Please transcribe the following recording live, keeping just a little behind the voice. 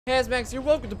Hey, it's Max here.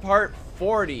 Welcome to part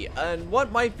 40, and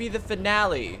what might be the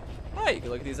finale? Hi, you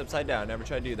can look at these upside down. Never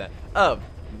try to do that. Of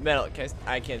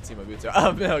I can't see my boots.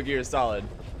 Of Metal Gear Solid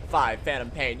 5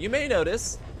 Phantom Pain. You may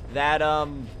notice that I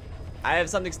have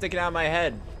something sticking out of my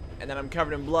head, and then I'm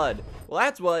covered in blood. Well,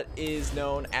 that's what is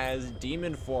known as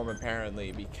demon form,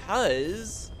 apparently,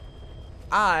 because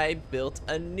I built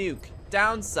a nuke.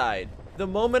 Downside: the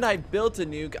moment I built a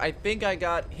nuke, I think I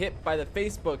got hit by the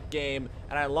Facebook game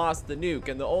and I lost the nuke.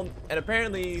 And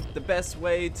apparently the best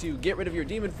way to get rid of your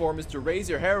demon form is to raise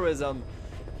your heroism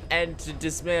and to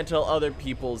dismantle other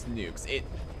people's nukes.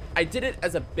 I did it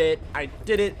as a bit. I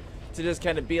did it to just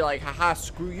kind of be like, haha,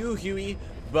 screw you, Huey.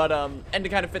 But and to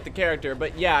kind of fit the character.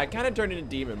 But yeah, I kind of turned into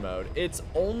demon mode. It's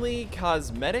only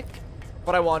cosmetic,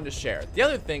 but I wanted to share it. The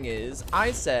other thing is,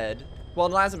 I said, well,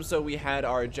 in the last episode, we had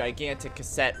our gigantic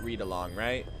cassette read-along,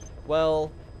 right?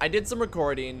 Well, I did some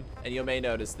recording, and you may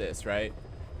notice this, right?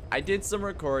 I did some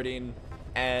recording,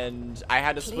 and I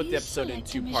had to split the episode in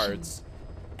two parts.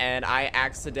 And I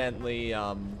accidentally,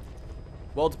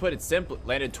 well, to put it simply,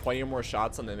 landed 20 or more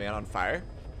shots on the man on fire.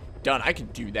 Done. I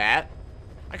could do that.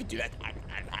 I could do that.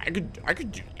 I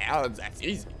could do that. That's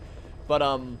easy. But,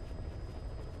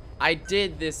 I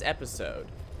did this episode.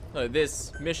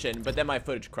 This mission, but then my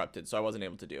footage corrupted, so I wasn't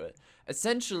able to do it.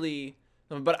 Essentially,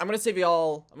 but I'm gonna save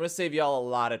y'all a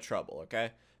lot of trouble,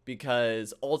 okay?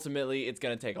 Because ultimately, it's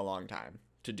gonna take a long time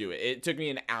to do it. It took me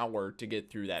an hour to get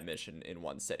through that mission in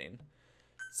one sitting.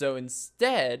 So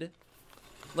instead,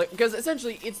 because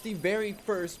essentially it's the very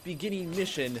first beginning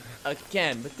mission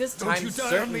again, but this time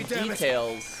certain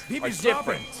details are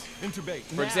different.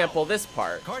 For example, this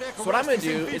part. So what I'm gonna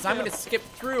do is I'm gonna skip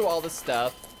through all the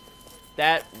stuff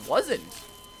that was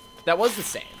the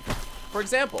same. For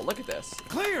example, look at this.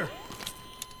 Clear.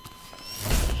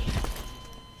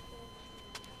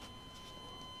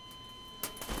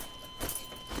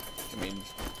 I mean,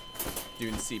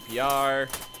 doing CPR,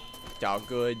 it's all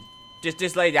good.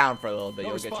 Just lay down for a little bit.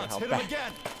 You'll get your health back.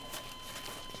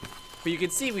 But we can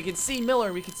see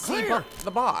Miller. We can see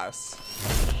the boss,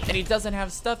 and he doesn't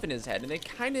have stuff in his head. And they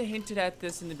kind of hinted at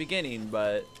this in the beginning,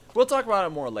 but we'll talk about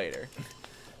it more later.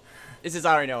 This is,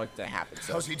 I already know what's gonna happen.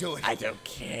 So how's he doing? I don't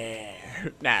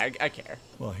care. Nah, I care.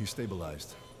 Well, he's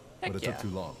stabilized, but it took too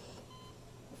long.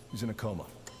 He's in a coma.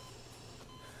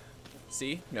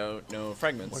 See, no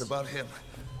fragments. What about him?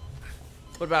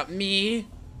 What about me?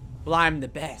 Well, I'm the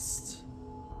best.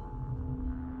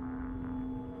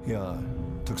 He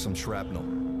took some shrapnel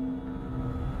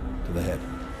to the head.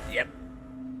 Yep.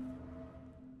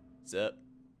 What's up?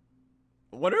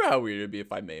 I wonder how weird it'd be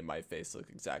if I made my face look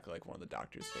exactly like one of the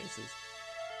doctor's faces.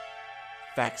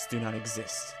 Facts do not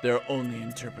exist. There are only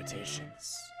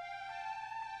interpretations.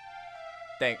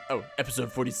 Oh,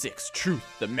 episode 46, Truth,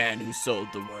 the man who sold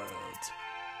the world.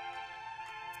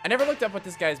 I never looked up what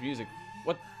this guy's music,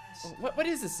 what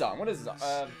is this song? What is this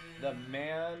song? The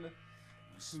man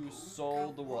who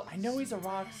sold the world. I know he's a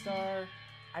rock star.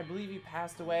 I believe he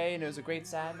passed away and it was a great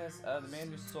sadness. The man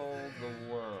who sold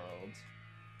the world.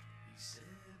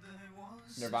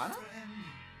 Nirvana?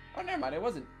 Oh, never mind. It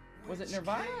wasn't. Was it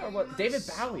Nirvana or what? David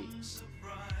Bowie.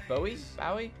 Bowie?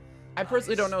 I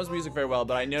personally don't know his music very well,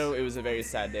 but I know it was a very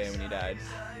sad day when he died.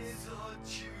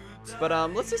 But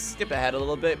let's just skip ahead a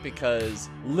little bit because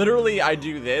literally I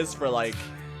do this for like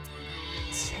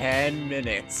 10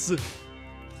 minutes.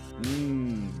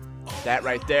 That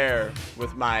right there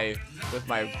with my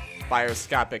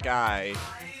bioscopic eye.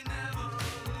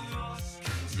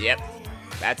 Yep,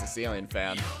 that's a ceiling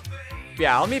fan.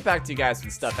 Yeah, I'll meet back to you guys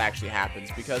when stuff actually happens,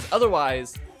 because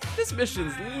otherwise, this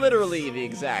mission's literally the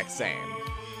exact same.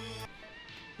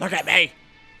 Look at me!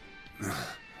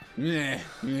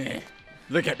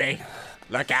 Look at me!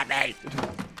 Look at me!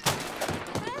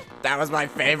 That was my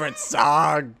favorite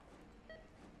song!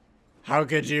 How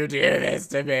could you do this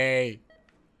to me?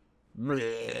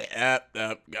 Up,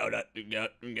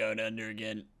 going under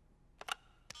again.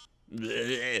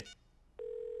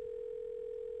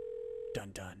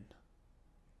 Dun dun.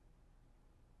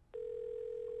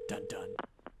 Dun dun.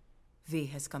 V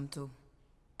has come to.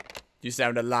 You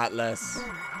sound a lot less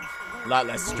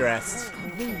stressed.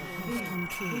 And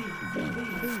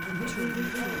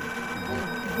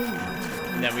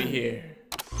then we hear.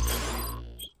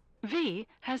 V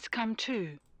has come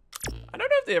too. I don't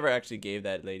know if they ever actually gave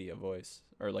that lady a voice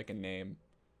or like a name.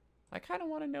 I kind of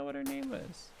want to know what her name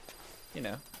was. You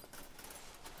know.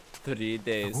 3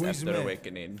 days after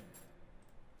awakening.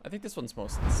 I think this one's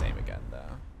mostly the same again,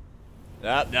 though.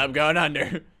 I'm going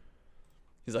under.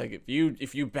 He's like,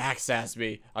 if you backsass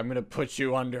me, I'm gonna put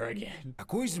you under again.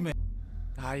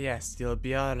 Ah yes, you'll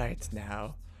be alright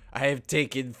now. I have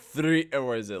taken 3,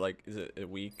 or is it like, is it a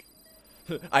week?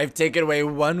 I've taken away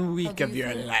 1 week of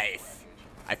your life.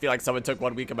 I feel like someone took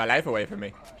 1 week of my life away from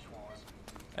me.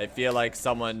 I feel like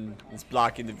someone is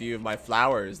blocking the view of my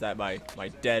flowers that my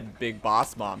dead big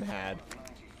boss mom had.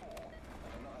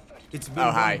 It's been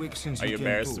Oh, hi. 1 week since Are you came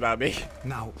embarrassed to. about me?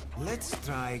 Now, let's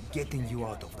try getting you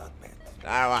out of that bed.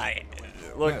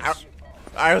 Look, Yes.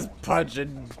 I was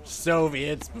punching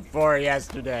Soviets before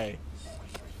yesterday.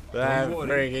 I'm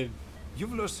worry. freaking...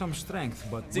 You've lost some strength,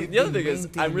 but See, we've the other been thing is,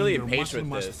 I'm maintaining really your impatient muscle with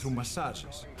mass this. through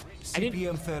massages, I didn't-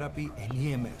 CPM therapy, and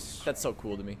EMS. That's so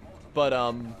cool to me. But,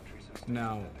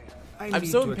 Now, I'm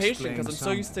so impatient because I'm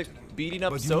so used to beating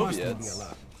up but you must not be Soviets.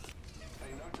 allowed.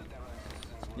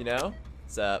 You know?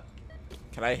 What's up?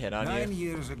 Can I hit on 9 you?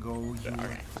 years ago, you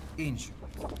were injured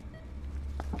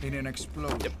in an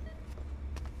explosion. Yep.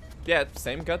 Yeah,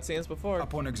 same cutscene as before.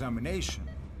 Upon examination,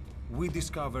 we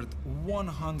discovered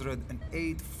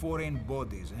 108 foreign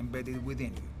bodies embedded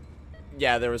within you.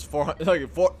 Yeah, there was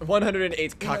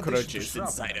 108 cockroaches shrapnel.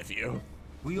 inside of you.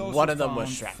 We also One of them was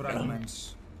found shrapnel.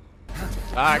 fragments.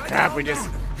 Ah, crap, you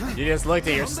just looked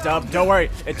at your stub. Don't worry,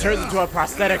 it turns into a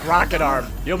prosthetic rocket arm.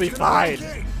 You'll be fine.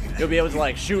 You'll be able to,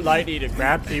 like, shoot lightning and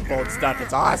grab people and stuff.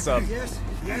 It's awesome. Yes,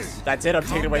 yes. That's it, I'm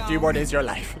taking away 3 more days of your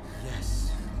life.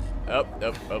 Yes. Oh.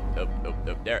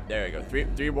 There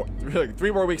you go.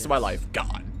 Three more weeks of my life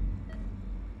gone.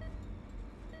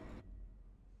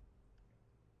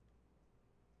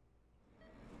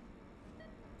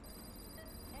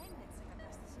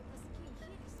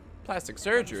 Plastic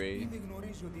surgery.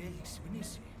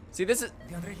 See, this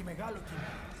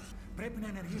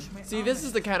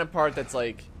is the kind of part that's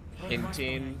like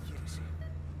hinting.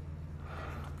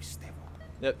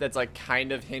 That's like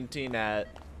kind of hinting at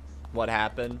what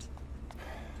happened.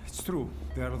 It's true.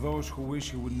 There are those who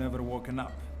wish you would never woken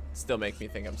up. Still make me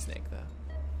think I'm Snake though.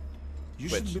 You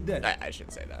Which should be dead. I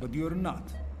shouldn't say that. But you're not.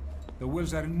 The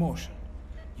wheels are in motion.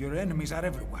 Your enemies are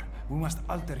everywhere. We must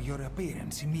alter your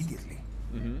appearance immediately.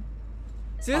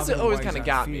 See, this always Otherwise, kind of I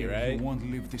got me, fear right? You won't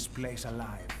leave this place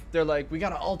alive. They're like, we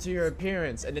gotta alter your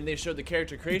appearance, and then they showed the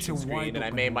character creation It's a screen, wide and I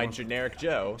open made my world. generic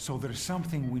Joe. So there's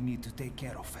something we need to take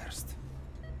care of first.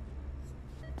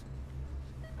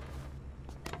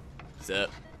 What's up?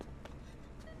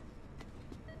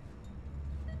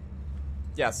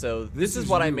 Yeah, so this is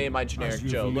what I you, made my as generic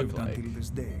you've Joe look lived like. until this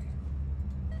day.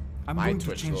 I'm Mine going to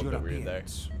twitched a change little your bit weird there.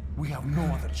 appearance. We have no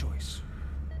other choice.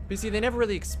 But see, they never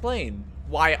really explain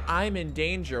why I'm in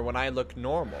danger when I look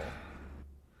normal.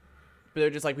 But they're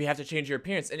just like, we have to change your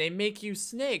appearance, and they make you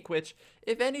Snake, which,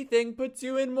 if anything, puts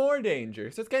you in more danger.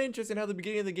 So it's kind of interesting how the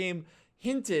beginning of the game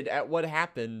hinted at what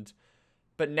happened,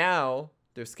 but now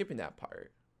they're skipping that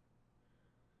part.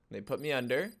 They put me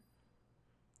under.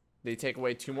 They take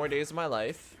away 2 more days of my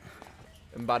life,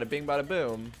 and bada bing, bada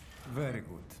boom, Very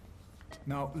good.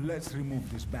 Now let's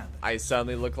remove this bandage. I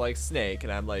suddenly look like Snake,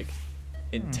 and I'm like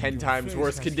in 10 your times face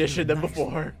worse has condition healed than nicely.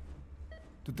 before.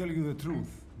 To tell you the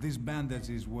truth, these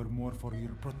bandages were more for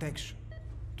your protection.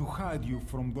 To hide you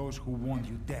from those who want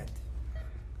you dead.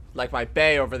 Like my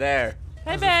Bay over there.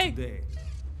 Hey, As of Bay! today,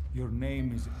 your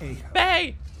name is Ahab.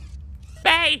 Bay!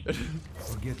 Bay!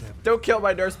 Forget everything. Don't kill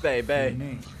my nurse Bay, Your Bay.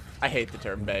 name. I hate the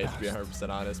term Bay, to be 100%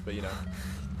 honest, but you know.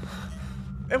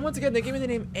 And once again, they gave me the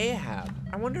name Ahab.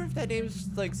 I wonder if that name's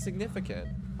like significant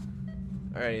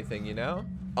or anything, you know?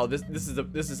 Oh, this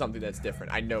is something that's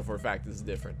different. I know for a fact this is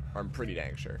different, or I'm pretty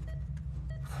dang sure.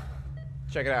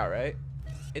 Check it out, right?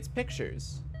 It's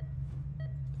pictures.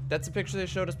 That's a picture they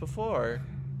showed us before,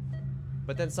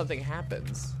 but then something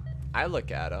happens. I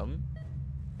look at them.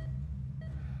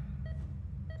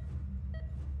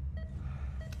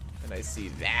 And I see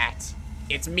that.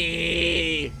 It's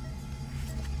me!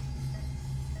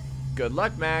 Good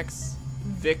luck, Max.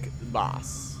 Vic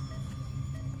Boss.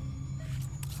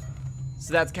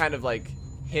 So that's kind of like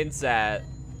hints at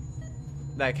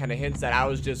I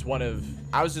was just one of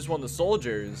the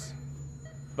soldiers,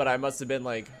 but I must have been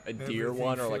like a dear Everything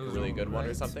one or like a feels really good one or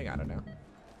alright. something. I don't know.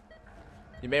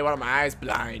 You made one of my eyes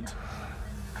blind.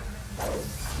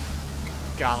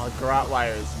 God,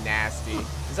 Grotwire is nasty.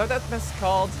 Is that what that mess is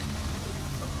called?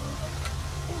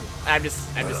 I'm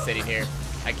just sitting here.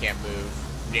 I can't move.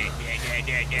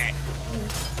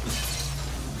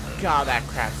 God, that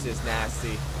crap's just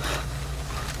nasty.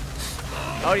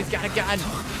 Oh, he's got a gun.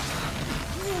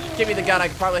 Give me the gun. I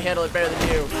can probably handle it better than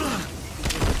you.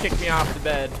 Kick me off the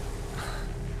bed.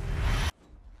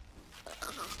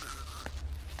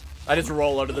 I just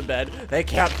roll under the bed. They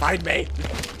can't find me.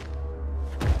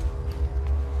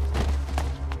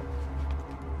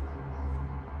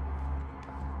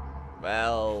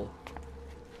 Well,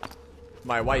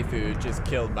 my waifu just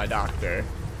killed my doctor.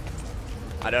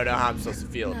 I don't know how I'm supposed to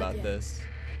feel Not about yet. this.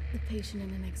 The patient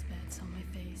in the next bed's on my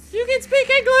face. You can speak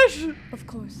English! Of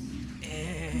course.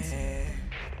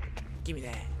 Give me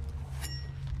that.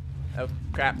 Oh,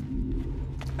 crap.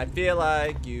 I feel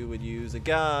like you would use a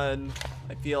gun.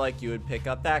 I feel like you would pick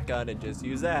up that gun and just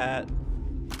use that.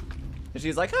 And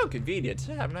she's like, oh, convenient.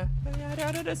 I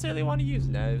don't necessarily want to use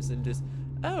knives and just,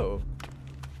 oh.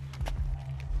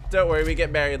 Don't worry, we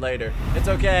get married later. It's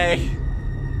okay.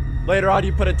 Later on,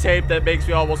 you put a tape that makes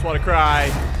me almost want to cry.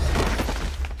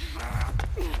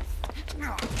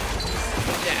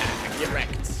 Yeah, get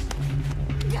wrecked.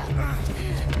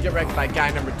 Get wrecked by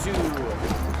guy number 2.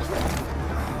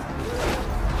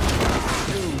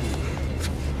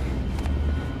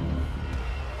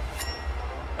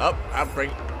 Oh, I'm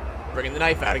bringing the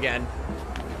knife out again.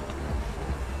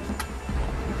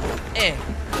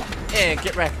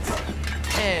 Get wrecked.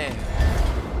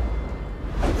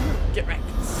 Get wrecked.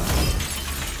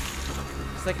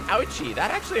 It's like, ouchie, that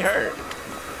actually hurt.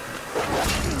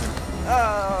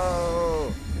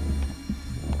 Oh.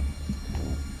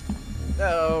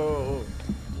 No.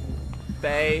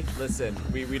 Faye, listen,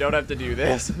 we don't have to do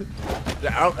this.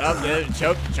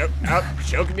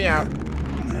 Choke me out.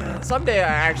 Someday I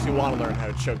actually want to learn how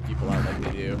to choke people out like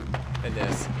they do in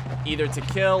this. Either to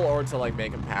kill or to like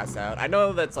make them pass out. I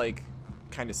know that's like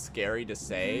kind of scary to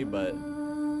say, but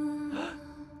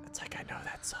it's like I know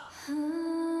that song.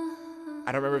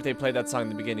 I don't remember if they played that song in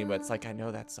the beginning, but it's like I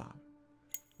know that song.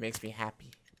 Makes me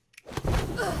happy.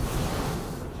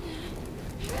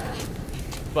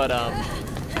 But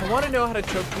I want to know how to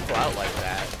choke people out like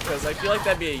that because I feel like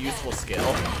that'd be a useful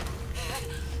skill.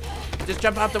 Just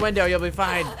jump out the window, you'll be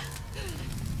fine.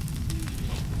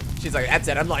 She's like, that's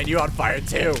it, I'm lighting you on fire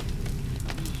too.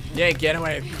 You ain't getting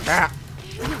away. Ah.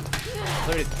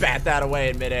 Let me just bat that away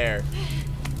in midair.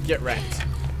 Get wrecked.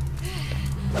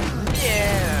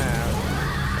 Yeah.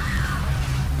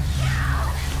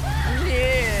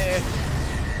 Yeah.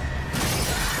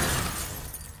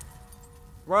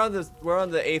 We're on the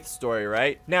 8th story,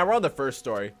 right? Now we're on the 1st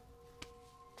story.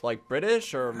 Like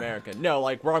British or American? No,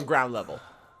 like we're on ground level.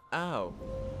 Oh.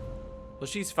 Well,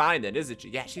 she's fine then, isn't she?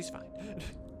 Yeah, she's fine.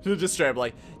 Just straight up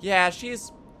like, yeah, she's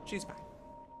fine.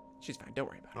 She's fine. Don't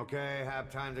worry about it. Okay,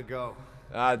 Hab, time to go.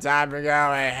 Time to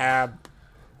go, Ahab.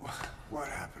 What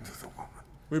happened to the woman?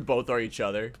 We both are each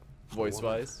other,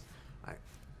 voice-wise.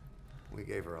 We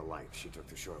gave her a light. She took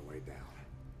the short way down.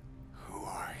 Who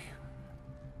are you?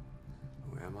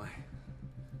 Who am I?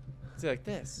 See, like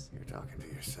this. You're talking to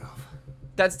yourself.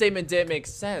 That statement didn't make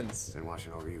sense. Been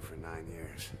watching over you for 9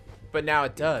 years. But now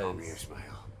it does. Call me Ishmael.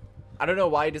 I don't know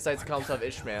why he decides to call himself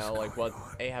Ishmael. Like what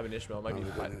Ahab and Ishmael might be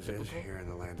The quite good news typical. is you're in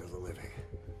the land of the living.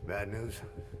 Bad news?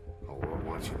 Whole world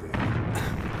wants you dead.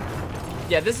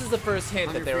 Yeah, this is the first hint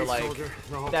On that your they were feet, like, soldier.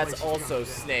 The whole that's place is also gone.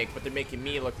 Snake, but they're making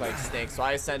me look like Snake, so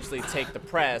I essentially take the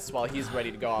press while he's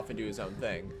ready to go off and do his own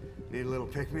thing. Need a little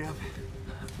pick-me-up?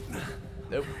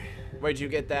 Nope. Where'd you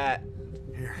get that?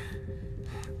 Here.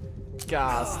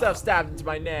 God, stuff stabbed into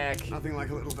my neck. Nothing like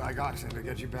a little digoxin to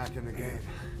get you back in the game.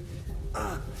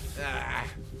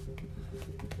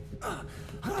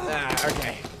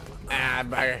 Okay.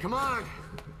 Bugger. Come on!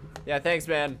 Yeah, thanks,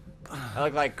 man. I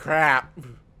look like crap.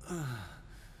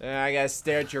 I gotta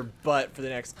stare at your butt for the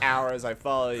next hour as I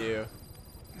follow you.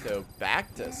 So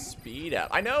back to speed up.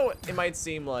 I know it might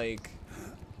seem like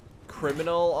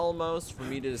criminal almost for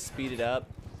me to speed it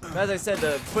up. But as I said,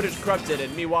 the footage corrupted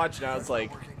and me watching, I was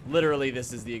like, literally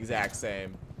this is the exact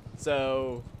same.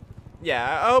 So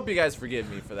yeah, I hope you guys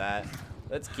forgive me for that.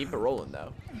 Let's keep it rolling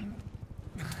though.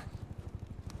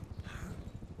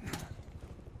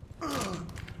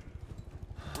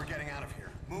 We're getting out of here.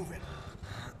 Move it.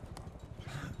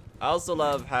 I also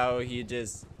love how he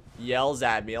just yells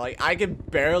at me. Like, I can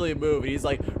barely move. And he's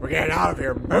like, we're getting out of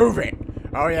here. Move it.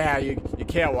 Oh, yeah, you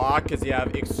can't walk because you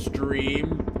have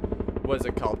extreme, what is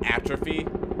it called, atrophy?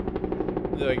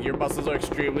 Like, your muscles are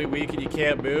extremely weak and you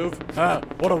can't move. Huh,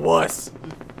 what a wuss.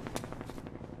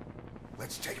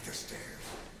 Let's take the stairs.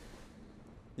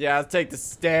 Yeah, let's take the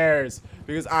stairs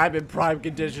because I'm in prime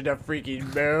condition to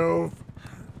freaking move.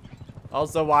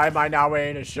 Also, why am I not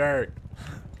wearing a shirt?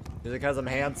 Is it because I'm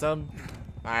handsome?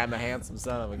 I am a handsome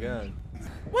son of a gun.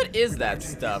 What is that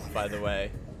stuff, by the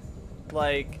way?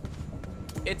 Like,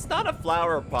 it's not a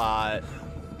flower pot,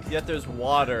 yet there's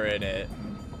water in it.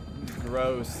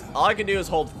 Gross. All I can do is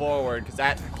hold forward, because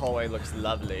that hallway looks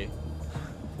lovely.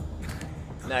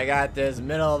 And I got this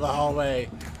middle of the hallway.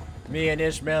 Me and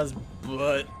Ishmael's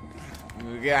butt.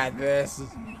 We got this.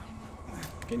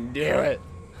 Can do it.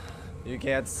 You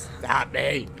can't stop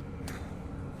me.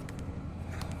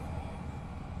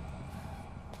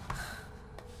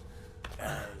 I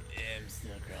am so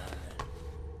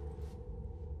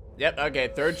Yep, okay,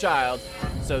 third child.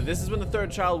 So this is when the third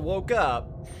child woke up,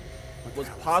 was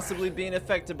possibly being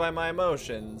affected by my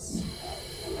emotions,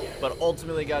 but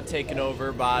ultimately got taken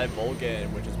over by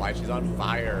Vulcan, which is why she's on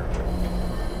fire.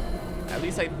 At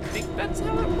least I think that's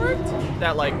how it worked.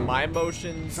 That like my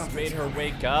emotions made her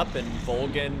wake up and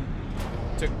Vulcan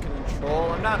took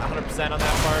control. I'm not 100% on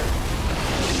that part.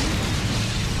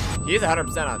 He's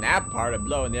 100% on that part of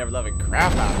blowing the ever-loving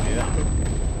crap out of me though.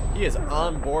 He is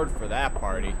on board for that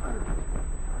party.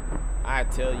 I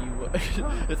tell you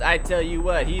what, I tell you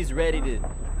what, he's ready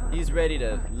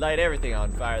to light everything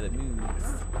on fire that moves.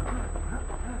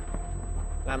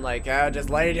 And I'm like, just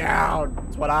lay down.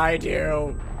 That's what I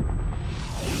do.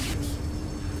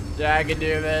 Yeah, I can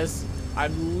do this.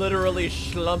 I'm literally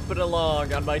schlumping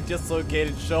along on my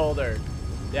dislocated shoulder.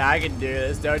 Yeah, I can do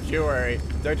this. Don't you worry.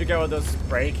 Don't you go with those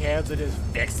spray cans and just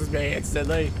fixes me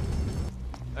instantly.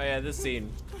 Oh yeah, this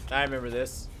scene. I remember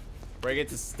this. Where I get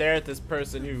to stare at this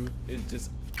person who is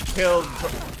just killed.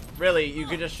 Really, you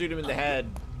could just shoot him in the head.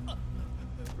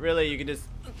 Really, you could just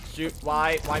shoot.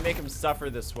 Why make him suffer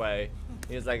this way?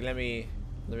 He's like, let me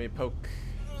poke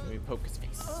his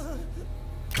face.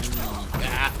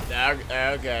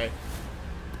 Okay.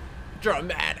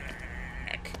 Dramatic.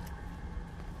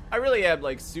 I really am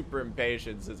like super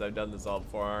impatient since I've done this all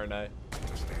before, aren't I?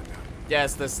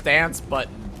 Yes, the stance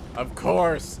button. Of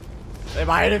course. Am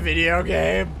I in a video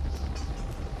game?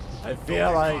 I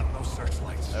feel like. No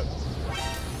searchlights.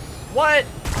 What?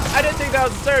 I didn't think that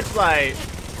was a searchlight.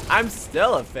 I'm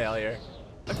still a failure.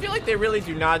 I feel like they really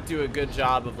do not do a good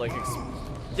job of like.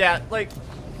 Yeah, like.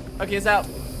 Okay, is that.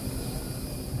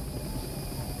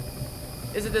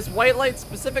 Is it this white light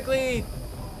specifically?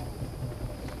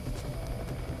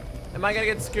 Am I gonna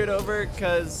get screwed over?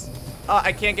 Cause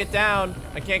I can't get down.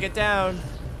 I can't get down.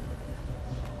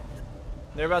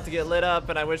 They're about to get lit up,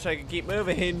 and I wish I could keep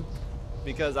moving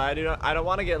because I don't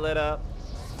want to get lit up.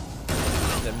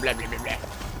 And then blah, blah, blah, blah.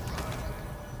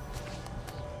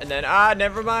 And then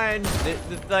never mind.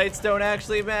 The lights don't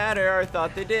actually matter. I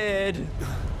thought they did.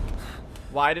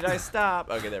 Why did I stop?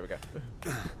 Okay, there we go.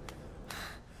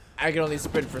 I can only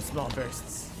sprint for small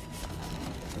bursts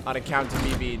on account of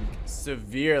me being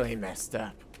severely messed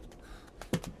up.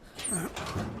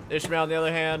 Ishmael, on the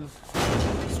other hand,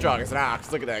 strong as an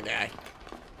ox. Look at that guy.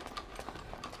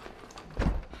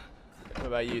 What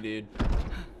about you, dude?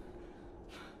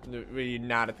 What are you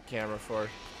not at the camera for?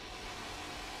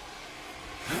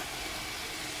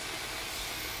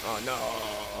 Oh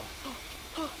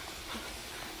no!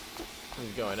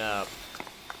 He's going up.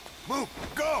 Move,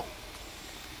 go!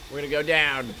 We're gonna go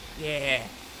down. Yeah.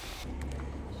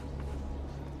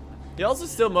 He also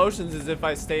still motions as if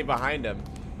I stay behind him.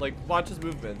 Like, watch his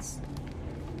movements.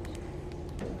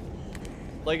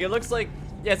 Like, it looks like,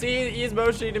 yeah, see, he's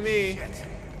motioning to me. Shit.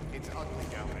 It's ugly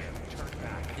down there. Turn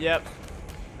back. Yep.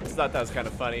 I just thought that was kind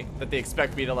of funny that they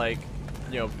expect me to, like,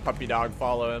 you know, puppy dog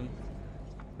follow him.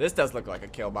 This does look like a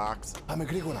kill box. I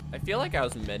feel like I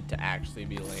was meant to actually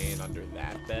be laying under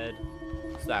that bed,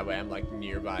 so that way I'm like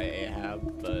nearby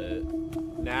Ahab. But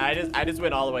nah, I just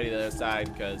went all the way to the other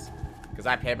side because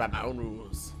I play by my own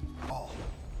rules. Oh.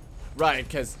 Right,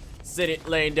 because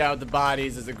laying down with the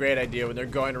bodies is a great idea when they're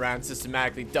going around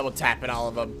systematically double tapping all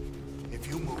of them. If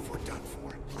you move, we're done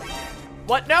for.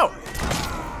 What? No!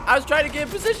 I was trying to get in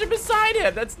position beside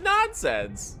him. That's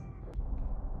nonsense.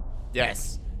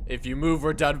 Yes. If you move,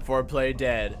 we're done for. Play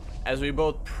dead. As we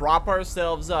both prop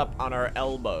ourselves up on our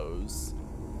elbows.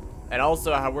 And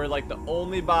also how we're like the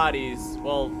only bodies.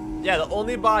 Well, yeah, the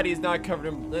only bodies not covered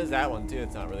in. There's that one too.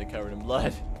 It's not really covered in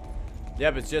blood.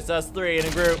 Yep, it's just us three in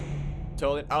a group.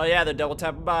 Totally. Oh yeah, they're double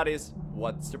tapping bodies.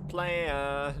 What's your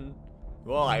plan?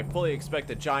 Well, I fully expect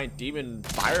a giant demon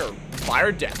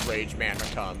fire death rage man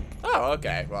to come. Oh,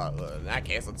 okay. Well, in that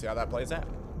case, let's see how that plays out.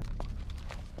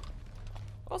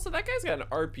 Also, that guy's got an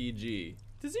RPG.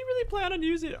 Does he really plan on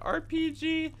using an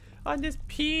RPG on this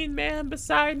peen man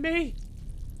beside me?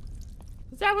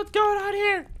 Is that what's going on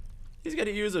here? He's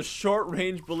gonna use a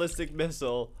short-range ballistic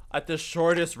missile at the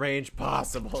shortest range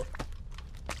possible.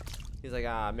 He's like,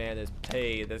 ah, man,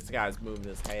 this guy's moving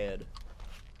his head.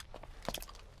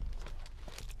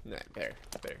 Nah, better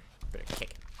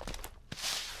kick him.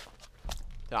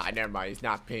 Ah, never mind, he's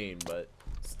not peeing, but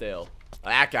still. Oh,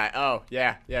 that guy, oh,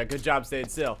 yeah, good job staying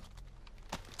still.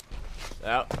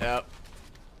 Yep.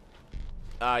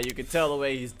 You can tell the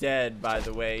way he's dead by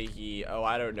the way he, oh,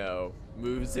 I don't know,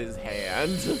 moves his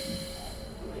hand.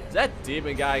 Is that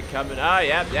demon guy coming? Oh,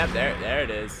 yep, there it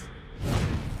is.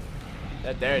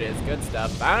 There it is, good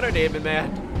stuff. Found her, demon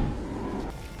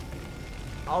man.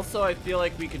 Also, I feel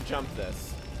like we can jump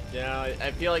this. You know,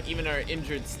 I feel like even our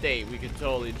injured state, we could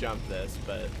totally jump this,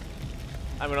 but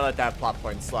I'm gonna let that plot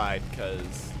point slide,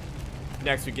 because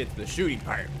next we get to the shooting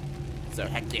part. So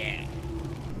heck yeah.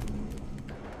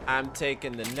 I'm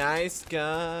taking the nice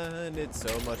gun, it's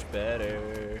so much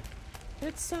better.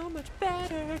 It's so much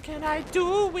better, can I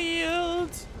dual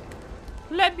wield?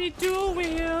 Let me dual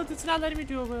wield. It's not letting me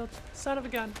dual wield. Son of a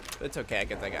gun. It's okay, I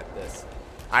guess I got this.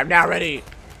 I'm now ready.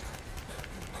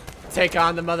 Take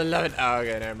on the mother loving. Oh,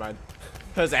 okay, never mind.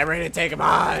 Cause I'm ready to take him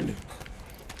on.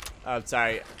 Oh,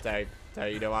 sorry,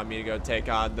 you don't want me to go take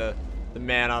on the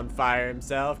man on fire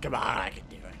himself? Come on, I can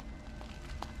do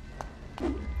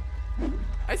it.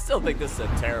 I still think this is a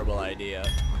terrible idea.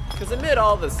 Cause amid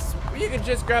all this, you could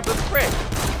just grab a brick.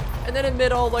 And then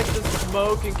amid all like the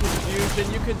smoke and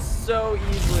confusion, you could so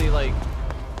easily like,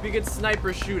 you could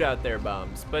sniper shoot out their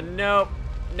bums. But nope,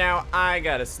 now I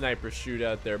gotta sniper shoot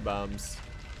out their bums.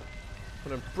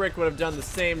 When a brick would have done the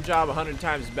same job 100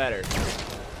 times better.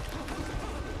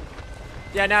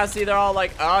 Yeah, now see, they're all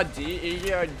like, oh, I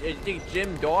think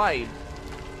Jim died.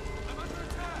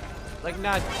 Like,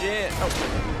 not Jim. Oh.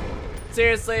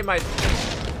 Seriously,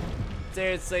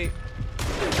 seriously.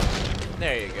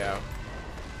 There you go.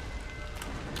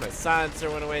 My silencer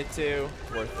went away too.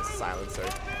 Worth the silencer.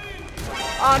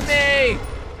 On me!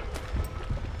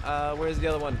 Where's the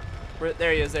other one?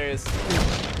 There he is, there he is.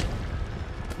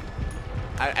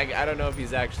 I don't know if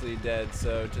he's actually dead,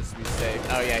 so just be safe.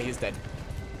 Oh yeah, he's dead.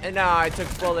 And no, I took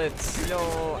bullets.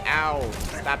 No, ow.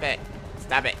 Stop it.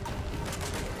 Stop it.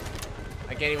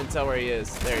 I can't even tell where he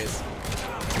is. There he is.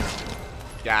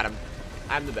 Got him.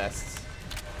 I'm the best.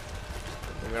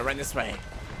 I'm gonna run this way.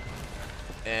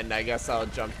 And I guess I'll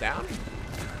jump down.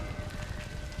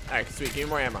 Alright, sweet, give me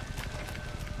more ammo.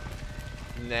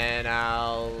 And then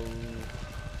I'll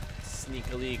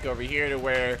sneak a leak over here to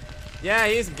where, yeah,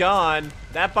 he's gone.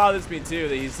 That bothers me too,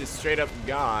 that he's just straight up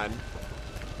gone.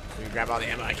 Let me grab all the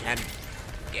ammo I can.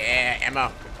 Yeah,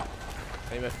 ammo.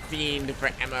 I'm a fiend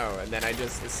for ammo. And then I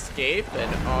just escape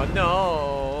and oh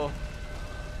no.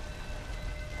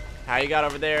 How you got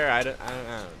over there? I don't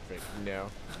freaking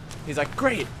know. He's like,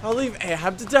 great, I'll leave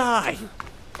Ahab to die.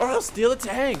 Or I'll steal a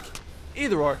tank.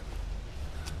 Either or.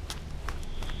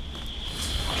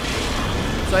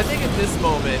 So I think at this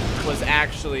moment was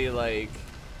actually like,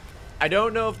 I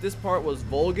don't know if this part was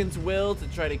Volgan's will to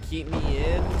try to keep me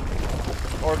in,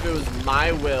 or if it was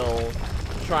my will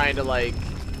trying to like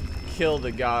kill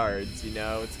the guards, you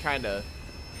know? It's kind of,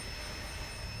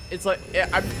 it's like,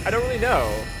 I don't really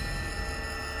know.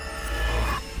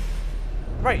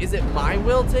 Right, is it my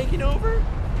will taking over?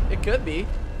 It could be.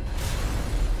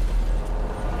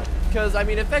 Because, I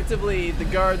mean, effectively, the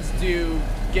guards do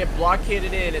get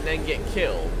blockaded in and then get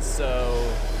killed,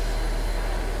 so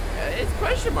it's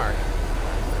question mark.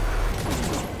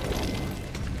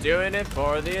 Doing it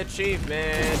for the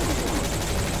achievement.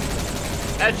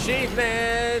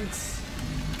 Achievement!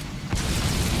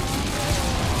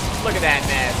 Look at that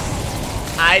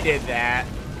mess. I did that.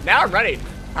 Now I'm running.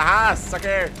 Haha,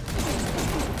 sucker.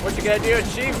 What you gonna do?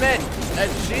 Achievement!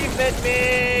 Achievement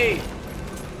me!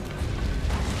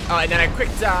 Oh, and then I quick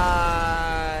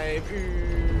dive.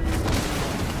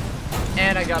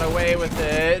 And I got away with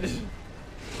it.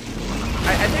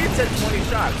 I think it said 20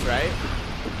 shots, right?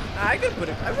 I could put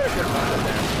a good shot in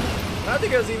there. I don't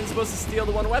think I was even supposed to steal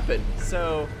the one weapon.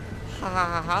 So, ha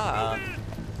ha ha.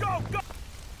 Go, go.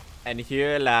 And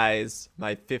here lies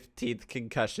my 15th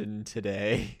concussion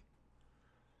today.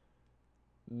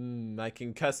 I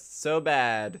concussed so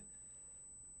bad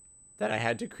that I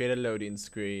had to create a loading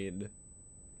screen.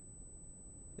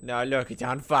 Now look, it's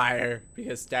on fire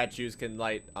because statues can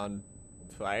light on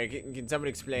fire. Can someone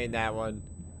explain that one?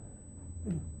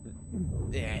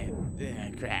 Yeah,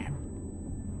 crap.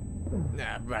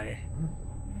 Nah, brother.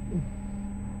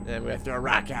 Then I'm gonna throw a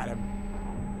rock at him.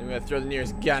 I'm gonna throw the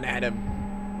nearest gun at him.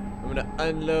 I'm gonna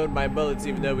unload my bullets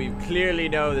even though we clearly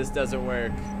know this doesn't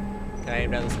work. Can I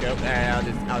aim down the scope? I'll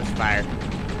just fire.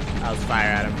 I'll just fire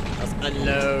at him. I'll just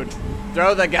unload.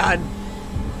 Throw the gun.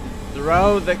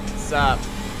 Throw the sup.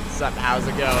 How's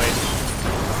it going?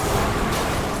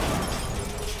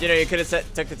 You know, you could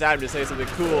have took the time to say something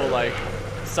cool like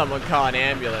someone call an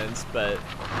ambulance, but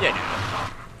yeah.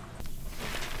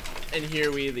 And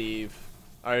here we leave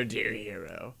our dear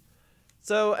hero.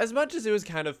 So as much as it was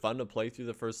kind of fun to play through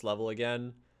the first level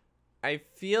again, I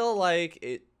feel like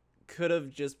it could have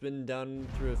just been done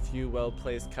through a few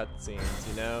well-placed cutscenes,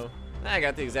 you know? I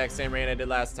got the exact same rain I did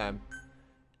last time.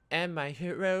 And my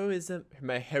heroism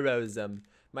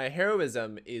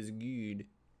is good.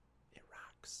 It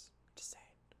rocks. Just saying.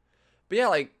 But yeah,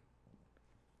 like,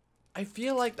 I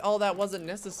feel like all that wasn't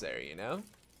necessary, you know?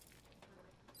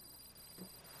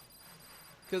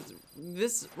 Because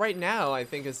this, right now, I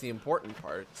think is the important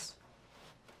parts.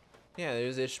 Yeah,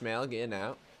 there's Ishmael getting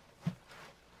out.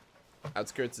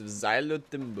 Outskirts of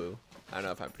Zylotimbu. I don't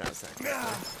know if I pronounced that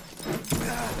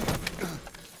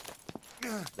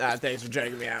correctly. Thanks for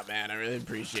checking me out, man. I really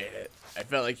appreciate it. I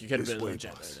felt like you could have been a little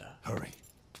gentler, though. Hurry.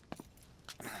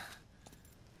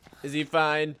 Is he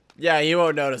fine? Yeah, he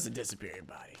won't notice a disappearing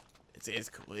body. It's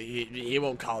cool. He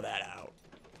won't call that out.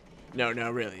 No,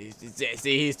 really.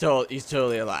 See, he's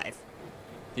totally alive.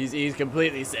 He's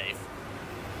completely safe.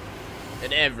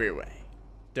 In every way.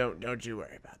 Don't you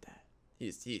worry about that.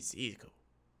 He's cool.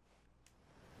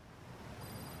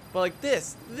 But like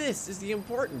this is the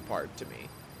important part to me.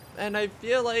 And I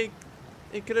feel like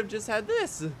it could have just had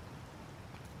this.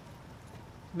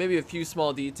 Maybe a few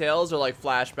small details or like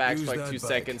flashbacks for like 2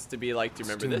 seconds to be like, do you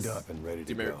remember this? Up and ready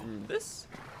Do you remember this?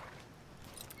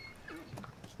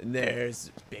 And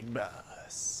there's Big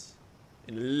Boss.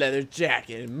 In a leather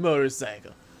jacket and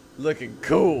motorcycle. Looking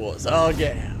cool as all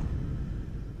get out.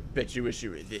 Bet you wish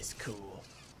you were this cool.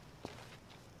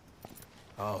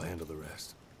 I'll handle the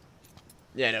rest.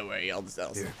 Yeah, don't worry. I'll just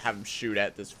have him shoot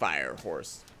at this fire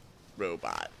horse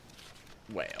robot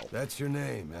whale. That's your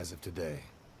name as of today.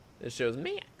 This shows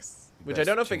Max. Which I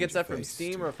don't know if it gets that from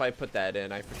Steam or if I put that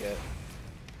in. I forget.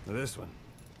 Now this one,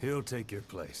 he'll take your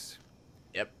place.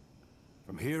 Yep.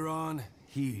 From here on,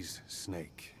 he's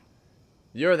Snake.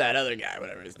 You're that other guy,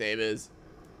 whatever his name is.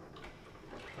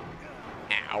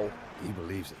 Ow. He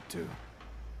believes it too.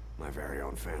 My very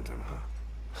own Phantom,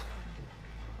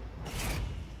 huh?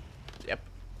 Yep.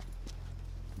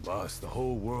 Boss, the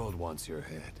whole world wants your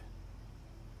head.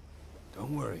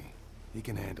 Don't worry, he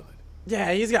can handle it.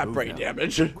 Yeah, he's got Move brain now,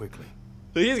 damage. Quickly.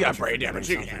 He's got brain damage.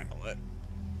 He can handle it.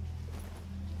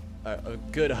 A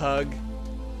good hug.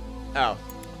 Oh.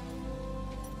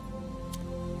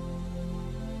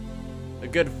 A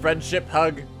good friendship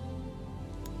hug.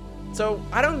 So,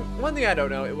 one thing I don't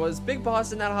know, it was Big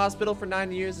Boss in that hospital for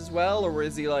 9 years as well, or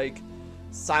was he like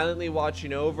silently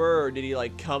watching over, or did he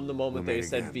like come the moment they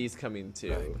said V's coming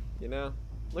too? Right. You know?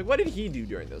 Like, what did he do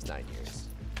during those 9 years?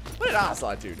 What did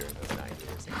Ocelot do during those 9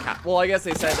 years? Well, I guess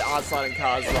they said Ocelot and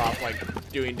Kaz were off like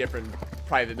doing different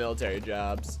private military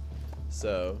jobs.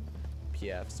 So,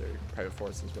 PFs or private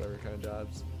forces, whatever kind of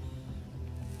jobs.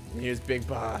 And here's Big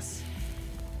Boss.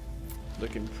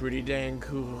 Looking pretty dang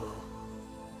cool.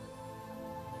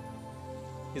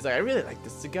 He's like, I really like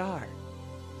this cigar.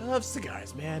 I love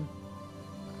cigars, man.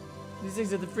 These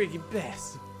things are the freaking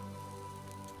best.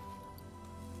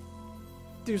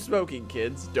 Do smoking,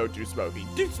 kids. Don't do smoking.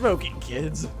 Do smoking,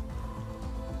 kids.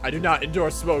 I do not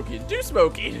endorse smoking. Do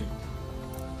smoking.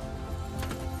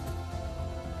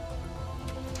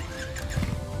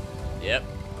 Yep.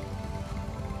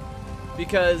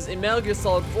 Because in Metal Gear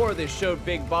Solid 4, they showed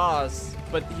Big Boss,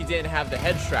 but he didn't have the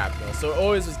head shrapnel. So it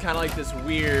always was kind of like this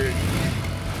weird,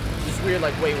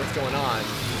 like, wait, what's going on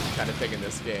kind of thing in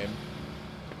this game.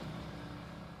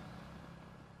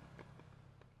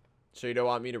 So you don't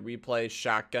want me to replay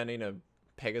shotgunning a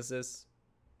Pegasus?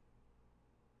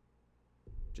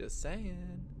 Just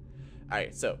saying.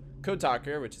 Alright, so Code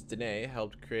Talker, which is Danae,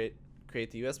 helped create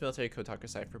the U.S. military Code Talker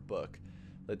cipher book.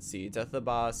 Let's see, Death of the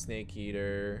Boss, Snake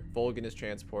Eater, Volgan is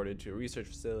transported to a research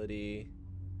facility,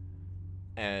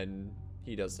 and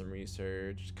he does some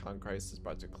research. Kong Crisis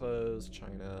brought to a close.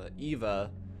 China, Eva,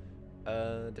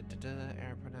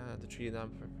 Airport, the Treaty of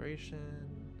Non-Proliferation.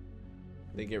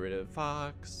 They get rid of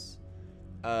Fox.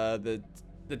 Okay,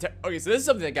 so this is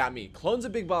something that got me. Clones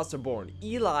of Big Boss are born,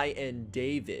 Eli and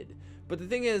David. But the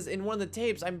thing is, in one of the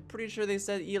tapes, I'm pretty sure they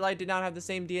said Eli did not have the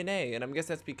same DNA, and I guess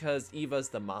that's because Eva's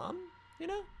the mom, you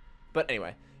know? But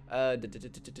anyway,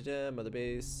 Mother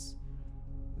Base.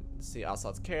 Let's see,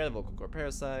 Ocelot's care, the vocal core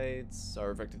parasites are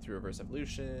affected through reverse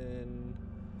evolution.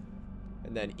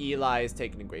 And then Eli is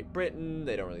taken to Great Britain.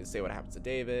 They don't really say what happens to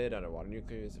David. Underwater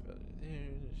nuclear.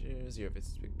 Zero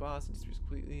faces Big Boss and disappears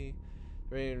completely.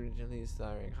 Originally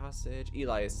starring hostage.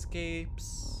 Eli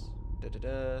escapes.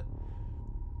 Yep,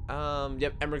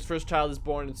 Emmerich's first child is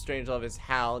born in Strange Love is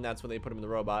Hal, and that's when they put him in the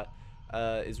robot.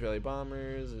 Israeli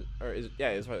bombers,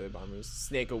 Israeli bombers.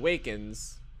 Snake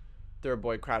awakens. Third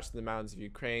boy crashed in the mountains of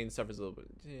Ukraine, suffers a little bit,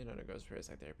 undergoes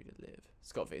parasite therapy to live.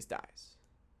 Skullface dies.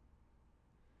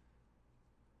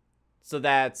 So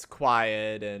that's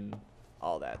quiet and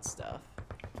all that stuff.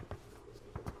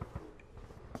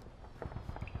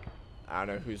 I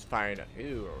don't know who's firing at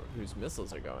who or whose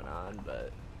missiles are going on,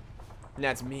 but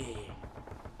that's me.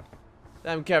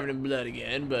 I'm covered in blood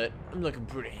again, but I'm looking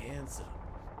pretty handsome.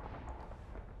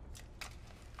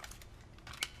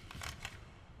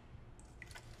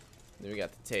 Then we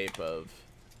got the tape of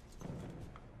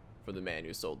For the Man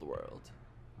Who Sold the World.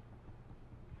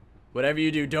 Whatever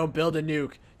you do, don't build a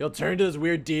nuke. You'll turn into this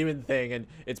weird demon thing, and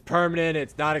it's permanent.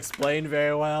 It's not explained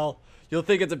very well. You'll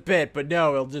think it's a bit, but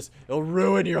no, it'll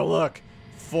ruin your look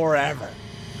forever.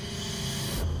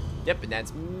 Yep, and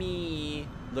that's me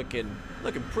looking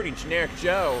pretty generic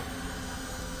Joe.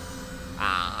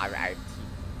 All right.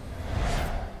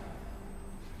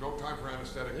 No time for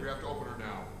anesthetic. We have to open her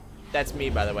now. That's me,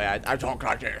 by the way. I talk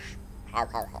like this.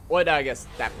 Well, no, I guess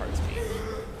that part's me.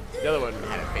 The other one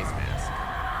had a face mask.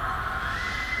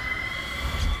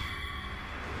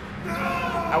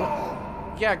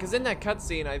 Yeah, because in that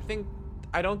cutscene,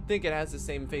 I don't think it has the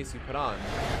same face you put on.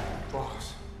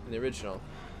 Boss. In the original.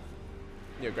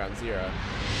 Near Ground Zero.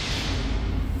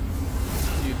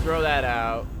 So you throw that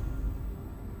out.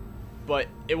 But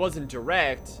it wasn't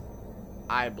direct.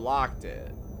 I blocked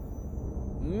it.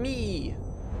 Me.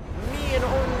 Me and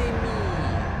only me.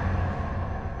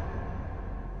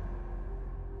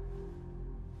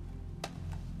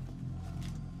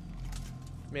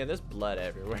 Man, there's blood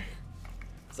everywhere.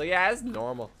 It's like, yeah, it's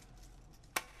normal.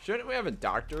 Shouldn't we have a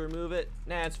doctor remove it?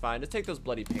 Nah, it's fine. Just take those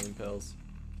bloody pain pills.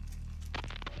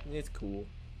 It's cool.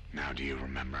 Now do you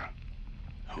remember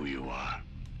who you are?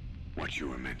 What you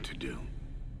were meant to do?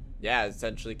 Yeah,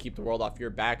 essentially keep the world off your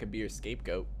back and be your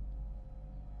scapegoat.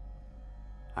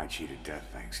 I cheated death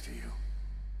thanks to you.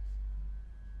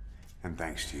 And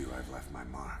thanks to you, I've left my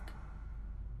mark.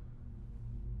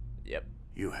 Yep.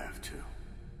 You have too.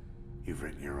 You've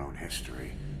written your own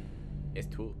history. It's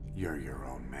cool. You're your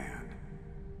own man.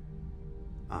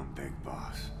 I'm Big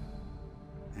Boss.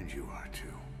 And you are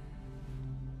too.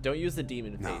 Don't use the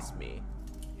demon face me.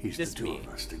 He's Just the two me. of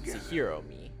us together. It's a hero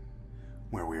me.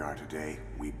 Where we are today,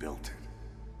 we built it.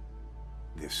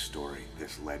 This story,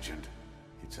 this legend,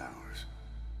 it's ours.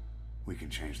 We can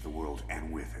change the world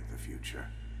and with it the future.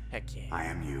 Heck yeah. I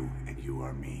am you and you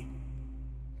are me.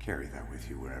 Carry that with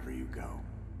you wherever you go.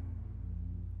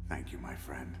 Thank you, my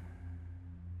friend.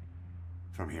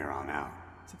 From here on out,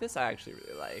 See, this I actually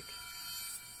really like.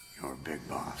 you're Big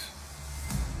Boss.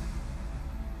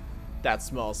 That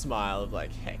small smile of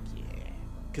like, heck yeah.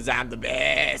 Cause I'm the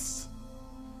best.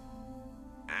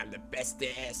 I'm the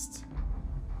bestest.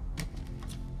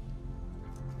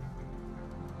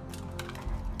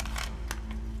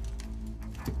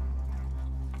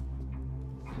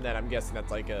 And then I'm guessing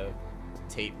that's like a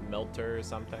tape melter or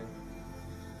something.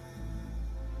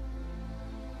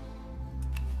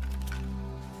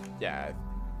 Yeah.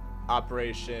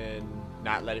 Operation,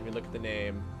 not letting me look at the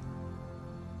name.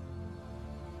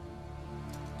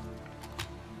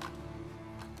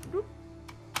 Boop.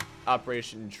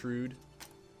 Operation Intrude.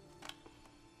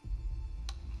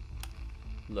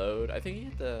 Load. I think you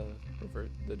hit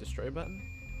the destroy button.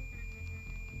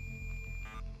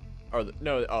 Or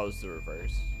no, oh, it's the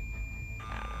reverse.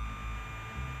 I don't know.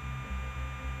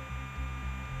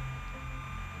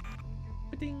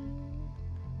 Ba-ding.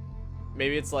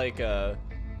 Maybe it's like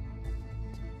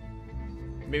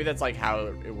maybe that's like how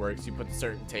it works. You put the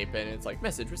certain tape in and it's like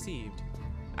message received.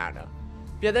 I don't know.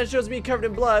 But yeah, that shows me covered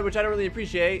in blood, which I don't really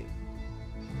appreciate.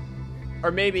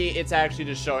 Or maybe it's actually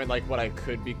just showing like what I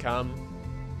could become.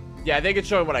 Yeah, I think it's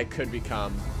showing what I could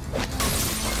become.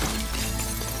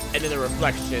 And then the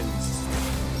reflections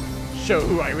show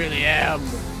who I really am.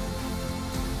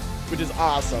 Which is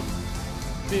awesome.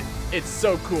 It's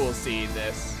so cool seeing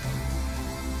this.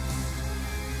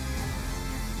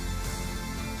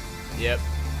 Yep.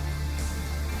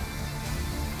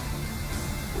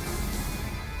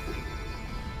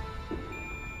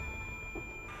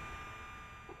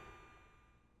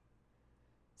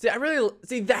 See, I really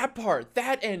see that part,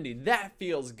 that ending, that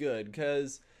feels good,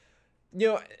 because, you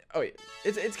know, oh wait,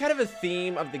 it's kind of a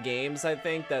theme of the games, I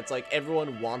think, that's like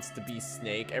everyone wants to be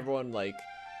Snake. Everyone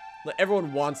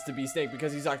everyone wants to be Snake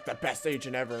because he's like the best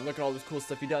agent ever, and look at all this cool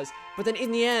stuff he does. But then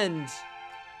in the end,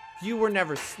 you were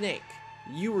never Snake.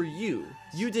 You were you.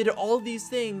 You did all these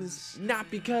things not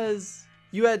because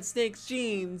you had Snake's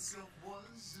genes,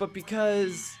 but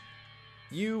because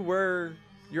you were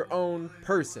your own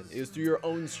person. It was through your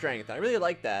own strength. I really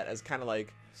like that as kind of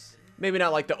like, maybe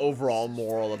not like the overall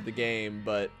moral of the game,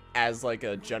 but as like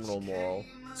a general moral.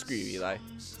 Screw you, Eli.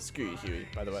 Screw you, Huey,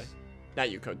 by the way.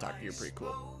 Not you, Kotaku, you're pretty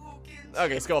cool.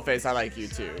 Okay, Skullface, I like you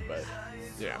too, but,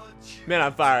 you know. Man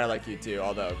on Fire, I like you too,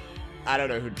 although I don't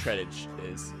know who Treadage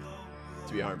is,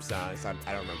 to be 100% honest. I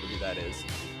don't remember who that is.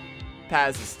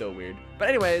 Paz is still weird. But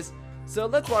anyways, so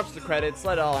let's watch the credits,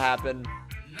 let it all happen.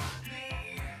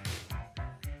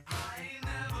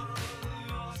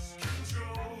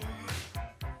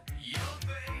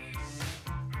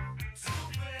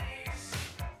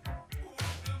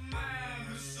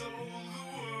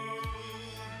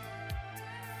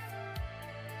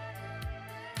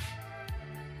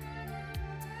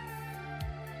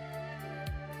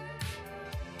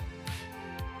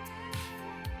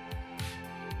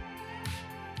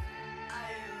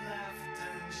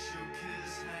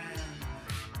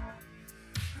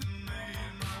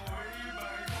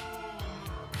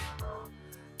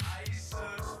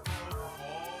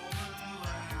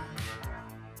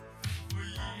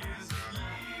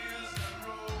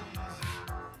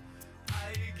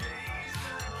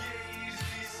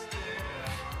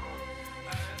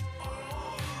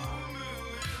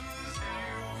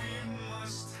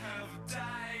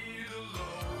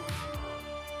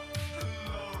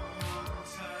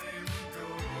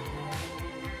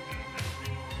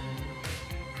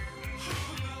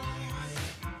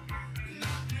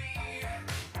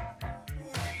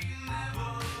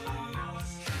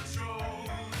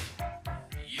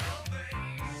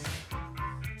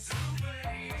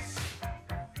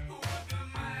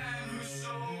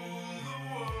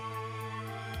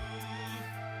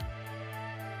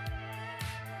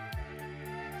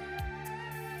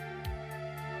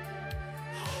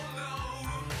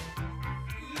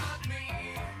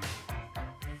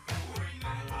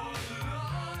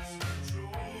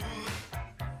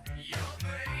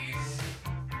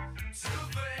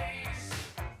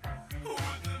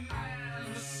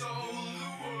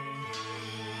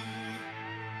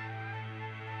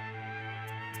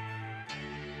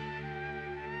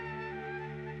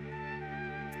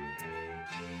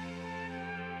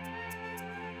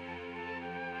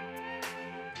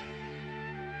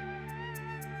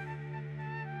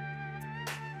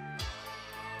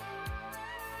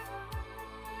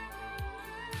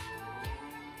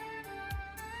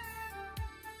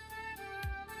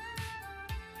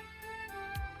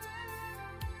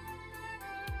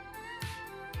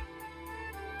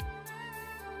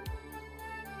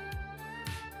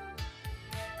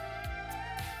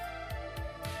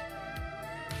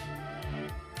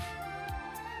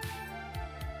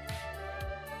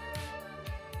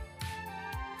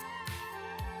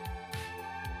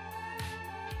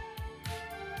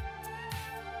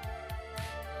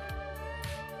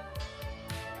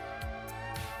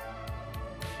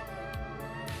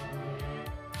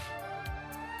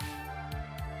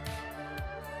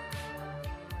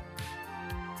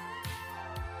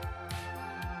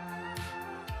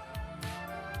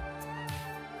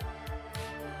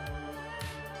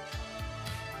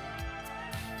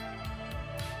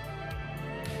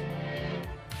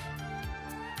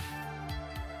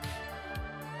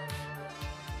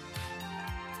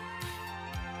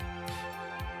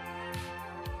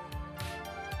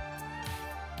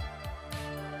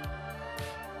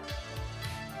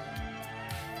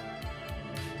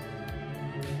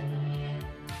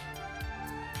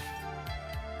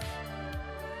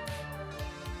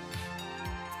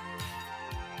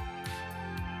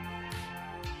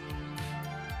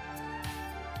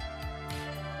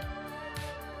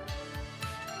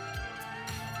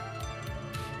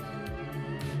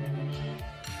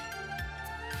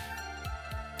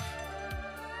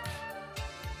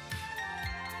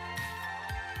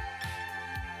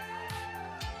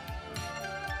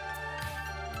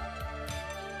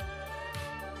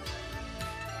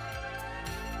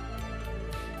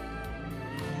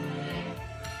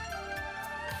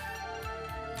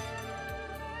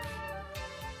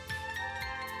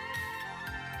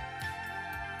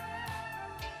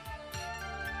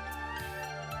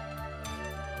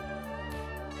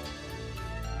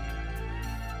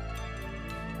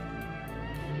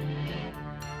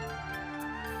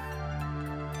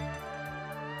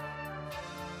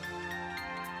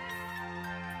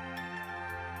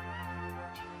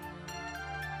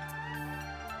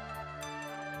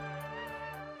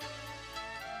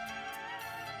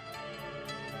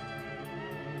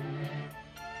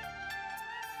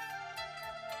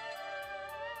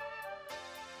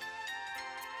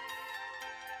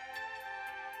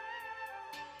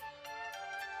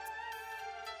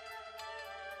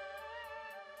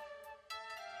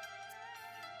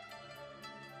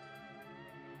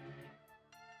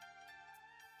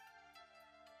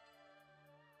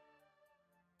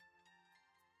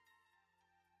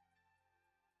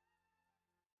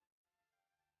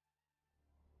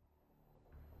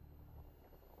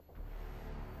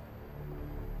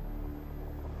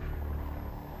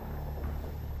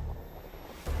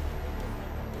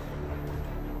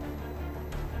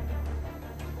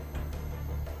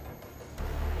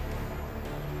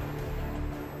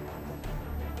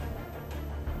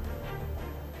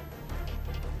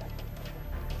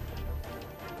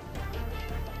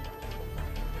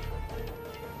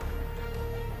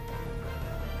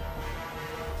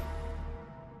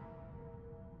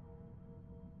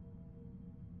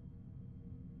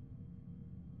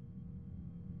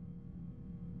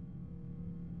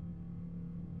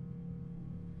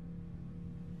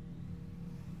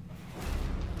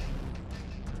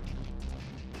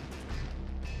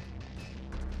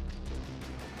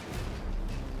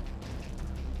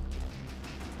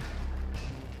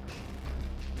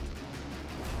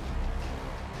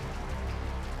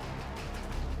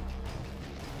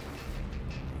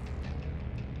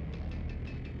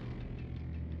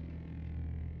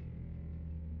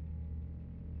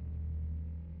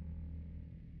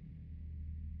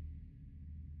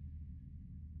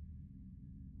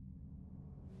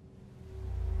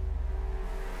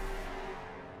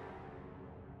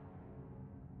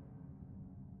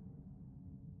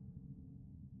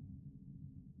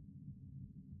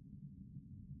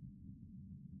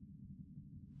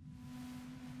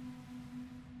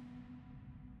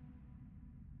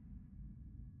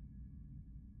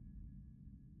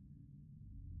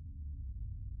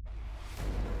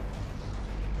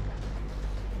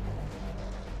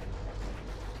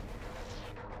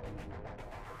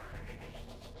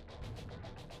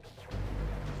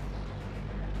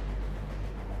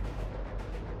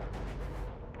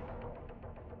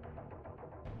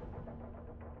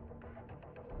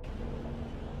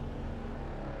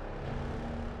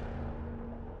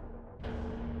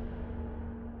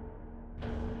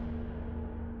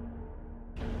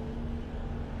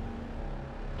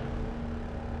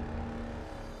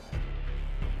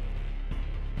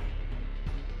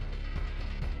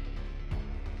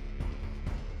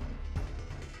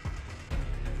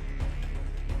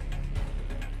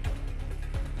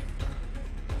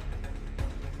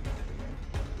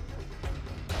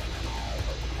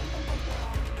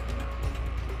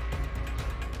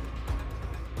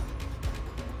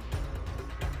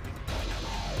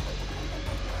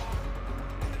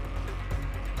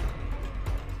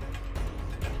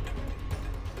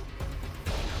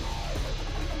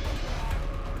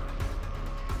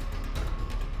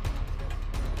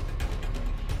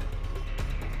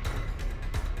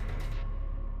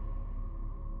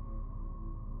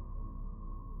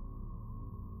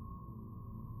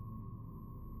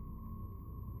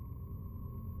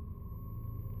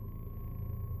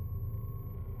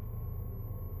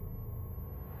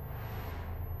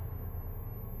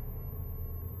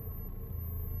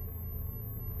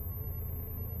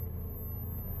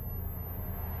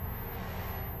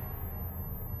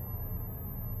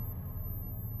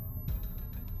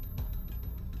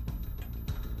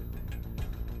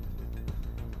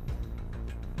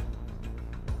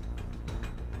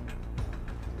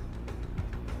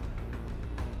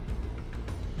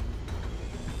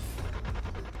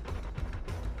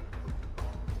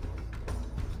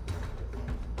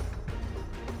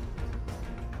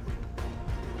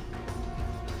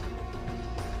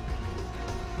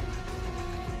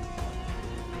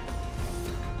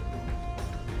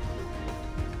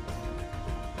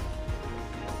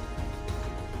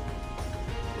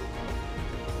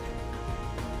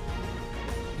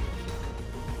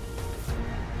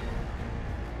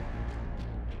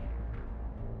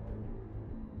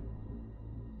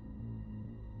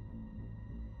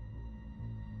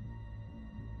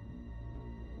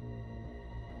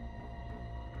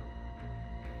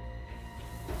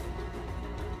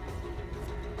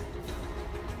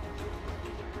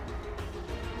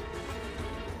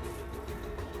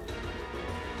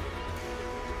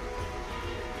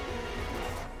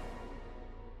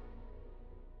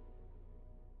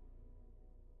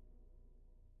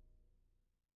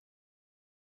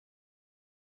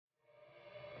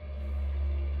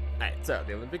 Alright, so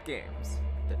the Olympic Games.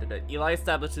 Eli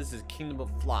establishes his kingdom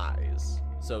of flies.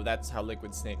 So that's how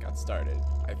Liquid Snake got started,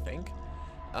 I think.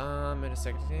 In a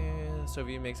second,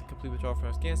 Soviet makes a complete withdrawal from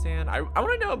Afghanistan. I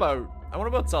want to know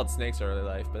about Solid Snake's early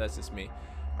life, but that's just me.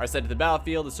 Are sent to the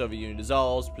battlefield. The Soviet Union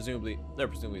dissolves. They're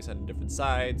presumably sent to different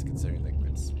sides, considering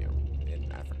Liquid's,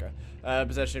 in Africa.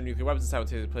 Possession of nuclear weapons.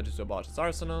 Simultaneously pledges to abolish its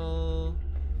arsenal.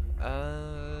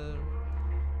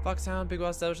 Foxhound, Big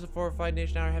Boss establishes a fortified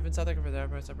nation outer heaven, South Africa for the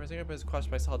Empire, but is crushed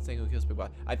by Solid Snake who kills Big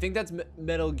Boss. I think that's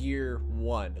Metal Gear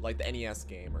 1, like the NES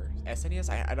game, or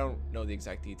SNES? I don't know the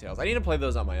exact details. I need to play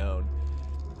those on my own.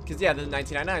 Because, yeah, then in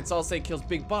 1999, Solid Snake kills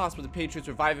Big Boss, but the Patriots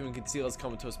revive him and conceal his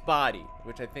comatose body,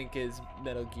 which I think is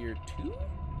Metal Gear 2?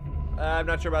 I'm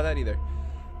not sure about that either.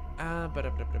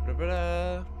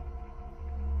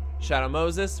 Shadow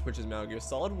Moses, which is Metal Gear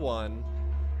Solid 1.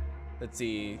 Let's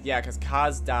see. Yeah, because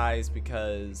Kaz dies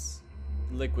because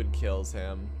Liquid kills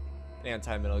him.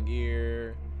 Anti-Metal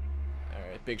Gear.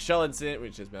 Alright, Big Shell Incident,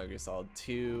 which is Metal Gear Solid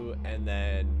 2. And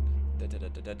then...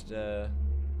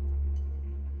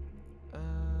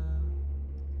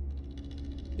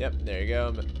 Yep, there you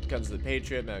go. Comes to the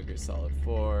Patriot, Metal Gear Solid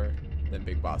 4. Then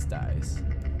Big Boss dies.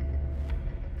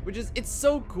 Which is... It's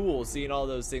so cool seeing all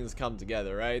those things come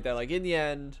together, right? That, like, in the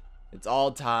end, it's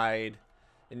all tied.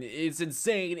 And it's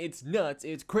insane, it's nuts,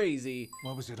 it's crazy.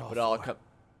 What was it all for?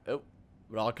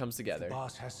 It all comes together. The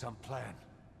boss has some plan.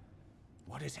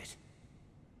 What is it?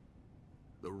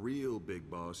 The real Big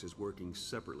Boss is working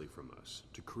separately from us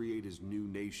to create his new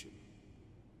nation.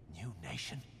 New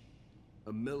nation?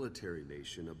 A military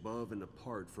nation above and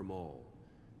apart from all.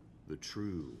 The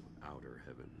true outer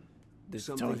heaven. This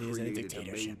Something totally isn't a created to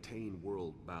dictatorship. maintain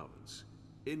world balance.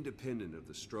 Independent of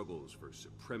the struggles for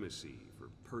supremacy, for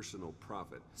personal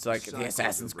profit. So like the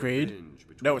Assassin's Creed?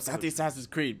 No, it's not the Assassin's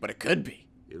Creed, but it could be.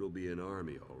 It'll be an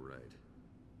army, all right,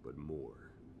 but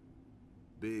more.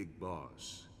 Big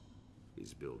Boss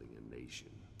is building a nation.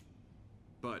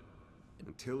 But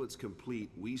until it's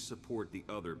complete, we support the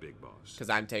other Big Boss.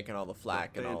 Because I'm taking all the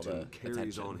flack and all the carries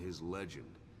attention. on his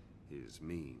legend, his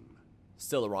meme.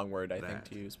 Still the wrong word, I think,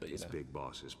 to use, but you know. Big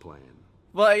Boss's plan.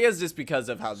 Well, I guess just because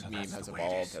of how So meme that's has the way it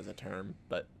evolved is. as a term,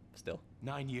 but still.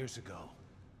 9 years ago,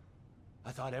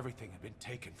 I thought everything had been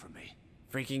taken from me.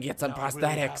 Freaking get some Now I really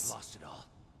have prosthetics. lost it all.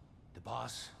 The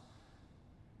boss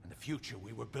and the future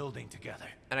we were building together.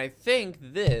 And I think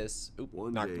this... Oop,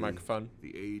 One knocked the day, microphone.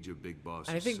 The age of Big Boss.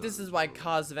 And I think this is why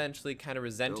Kaz eventually kind of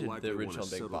resented likely the wanna original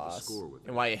settle Big the Boss. score with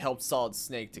And why he helped Solid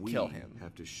Snake to kill him. We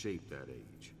have to shape that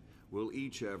age. We'll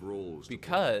each have roles.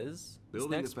 Because this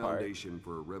building next the part... foundation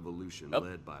for a revolution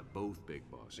led by both Big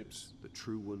Bosses. Oops. The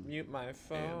true one Mute my and the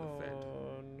phantom.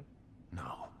 phone.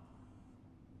 No.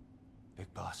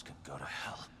 Big Boss can go to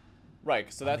hell.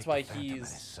 Right, so that's I'll why make the Phantom and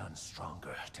his he's... son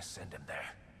stronger to send him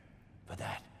there. For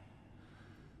that,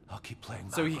 I'll keep playing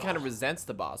my So he kind of role. resents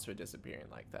the boss for disappearing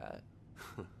like that.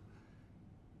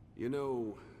 You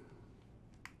know,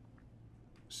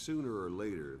 sooner or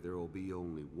later there will be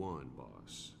only one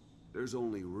boss. There's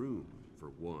only room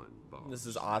for one boss. This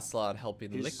is Ocelot helping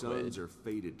His Liquid. sons are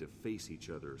fated to face each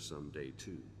other someday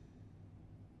too.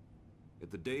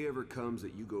 If the day ever comes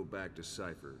that you go back to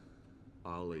Cypher,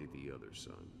 I'll aid the other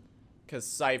son. Because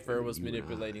Cypher was You and I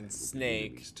manipulating will be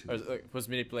Snake, enemies too. or was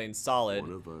manipulating Solid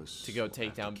One of us to go will take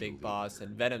have to down kill Big the Boss other.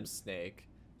 and Venom Snake.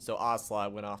 So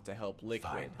Ocelot went off to help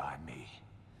Liquid. Fine by me.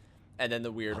 And then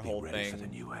the weird I'll be whole ready for the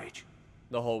thing, new age.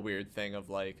 the whole weird thing of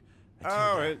like, Until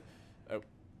oh, then, oh,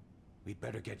 we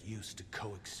better get used to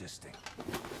coexisting.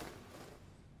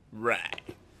 right.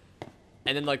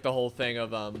 And then like the whole thing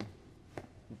of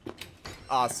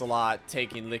Ocelot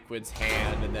taking Liquid's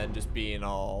hand and then just being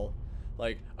all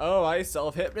like, oh, I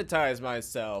self-hypnotize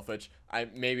myself, which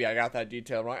maybe I got that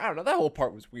detail wrong. I don't know, that whole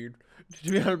part was weird,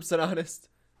 to be 100% honest.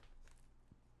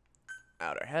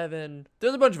 Outer Heaven.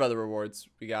 There's a bunch of other rewards.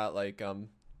 We got like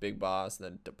Big Boss and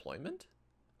then deployment.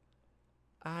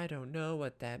 I don't know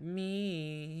what that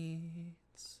means.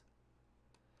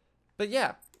 But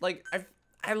yeah, like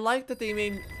I like that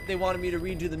they wanted me to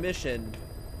redo the mission.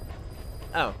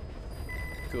 Oh.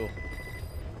 Cool.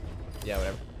 Yeah,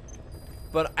 whatever.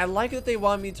 But I like that they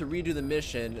wanted me to redo the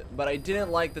mission, but I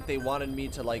didn't like that they wanted me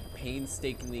to like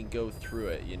painstakingly go through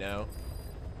it, you know?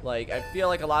 Like, I feel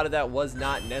like a lot of that was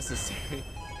not necessary.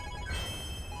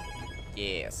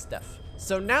 Yeah, stuff.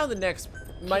 So now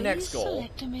my next goal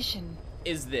Select a mission.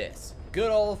 is this. Good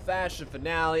old-fashioned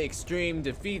finale, extreme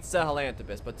defeat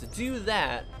Sahelanthropus. But to do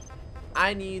that,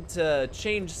 I need to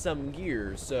change some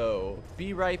gears, so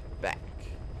be right back.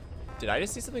 Did I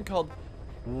just see something called...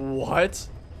 What?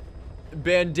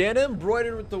 Bandana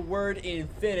embroidered with the word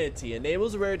infinity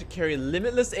enables a wearer to carry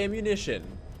limitless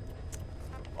ammunition.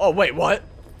 Oh, wait, what?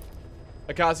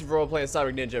 A costume for role-playing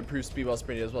Cyber Ninja improves speed while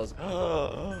sprinting as well as...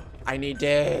 I need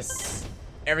this.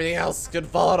 Everything else could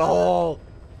fall in a hole.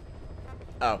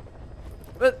 Oh.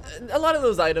 But a lot of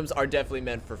those items are definitely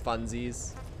meant for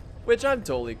funsies, which I'm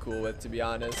totally cool with, to be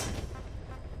honest.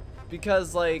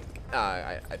 Because, like,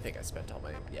 I think I spent all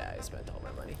my... Yeah, I spent all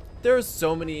my money. There are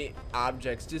so many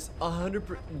objects, just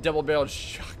 100% double-barreled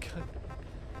shotgun.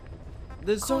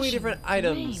 There's so many different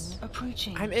items.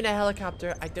 I'm in a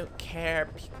helicopter. I don't care.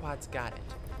 Pequod's got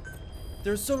it.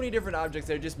 There's so many different objects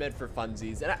that are just meant for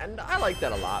funsies, and I like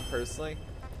that a lot personally.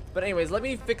 But anyways, let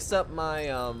me fix up my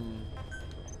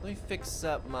my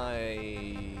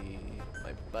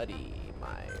buddy,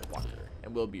 my walker,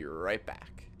 and we'll be right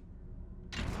back.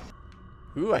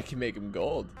 Ooh, I can make him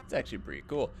gold. It's actually pretty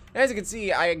cool. As you can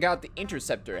see, I got the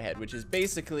interceptor head, which is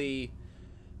basically,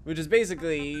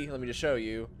 let me just show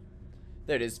you.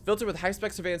 There it is. Filter with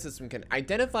high-spec surveillance system can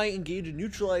identify, engage, and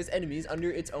neutralize enemies under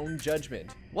its own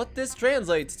judgment. What this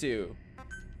translates to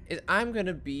is I'm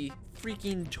gonna be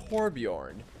freaking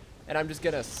Torbjorn, and I'm just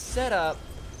gonna set up,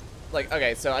 like,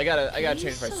 okay, so I gotta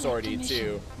change my sortie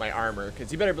to my armor,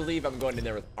 because you better believe I'm going in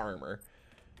there with armor.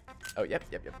 Oh, yep.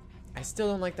 I still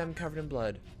don't like them covered in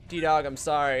blood. D-Dog, I'm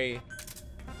sorry,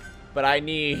 but I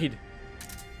need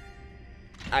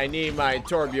my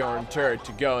Torbjorn turret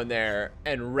to go in there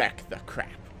and wreck the crap.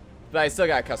 But I still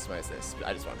gotta customize this.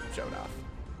 I just want to show it off.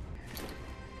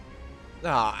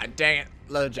 Aw, dang it.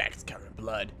 Leather jacket's covered in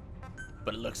blood.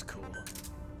 But it looks cool.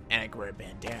 And I can wear a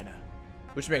bandana,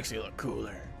 which makes me look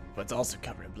cooler. But it's also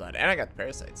covered in blood. And I got the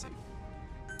parasite suit.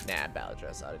 Nah, battle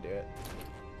dress ought to do it.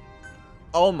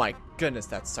 Oh my goodness,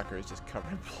 that sucker is just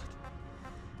covered in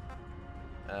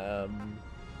blood.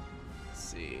 Let's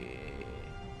see.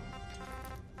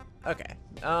 Okay.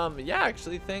 Yeah, I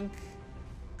actually think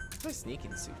my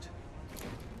sneaking suit.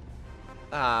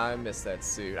 Ah, I miss that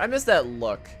suit. I miss that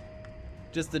look.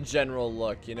 Just the general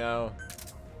look, you know?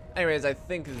 Anyways, I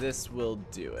think this will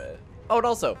do it. Oh, and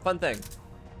also, fun thing.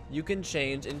 You can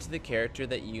change into the character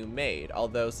that you made.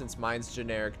 Although, since mine's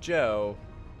generic Joe,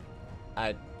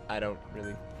 I don't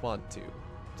really want to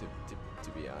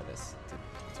be honest.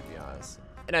 To be honest.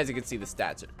 And as you can see, the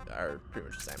stats are pretty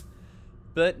much the same.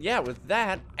 But yeah, with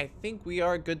that, I think we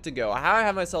are good to go. How I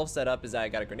have myself set up is that I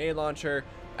got a grenade launcher,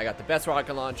 I got the best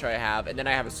rocket launcher I have, and then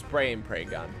I have a spray and pray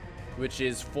gun, which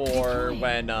is for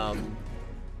when,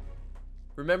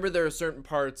 remember there are certain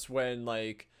parts when,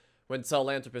 like, when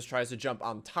Sahelanthropus tries to jump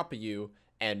on top of you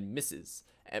and misses,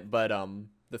 but,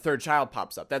 the third child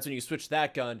pops up. That's when you switch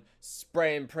that gun,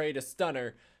 spray and pray to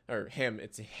stunner, or him,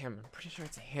 it's a him, I'm pretty sure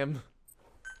it's a him.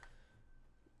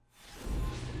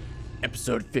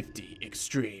 Episode 50,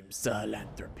 Extreme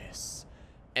Sahelanthropus.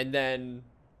 And then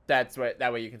that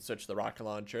way you can switch the rocket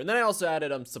launcher. And then I also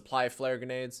added supply flare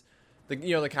grenades. The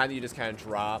kind that you just kind of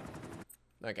drop.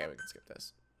 Okay, we can skip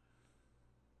this.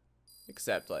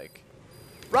 Except, like,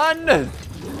 run!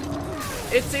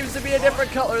 It seems to be a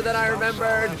different color than I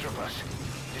remembered.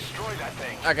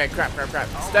 Okay, crap.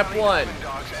 Step one.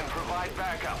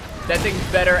 That thing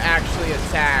better actually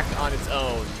attack on its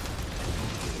own.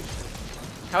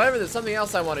 However, there's something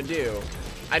else I want to do.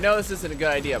 I know this isn't a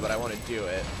good idea, but I want to do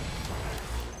it.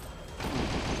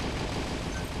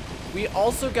 We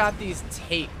also got these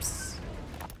tapes.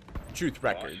 Truth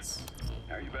records.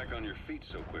 How are you back on your feet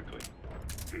so quickly?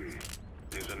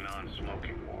 There's a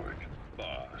non-smoking ward.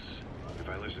 Boss, if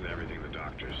I listened to everything the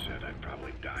doctors said, I'd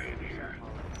probably die in here.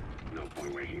 No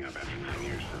point waking up after 9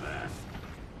 years for that.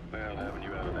 Well, having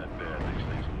you out of that bed makes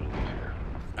things a little easier.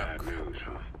 Bad news,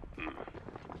 huh?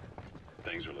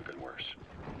 Things are looking worse.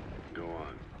 Go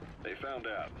on. They found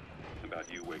out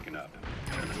about you waking up.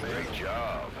 Great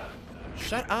job.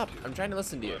 Shut up. I'm trying to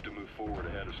listen to you. We'll have to move forward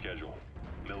ahead of schedule.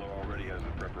 Miller already has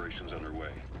the preparations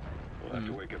underway. We'll have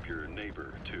to wake up your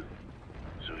neighbor, too.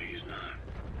 So he's not.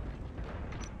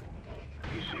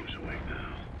 He seems awake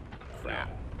now. Crap.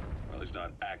 Well, he's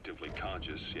not actively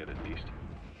conscious yet, at least.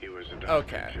 He was a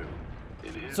doctor, okay. too.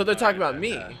 In his So they're talking mind, about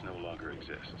me. that past no longer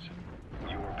exists.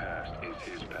 Your past is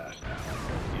his past now.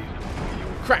 He's the one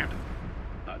you're Crap.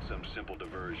 not some simple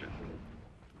diversion.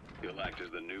 He'll act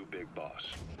as the new big boss.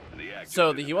 And the active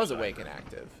So is he was the awake cipher. and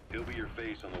active. He'll be your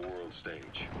face on the world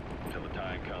stage until the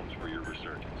time comes for your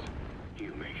resurgence.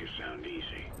 You make it sound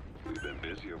easy. We've been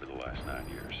busy over the last 9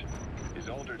 years. His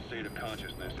altered state of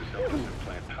consciousness has helped us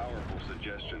implant powerful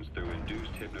suggestions through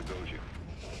induced hypnagogia.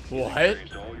 He's What?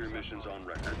 experienced all your missions on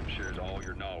record and shares all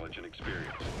your knowledge and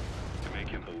experience to make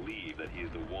him believe that he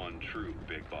is the one true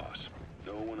big boss.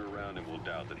 No one around him will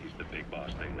doubt that he's the big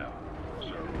boss they know.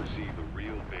 So receive the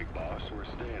real big boss or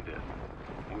stand in.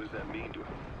 What does that mean to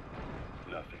him?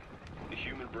 nothing. The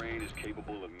human brain is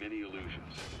capable of many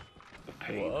illusions. Of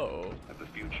pain, Whoa. of the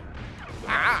future. The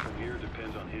ah! From here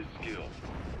depends on his skill.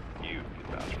 You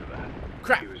can vouch for that.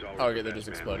 Crap! Oh, okay, they're just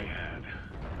exploding.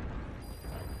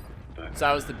 So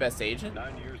I was the best agent?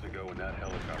 9 years ago in that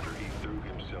helicopter, he threw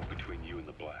himself between you and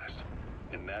the blast.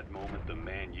 In that moment, the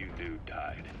man you knew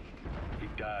died. He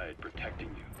died protecting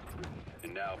you.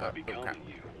 And now, by becoming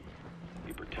you,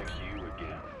 he protects you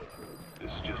again.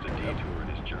 This is just a detour in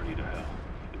his journey to hell.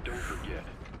 And don't forget,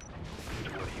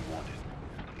 it's what he wanted.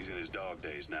 He's in his dog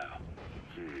days now.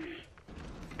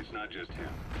 It's not just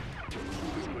him.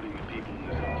 We're putting the people in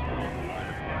this hospital on the line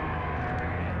of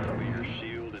fire. It'll be your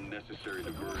shield and necessary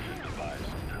diversion to buy us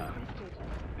some time.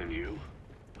 And you?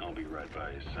 I'll be right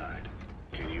by his side.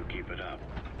 Can you keep it up?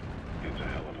 It's a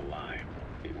hell of a lie.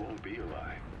 It won't be a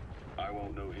lie. I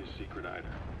won't know his secret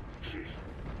either.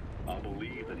 I'll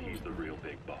believe that he's the real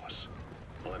big boss.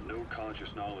 I'll have no conscious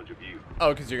knowledge of you.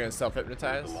 Oh, because you're going to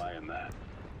self-hypnotize? There's a lie in that.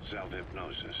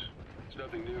 Self-hypnosis. It's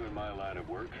nothing new in my line of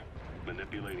work.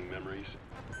 Manipulating memories.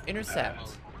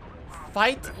 Intercept.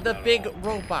 Fight the big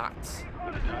robots.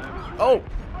 When the time is right, oh!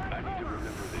 I need to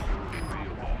remember that you're the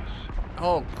real boss.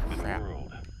 Oh, crap. In the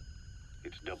world,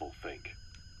 it's double think.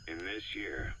 In this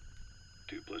year,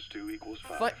 2 + 2 =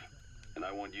 5. Fight. And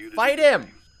I want you to fight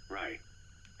him! Right.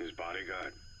 His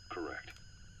bodyguard. Correct.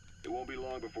 It won't be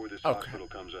long before this hospital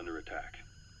comes under attack.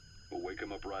 We'll wake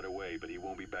him up right away, but he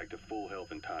won't be back to full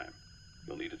health in time.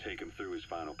 You'll need to take him through his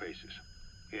final paces.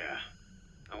 Yeah.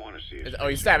 I want to see it. Oh,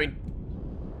 he's stabbing.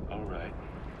 All right.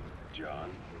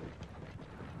 John.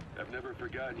 I've never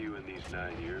forgotten you in these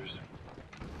 9 years,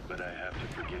 but I have to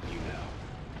forget you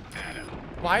now. Adam.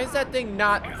 Why is that thing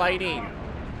not fighting?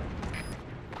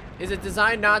 Is it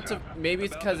designed not to? Maybe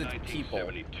it's because it's people.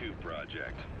 1972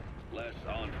 project. Less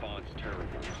enfants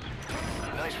terribles.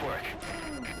 Nice work.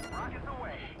 Rockets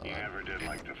away. You never did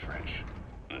like the French.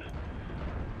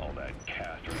 All that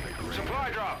cast or the great.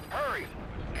 Supply drop! Hurry!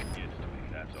 That gets to me,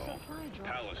 that's all.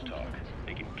 Palace talk.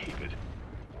 They can keep it.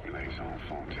 Les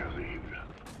enfants terribles.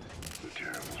 The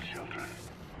terrible children.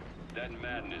 That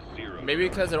madness zero. Maybe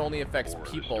because it only affects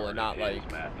people and not like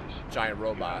giant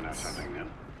robots.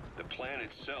 The plan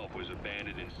itself was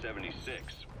abandoned in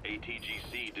 '76.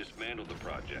 ATGC dismantled the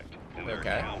project, and their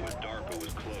account with DARPA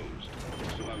was closed.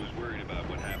 So I was worried about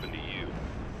what happened to you.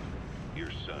 Your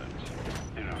sons.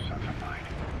 You know, sons of mine.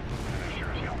 And they sure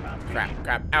as hell not me.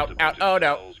 Crap, out, oh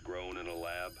no. Grown in a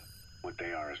lab. What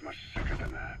they are is much sicker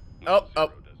than that.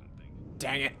 Oh.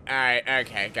 Dang it. Alright,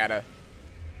 okay, gotta.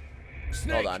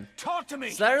 Snake, hold on. Talk to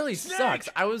me. So that really sucks.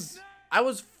 I was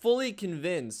fully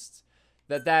convinced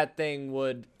that that thing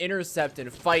would intercept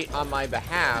and fight on my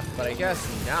behalf, but I guess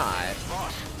not.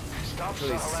 Boss, stop.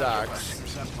 Really sucks.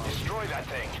 Destroy that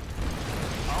thing.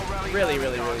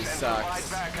 Really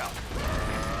sucks.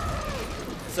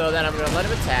 So then I'm gonna let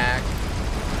him attack.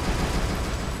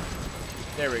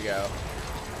 There we go.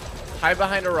 Hide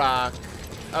behind a rock.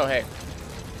 Oh, hey.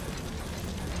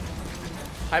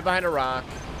 Hide behind a rock.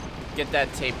 Get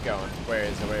that tape going. Where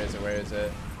is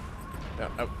it? No,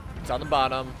 oh, it's on the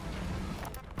bottom.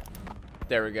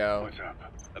 There we go. What's up?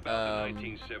 About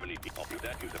 1970,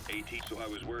 that was 18, so I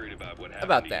was worried about what happened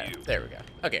about to that. you. There we go.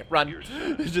 Okay, run.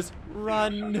 Just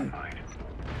run.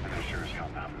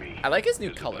 I like his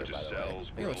new color, by the way. I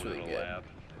think it looks really good.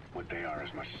 What they are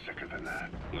is much sicker than that.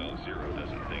 Well, Zero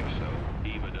doesn't think so.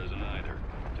 Eva doesn't either.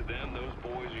 To them, those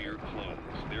boys are your clones.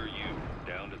 They're you,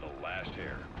 down to the last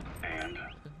hair. And?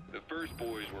 The first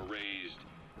boys were raised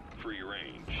free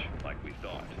range, like we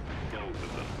thought. Both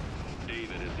of them.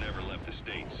 David has never left the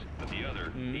States, but the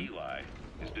other, Eli,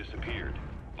 has disappeared.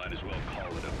 Might as well call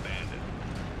it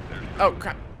abandoned. Oh,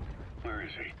 crap. Where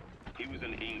is he? He was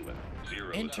in England.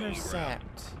 Zero's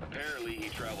Intercept. Apparently, he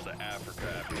traveled to Africa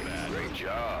after that. Great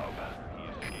job.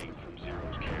 He escaped from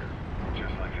Zero's care.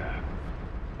 Just like that.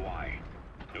 Why?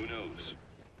 Who knows?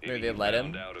 Maybe they let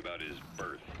him? Found out about his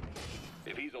birth.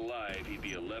 If he's alive, he'd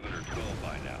be 11 or 12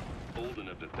 by now. Old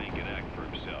enough to think and act for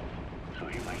himself. So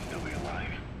he might still be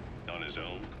alive. On his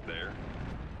own, there?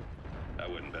 I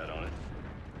wouldn't bet on it.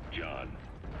 John,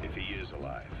 if he is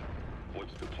alive,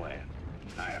 what's the plan?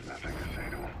 I have nothing to say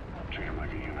to him. Treat him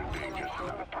like a human being, just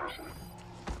another person.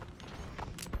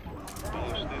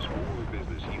 Boss, this war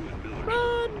business you and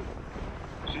Miller.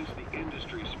 Since the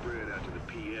industry spread out to the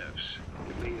PFs,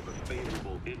 it may have a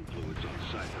favorable influence on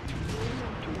Cypher.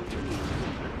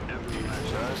 To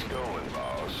just going,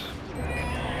 boss.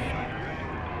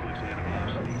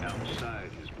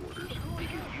 Outside his borders, he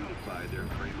can unify their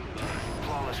frame of mind.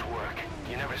 Flawless work.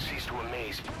 You never cease to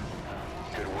amaze.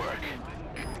 Good work.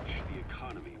 The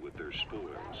economy with their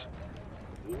spoils.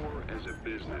 War as a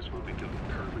business will become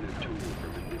a permanent a tool for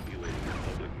manipulating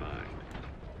the public mind.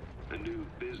 A new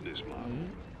business model.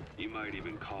 You might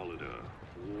even call it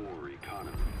a war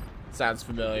economy. Sounds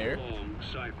familiar.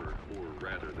 Cypher, or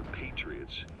rather the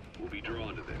Patriots, will be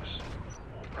drawn to this.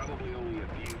 Probably only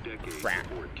a few decades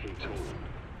before it takes hold.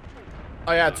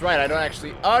 Oh yeah, that's right. I don't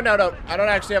actually. Oh no, I don't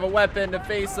actually have a weapon to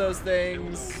face those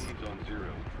things. On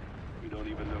Zero. We don't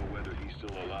even know whether he's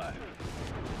still alive.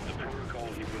 The protocol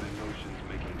he put in motion is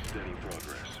making steady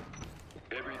progress.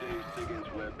 Every day,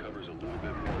 Sigan's web covers a little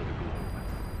bit more of the globe.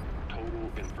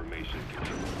 Total information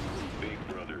control. Big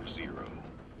Brother Zero.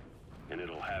 And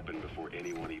it'll happen before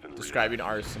anyone even describing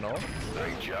Arsenal.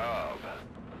 Great job.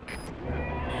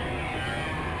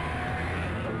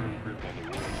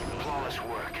 Flawless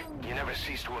work. You never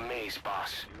cease to amaze,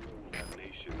 boss.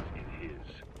 Nations in his.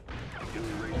 He'll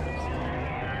erase the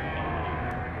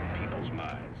people's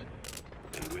minds,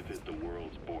 and with it the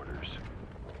world's borders.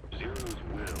 Zero's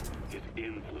will, his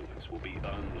influence, will be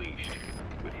unleashed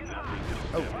with nothing to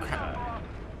step aside.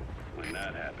 When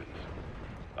that happens,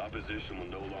 opposition will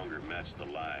no longer match the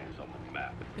lines on the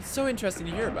map. It's so interesting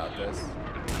to hear about this.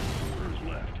 Borders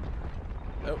left.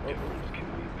 Oh. Difference can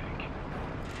we make?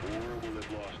 Or will it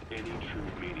lost any true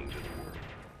meaning to the world?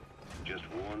 Just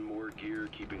one more gear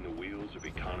keeping the wheels of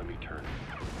economy turning.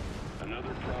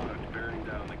 Another product bearing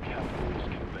down the capitalist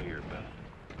conveyor belt.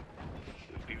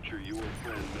 The future your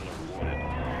friend Miller wanted.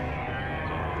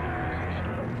 It's all there is in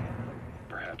store.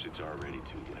 Perhaps it's already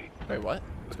too late. Wait, what?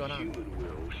 What's going on? Human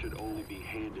will should only be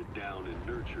handed down and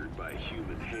nurtured by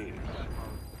human hands.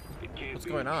 It can't What's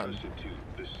be going on? entrusted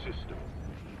to the system.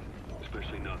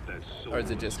 Especially not that soul. Or is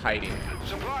it just hiding?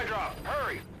 Supply drop!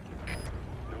 Hurry!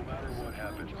 No matter what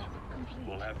happens,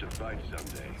 we'll have to fight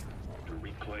someday to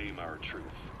reclaim our truth.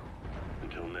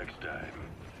 Until next time,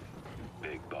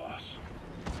 Big Boss.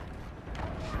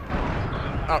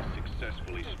 Someone has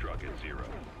successfully struck at Zero.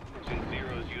 Since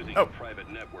Zero's using a private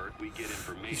network, we get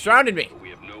information. He surrounded me. But we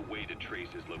have no way to trace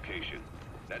his location.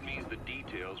 That means the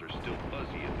details are still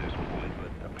fuzzy at this point,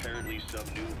 but apparently some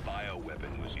new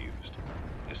bioweapon was used.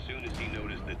 As soon as he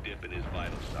noticed the dip in his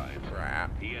vital signs,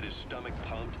 he had his stomach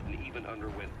pumped and even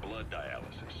underwent blood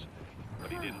dialysis.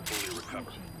 But he didn't fully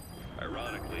recover.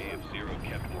 Ironically, if Zero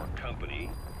kept more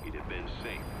company, he'd have been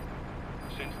safe.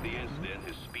 Since the incident,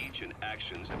 his speech and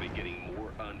actions have been getting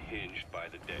more unhinged by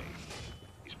the day.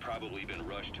 He's probably been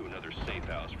rushed to another safe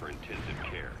house for intensive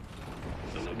care.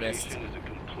 The location is a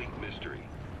complete mystery.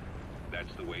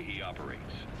 That's the way he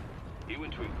operates. He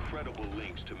went to incredible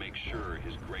lengths to make sure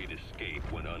his great escape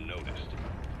went unnoticed.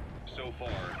 So far,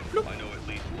 I know at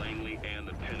least Langley and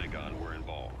the Pentagon were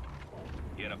involved.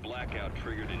 He had a blackout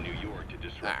triggered in New York to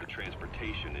disrupt the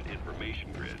transportation and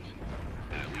information grids,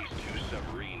 and at least 2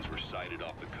 submarines were sighted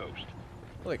off the coast.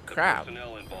 Holy crap. The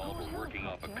personnel involved were working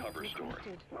off a cover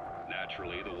story.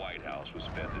 Naturally, the White House was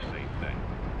fed the same thing.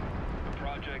 The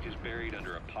project is buried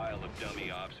under a pile of dummy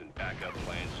ops and backup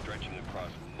plans stretching across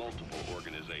multiple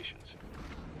organizations.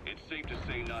 It's safe to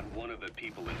say not one of the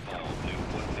people involved knew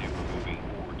what they were moving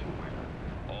or to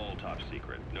where. All top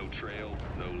secret. No trail,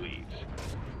 no leads.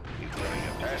 He's living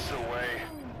up to That's the way.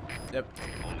 Yep.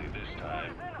 Only this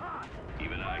time,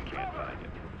 even I can't find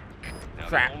him. Now,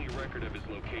 Crap. the only record of his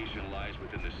location lies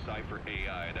within the Cypher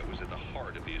AI that was at the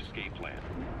heart of the escape plan.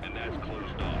 And that's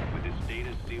closed off, with his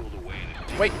data sealed away in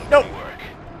his Wait, no! was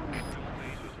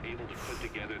able to put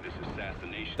together this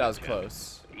assassination That was attempt.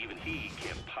 close. Even he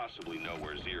can't possibly know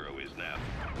where Zero is now.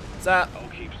 What's up? I'll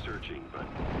keep searching, but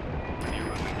when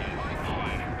you're up against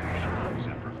Control's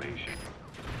information,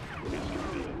 it's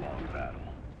gonna be a long battle.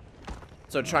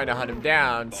 So trying to hunt him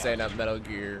down, setting up Metal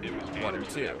Gear 1 or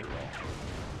 2. After all.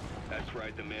 That's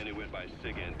right, the man who went by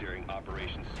Sigan during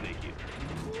Operation Snake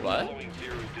Eater. What? Following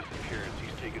Zero's disappearance,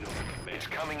 he's taken over command. It's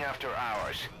coming after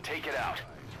ours. Take it out.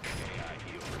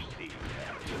 He oversees.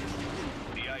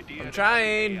 The idea I'm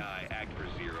trying. that AI Act for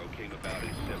Zero came about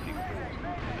in '74.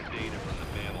 The data from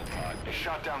the mammal pod. They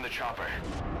shot down the chopper.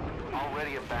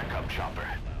 Already a backup chopper.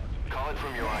 Call it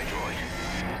from your iDroid.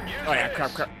 Oh yeah,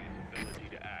 crap. Ability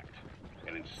to act,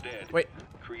 and instead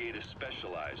create a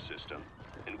specialized system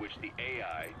in which the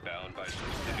AI, bound by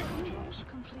specific rules,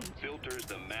 filters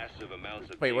the massive amounts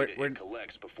of data it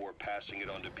collects before passing it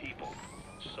on to people,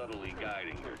 subtly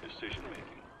guiding their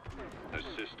decision-making. A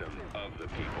system of the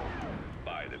people,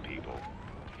 by the people,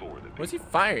 for the people. What's he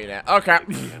firing at? Oh crap.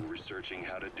 And researching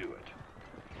how to do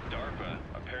it. DARPA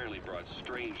apparently brought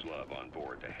Strangelove on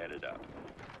board to head it up.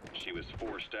 She was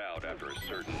forced out after a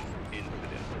certain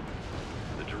incident.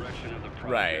 The direction of the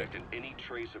project and any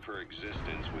trace of her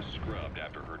existence was scrubbed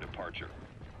after her departure.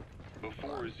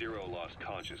 Before Zero lost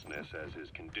consciousness as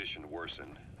his condition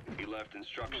worsened, he left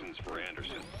instructions for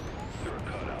Anderson through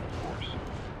a cutout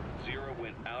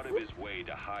his way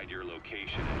to hide your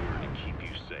location in order to keep you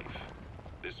safe.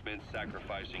 This meant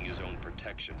sacrificing his own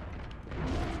protection.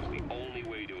 It was the only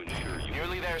way to ensure you...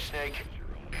 Nearly there, Snake.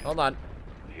 Hold on.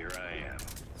 Here I am.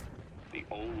 The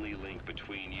only link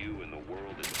between you and the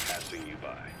world is passing you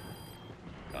by.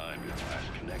 I'm your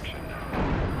last connection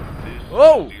now. This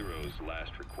Whoa! is Zero's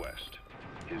last request.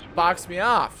 His Box me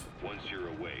off. Once you're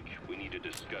awake, we need to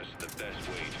discuss the best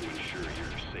way to ensure your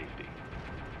safety.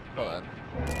 Hold on.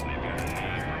 They've got a name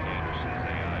for Anderson's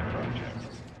AI project.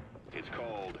 It's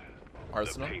called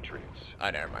Arsenal? The Patriots.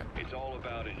 Never mind. It's all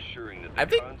about ensuring that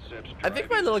the I think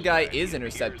my little guy is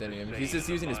intercepting him. He's just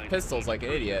using his pistols like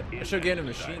an idiot. I should get him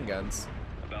machine guns.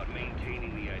 About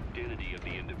maintaining the identity of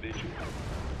the individual,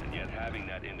 and yet having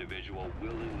that individual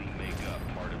willingly make up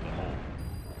part of the whole.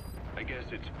 I guess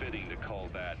it's fitting to call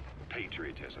that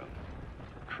patriotism.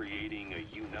 Creating a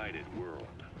united world.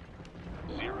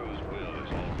 Zero's will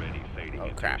is already fading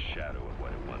into the shadow of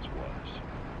what it once was.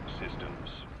 Systems,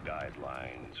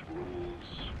 guidelines, rules,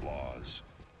 laws.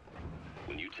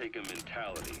 When you take a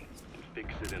mentality and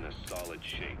fix it in a solid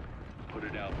shape, put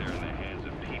it out there in the hands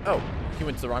of people. Oh, he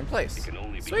went to the wrong place. It can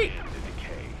only Sweet. begin to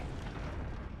decay.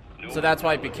 No So that's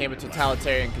why it morality became a is allowed.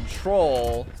 totalitarian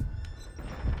control.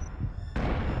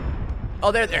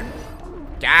 Oh, there.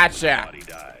 Gotcha. Body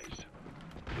dies.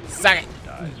 Suck it.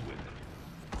 Dies with it.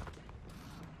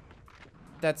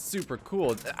 That's super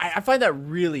cool. I find that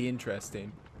really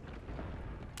interesting.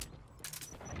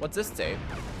 What's this tape?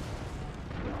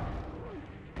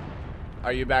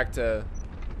 Are you back to...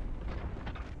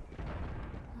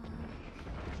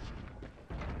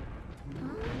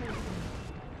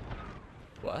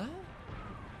 What?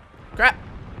 Crap!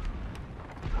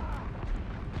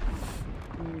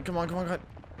 Come on, come on, come on.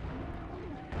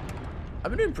 I've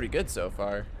been doing pretty good so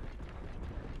far.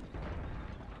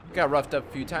 Got roughed up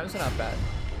a few times, but not bad.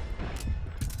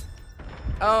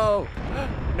 Oh!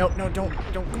 No, no, don't.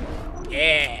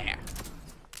 Yeah!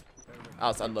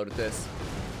 I'll just unloaded this.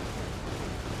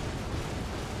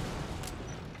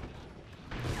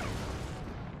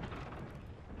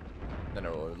 Then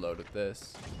I'll load with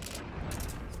this.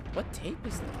 What tape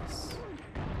is this?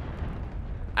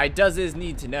 I does is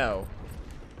need to know.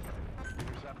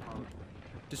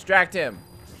 Distract him.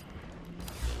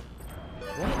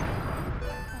 What?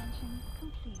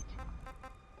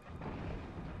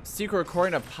 Secret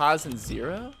recording of pause and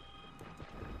zero?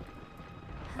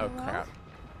 Oh crap.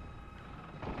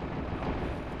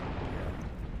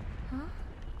 Huh?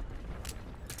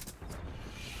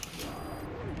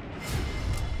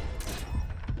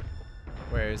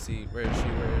 Where is he? Where is she?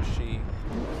 Where is she?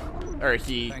 Or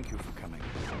he. Thank you for coming.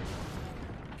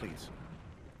 Please.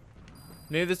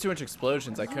 Maybe there's too much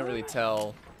explosions. I couldn't really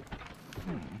tell.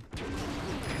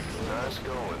 Nice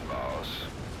going, boss.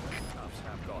 Cuffs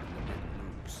have gotten a bit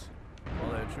loose.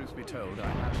 Although, truth be told, I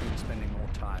have been spending more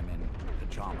time in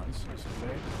pajamas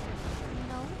recently.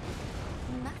 No,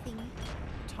 nothing.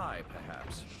 Tie,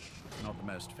 perhaps. Not the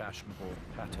most fashionable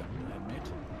pattern, I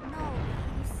admit. No,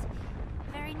 he's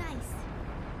very nice.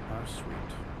 How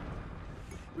sweet.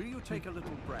 Will you take a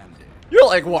little brandy? You're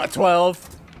like what,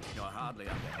 12? You're hardly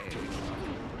underage.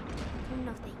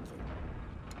 No, thank you.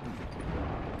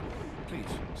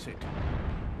 Please, sit.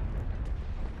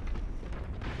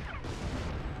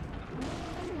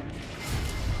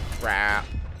 Crap.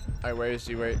 Alright, where is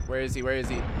he? Where is he? Where is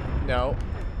he? No.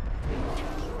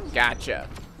 Gotcha.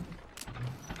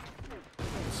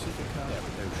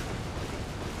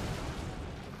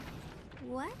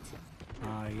 What?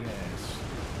 Ah, yes.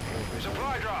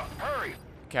 Supply drop, hurry!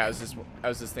 Okay, I was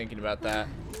just thinking about that.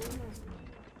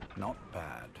 Not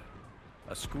bad.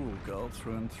 A schoolgirl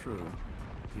through and through.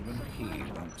 Even he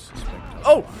won't suspect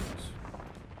Oh! otherwise.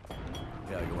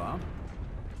 There you are.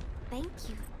 Thank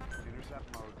you. I heard.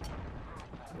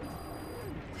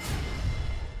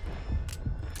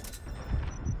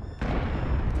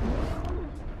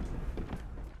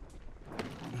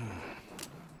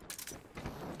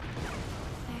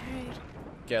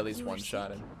 Get at least You were one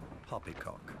shot in.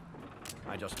 Poppycock.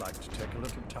 I just like to take a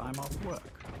little time off work.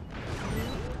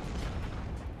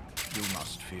 You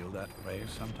must feel that way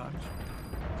sometimes.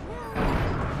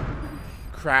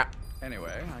 Crap.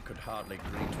 Anyway, I could hardly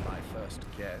greet my first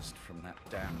guest from that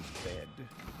damned bed.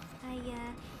 I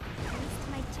missed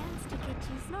my chance to get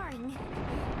you snoring.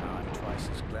 Now I'm twice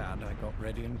as glad I got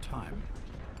ready in time.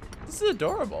 This is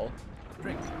adorable.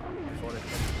 Drink before it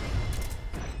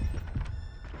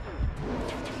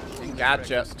gets Gotcha.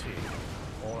 breakfast tea.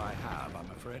 All I have, I'm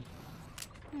afraid.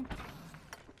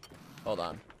 Hold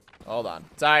on. Hold on.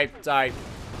 Type. There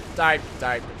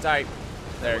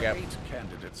we go. 8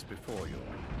 candidates before you.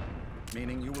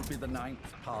 meaning you will be the 9th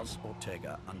Paz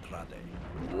Ortega Andrade.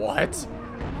 What?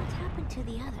 What happened to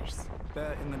the others?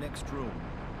 They're in the next room.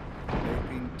 They've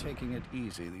been taking it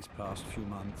easy these past few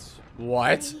months.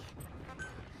 What?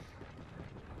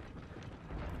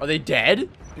 Are they dead?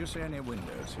 Do you see any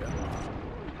windows here?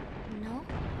 No?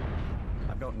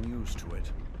 I've gotten used to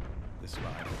it. This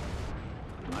life.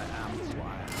 I am who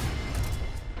I am.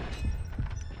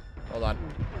 Hold on.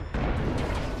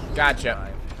 Gotcha.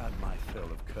 I've had my fill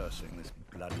of cursing this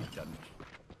bloody dungeon.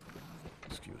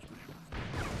 Excuse me.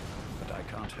 But I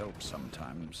can't help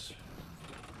sometimes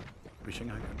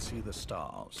wishing I could see the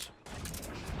stars.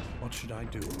 What should I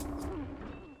do?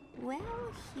 Well,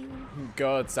 you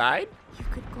Go outside?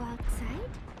 could go outside.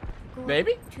 Go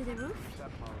Maybe? up to the roof.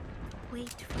 Wait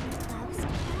for the clouds to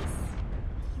pass.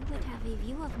 You would have a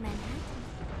view of Manhattan.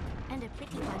 And a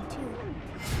pretty one, too.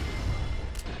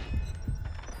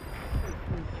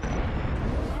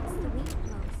 Once the wind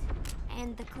blows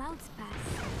and the clouds pass,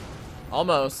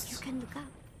 Almost. you can look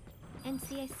up and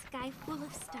see a sky full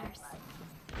of stars.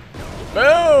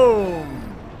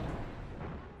 Boom!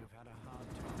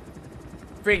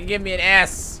 Freaking give me an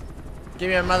S. Give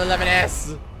me a mother loving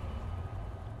S.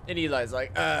 And Eli's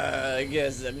like, I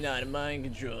guess I'm not in mind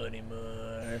control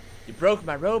anymore. You broke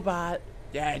my robot.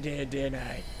 Yeah, I did, didn't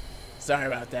I? Sorry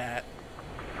about that.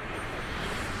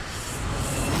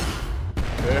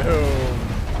 Boom.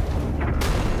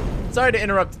 Sorry to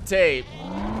interrupt the tape.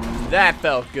 That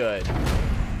felt good.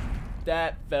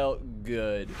 That felt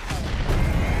good.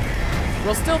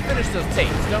 We'll still finish those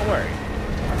tapes, don't worry.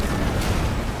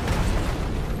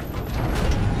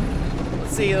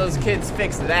 Let's see those kids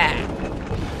fix that.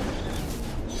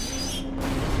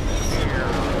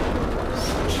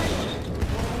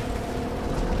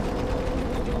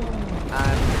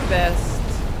 I'm best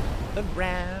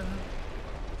around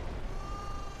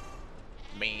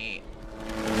me.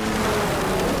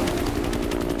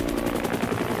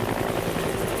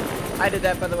 I did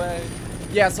that, by the way.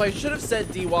 Yeah, so I should have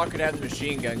said D Walker to have the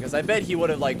machine gun, because I bet he would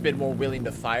have like been more willing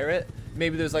to fire it.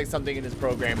 Maybe there's like something in his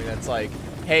programming that's like,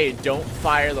 hey, don't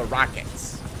fire the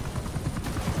rockets.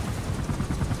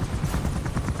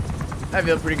 I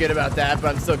feel pretty good about that,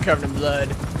 but I'm still covered in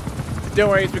blood. Don't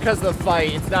worry, it's because of the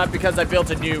fight. It's not because I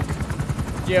built a nuke.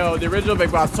 Yo, the original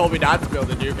Big Boss told me not to build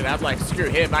a nuke, and I'm like, screw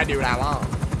him, I do what I want.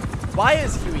 Why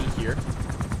is Huey here?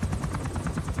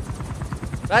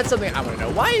 That's something I want to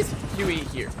know. Why is Huey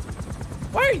here?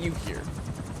 Why are you here?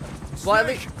 Well,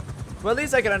 at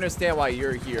least I can understand why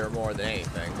you're here more than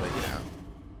anything, but you know.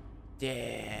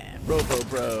 Yeah,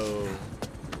 bro.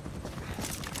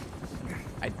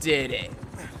 I did it.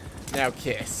 Now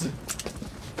kiss.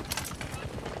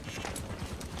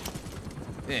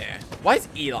 Yeah. Why is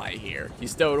Eli here?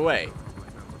 He's stowed away.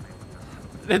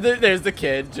 There's the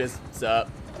kid, just sup.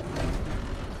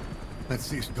 Let's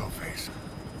see Skullface.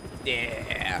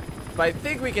 Yeah. But I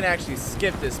think we can actually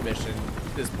skip this mission,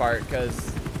 this part,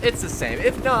 because it's the same.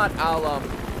 If not,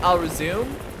 I'll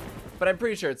resume. But I'm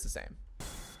pretty sure it's the same.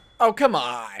 Oh, come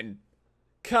on.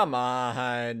 Come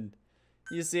on.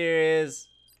 You serious?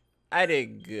 I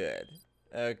did good.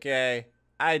 Okay?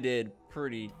 I did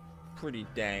pretty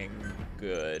dang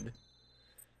good.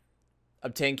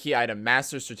 Obtain key item,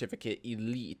 Master Certificate,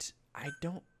 Elite. I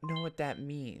don't know what that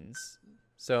means.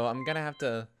 So I'm gonna have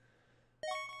to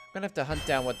hunt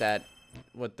down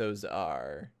what those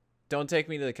are. Don't take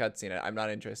me to the cutscene. I'm not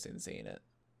interested in seeing it.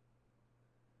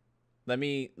 Let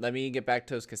me get back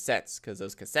to those cassettes, because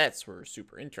those cassettes were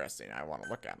super interesting. I want to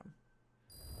look at them.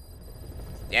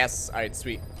 Yes. All right.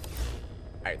 Sweet.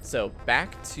 All right. So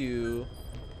back to,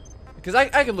 because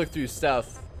I can look through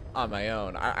stuff on my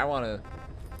own. I'm gonna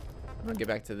get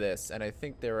back to this, and I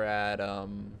think they were at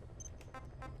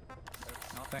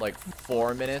like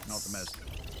 4 minutes. Not the most.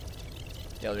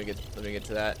 Yeah, let me get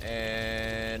to that,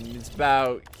 and it's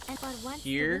about But once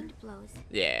here. the wind blows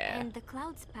Yeah. and the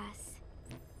clouds pass,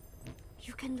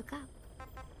 you can look up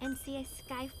and see a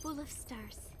sky full of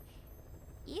stars.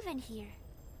 Even here.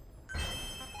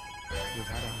 You've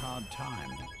had a hard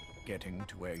time getting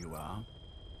to where you are.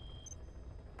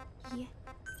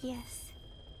 Yes.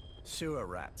 Sewer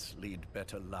rats lead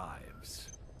better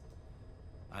lives.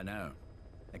 I know.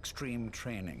 Extreme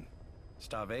training,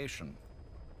 starvation,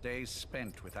 days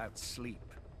spent without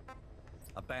sleep,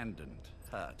 abandoned,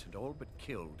 hurt, and all but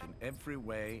killed in every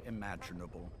way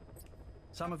imaginable.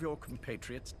 Some of your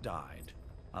compatriots died,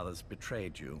 others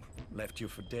betrayed you, left you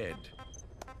for dead,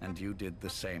 and you did the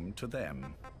same to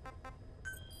them.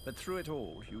 But through it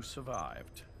all, you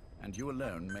survived, and you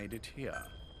alone made it here.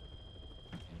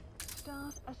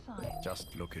 Staff assigned.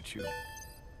 Just look at you.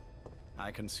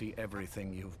 I can see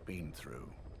everything you've been through.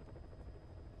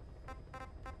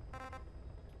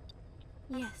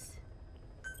 Yes.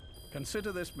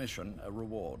 Consider this mission a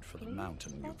reward for the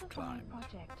mountain you've climbed.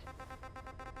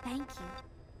 Thank you.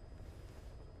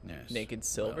 Yes. Naked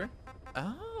silver?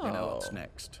 Well, Oh. you know what's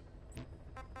next.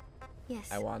 Yes.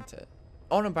 I want it.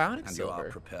 Oh, no, bionic And you silver. are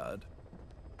prepared.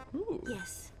 Ooh.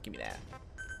 Yes. Give me that.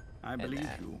 I And believe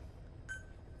that. you.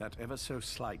 That ever so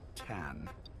slight tan.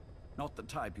 Not the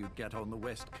type you'd get on the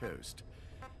West Coast.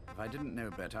 If I didn't know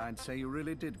better, I'd say you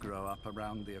really did grow up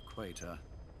around the equator.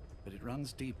 But it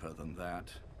runs deeper than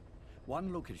that.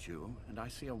 One look at you, and I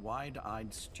see a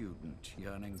wide-eyed student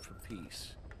yearning for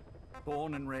peace.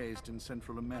 Born and raised in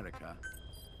Central America.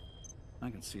 I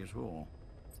can see it all.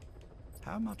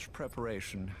 How much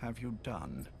preparation have you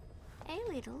done? A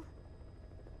little.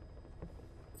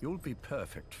 You'll be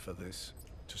perfect for this,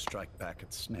 to strike back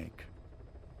at Snake.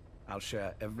 I'll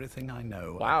share everything I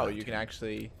know. Wow, about you can him.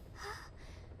 actually...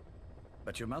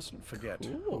 But you mustn't forget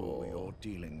Cool. who you're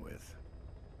dealing with.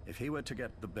 If he were to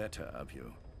get the better of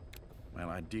you, well,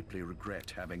 I deeply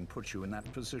regret having put you in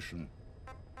that position.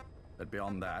 But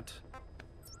beyond that,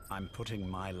 I'm putting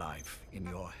my life in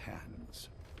your hands.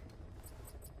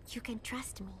 You can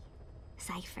trust me,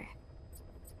 Cypher.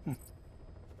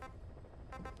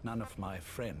 None of my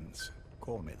friends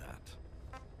call me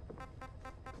that.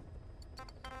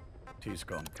 Tea's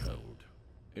gone cold.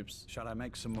 Oops. Shall I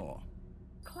make some more?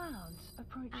 Clouds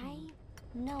approaching. I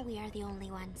know we are the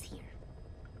only ones here.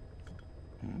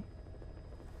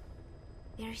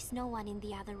 There's no one in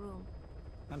the other room.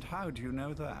 And how do you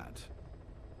know that?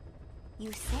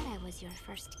 You said I was your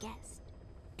first guest.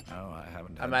 Oh, I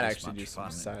haven't I had might this actually much do some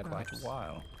fun side in quite quests. a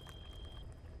while.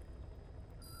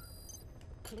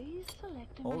 Please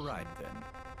select a All mission. right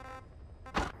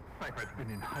then. Cypher's been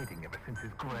in hiding ever since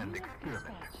his grand Unit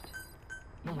experiment. dispatched.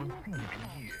 No one's Unit seen him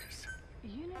dispatched. in years.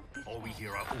 Unit All we dispatched.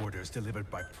 hear are orders delivered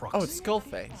by proxy. Oh, it's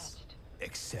Skullface. Dispatched.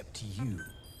 Except you.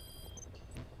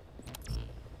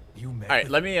 You met Alright,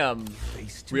 with let me,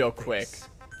 face to real face quick,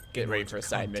 get in ready order for a to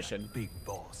side contact mission. Big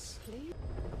Boss.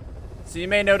 So you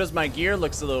may notice my gear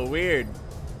looks a little weird.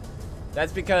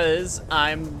 That's because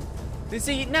you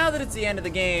see, now that it's the end of the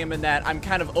game and that I'm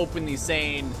kind of openly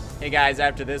saying, hey guys,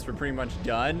 after this we're pretty much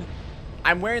done,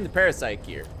 I'm wearing the Parasite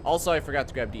gear. Also, I forgot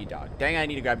to grab D-Dog. Dang, I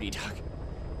need to grab D-Dog.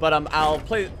 But I'll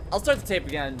start the tape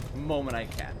again the moment I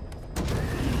can.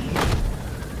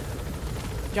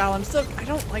 God, I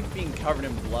don't like being covered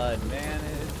in blood, man.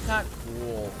 It's not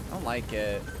cool. I don't like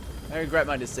it. I regret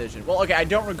my decision. Well, okay, I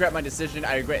don't regret my decision.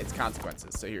 I regret its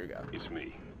consequences. So here we go. It's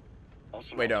me.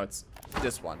 Also, Wait, no, it's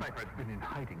this one. Cypher's been in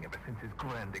hiding ever since his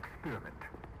grand experiment.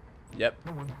 Yep.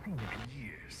 No one's seen him in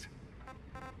years.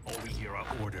 All we hear are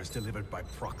orders delivered by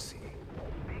proxy.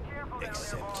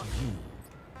 Except you.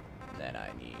 Then I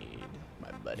need my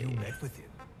You buddy. met with him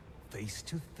face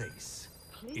to face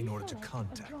in order to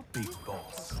contact Big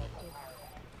Boss.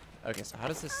 Okay, so how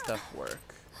does this stuff work?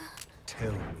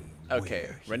 Tell me Okay,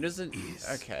 where he renders it. is.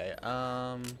 Okay,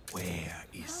 Where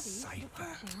is Cypher?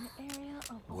 Approaching area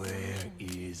of Where operation.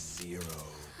 is Zero?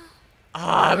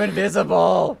 I'm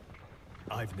invisible.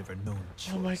 I've never known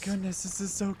choice. Oh my goodness, this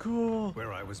is so cool.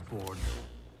 Where I was born,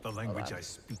 the language I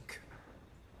speak.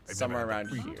 I've Somewhere never had the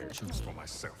around freedom here. to choose for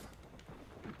myself.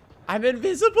 I'm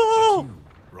invisible. You,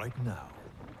 right now,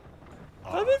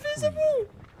 I'm are invisible. free.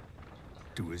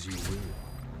 Do as you will.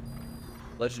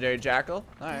 Legendary Jackal.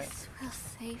 All right. This will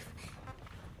save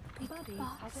Big Buddy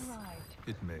Boss. has arrived.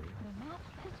 It may. The map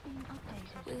has been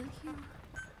updated. Will you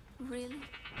really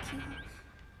kill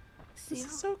This Zero?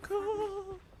 is so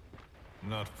cool.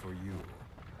 Not for you.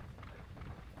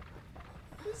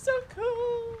 This is so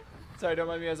cool. Sorry, don't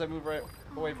mind me as I move right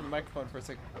away from the microphone for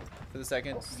the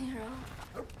second. Zero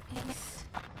is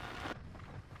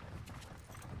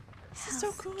This is so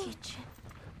Hell's cool. Kitchen.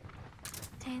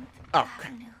 10th Oh, crap.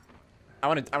 Avenue. I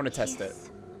want to test it. He's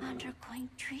undergoing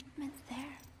treatment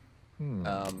there.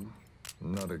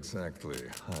 Not exactly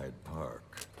Hyde Park.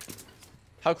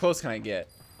 How close can I get?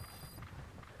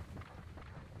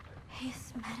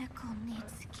 His medical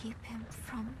needs keep him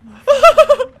from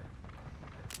moving.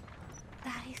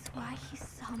 That is why he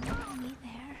summoned me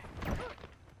there.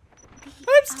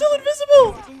 I'm still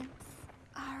invisible. Residents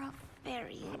are of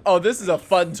varying Oh, this is a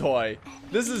fun toy.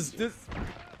 This is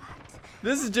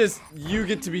just you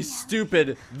get to be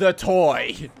stupid. The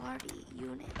toy. 40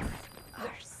 units are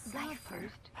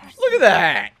Cypher. Look at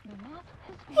that. The map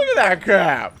has been Look at that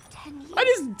crap. 10 years I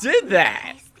just did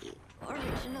that. as the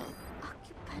original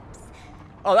occupants.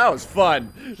 Oh, that was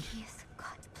fun. He's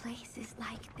got places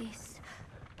like this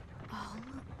all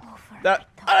over. That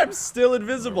the I'm still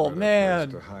invisible, No better man.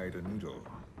 place to hide a needle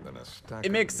than a stack It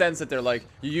of makes sense that they're like,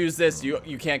 you use this, you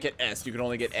can't get S, you can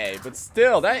only get A. But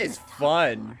still, that is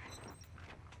fun.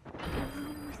 The room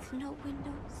have no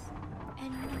windows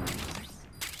and no doors.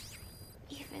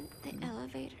 Even the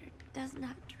elevator does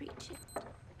not reach it.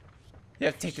 You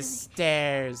have to take the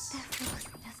stairs. The floor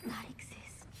does not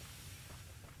exist.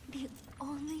 The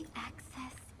only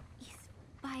access is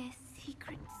by a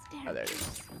secret staircase. Oh, there it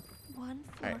is. One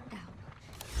floor down.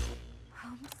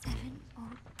 Room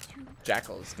 702.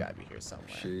 Jackal's gotta be here somewhere.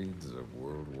 Shades of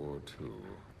World War II.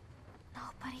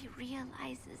 Nobody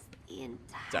realizes the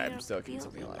entire Sorry, I'm still looking at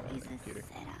something building alive on is the a computer.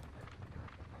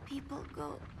 setup. People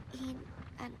go in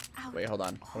and out. Wait, hold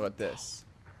on. What about this?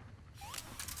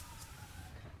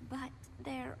 But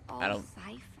they're all I don't-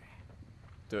 cipher.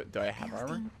 Do I have armor?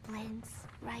 Building blends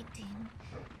right in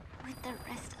with the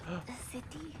rest of the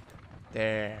city.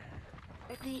 There.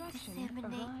 They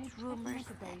disseminate rumors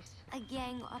that a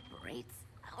gang operates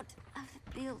out of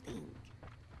the building.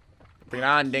 Bring it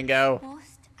on, Dingo.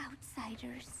 Most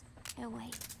outsiders away.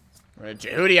 We're a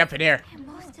Jehudi up in here. And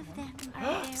most of them are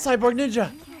there Cyborg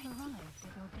Ninja.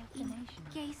 in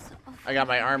case of I got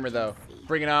my armor though.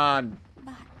 Bring it on.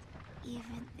 But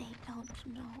even they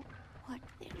don't know what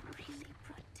they're really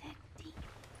protecting.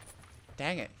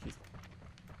 Dang it.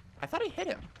 I thought I hit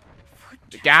him.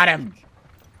 Got him.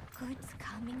 Goods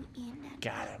coming in and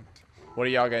Got him. What are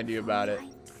y'all gonna do about it?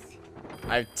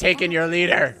 I've taken your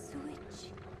leader.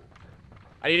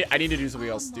 I need to do something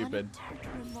else stupid. monitored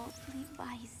remotely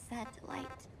by satellite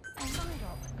and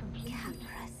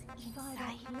cameras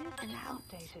inside and out.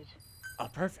 Oh,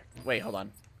 perfect. Wait, hold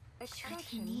on.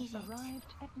 Should you need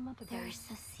it, there's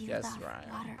a sealed Yes, off Ryan.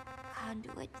 water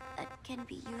conduit that can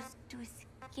be used to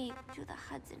escape to the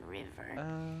Hudson River.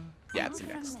 Yeah, it's the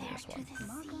From next there first to one. the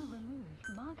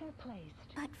sea.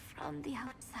 But from the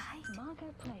outside,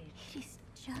 it is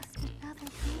just another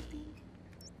building.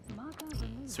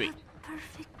 Sweet. A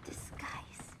perfect disguise.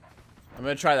 I'm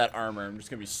gonna try that armor. I'm just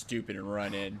gonna be stupid and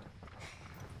run in.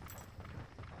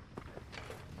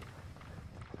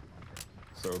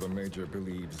 So the Major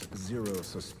believes zero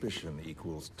suspicion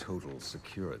equals total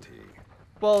security.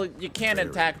 Well, you can't Very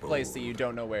attack a place that bold. you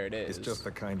don't know where it is. It's just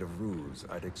the kind of ruse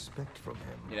I'd expect from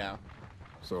him. You know.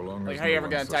 So long Like, as how you no ever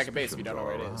gonna one's attack a base if you don't know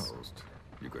where it suspicions is? are aroused,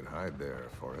 you could hide there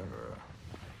forever.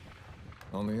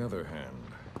 On the other hand,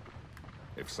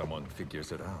 if someone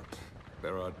figures it out,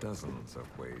 there are dozens of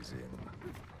ways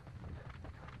in.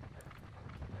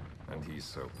 And he's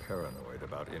so paranoid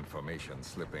about information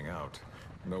slipping out,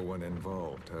 no one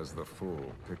involved has the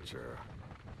full picture.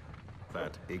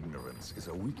 That ignorance is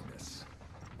a weakness,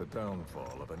 the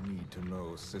downfall of a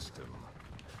need-to-know system.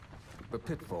 The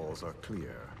pitfalls are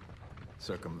clear.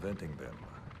 Circumventing them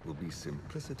will be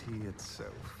simplicity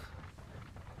itself.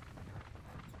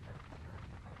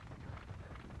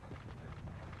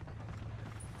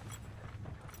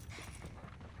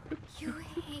 You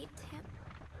hate him,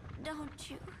 don't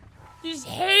you? You just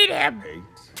hate him. Hate?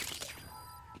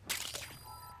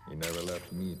 He never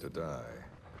left me to die.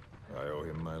 I owe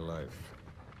him my life.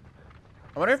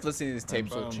 I wonder if listening to these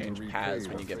tapes will bound to change repay paths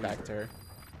when the you get back to favor. her.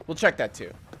 We'll check that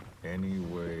too. Any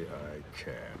way I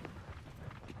can.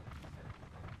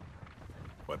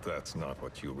 But that's not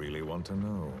what you really want to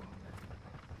know.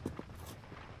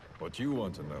 What you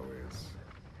want to know is,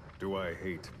 do I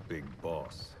hate Big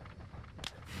Boss?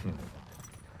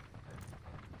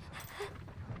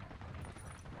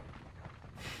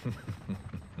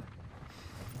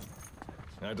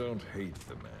 I don't hate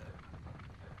the man.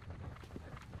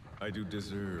 I do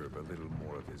deserve a little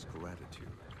more of his gratitude.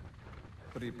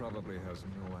 But he probably has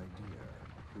no idea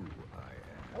who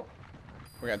I am.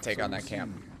 We're gonna take So on you that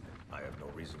camp. see, I have no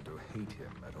reason to hate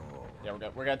him at all. Yeah,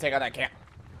 we're gonna take on that camp.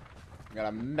 I'm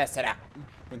gonna mess it up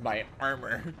with my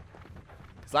armor.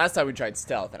 Cause last time we tried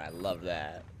stealth and I loved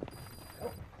that.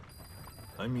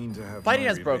 I mean to have Fighting my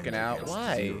has broken revenge out. against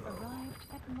Why?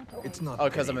 Zero. It's not Oh,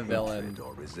 'cause I'm a petty villain. hatred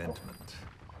or resentment.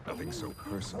 Nothing so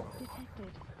personal.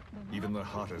 Even the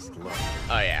hottest love.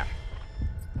 Oh yeah.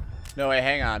 No way,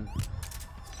 hang on.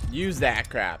 Use that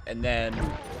crap and then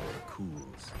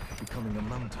Cools, becoming a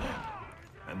mountain,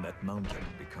 and that mountain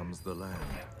becomes the land.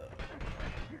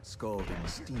 Scalding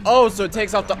steam. oh, so it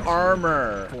takes off the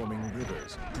armor. Forming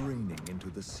rivers, draining into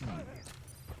the sea.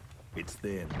 It's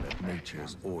then that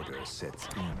nature's order sets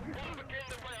in.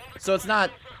 So it's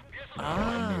not.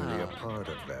 I'm merely a part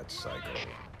of that cycle.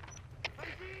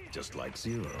 Just like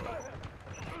Zero.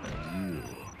 And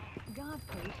you. Guard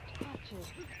post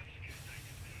captured.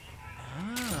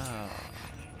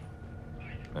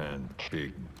 And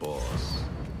Big Boss.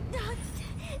 Don't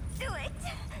do it.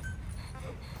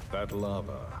 That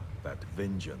lava, that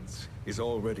vengeance, is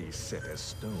already set as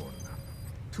stone.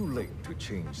 Too late to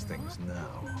change things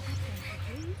now.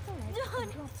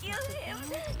 Don't kill him.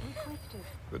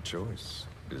 The choice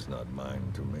is not mine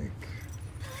to make.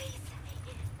 Please,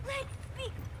 let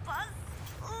Big Boss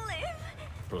live.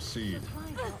 Proceed.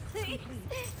 Please.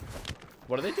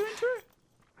 What are they doing to her?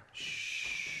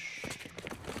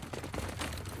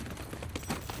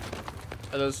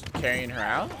 Are those carrying her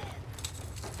out?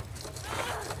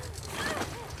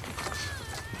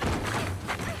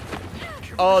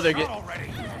 Oh, they're getting.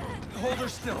 Hold her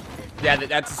still. Yeah,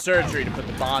 that's a surgery to put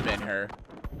the bomb in her.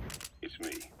 It's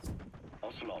me,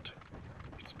 Ocelot.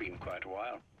 It's been quite a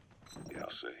while. Yeah, I'll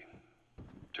say.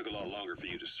 Took a lot longer for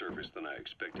you to surface than I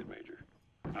expected, Major.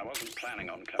 I wasn't planning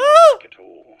on coming back at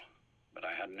all, but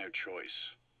I had no choice.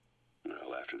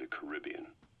 Well, after the Caribbean,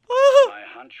 my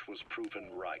hunch was proven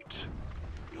right.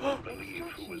 You won't believe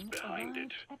who was behind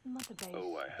it.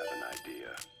 Oh, I have an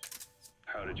idea.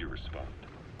 How did you respond?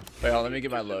 Wait, hold on, let me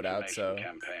get my loadout. So.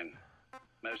 Campaign.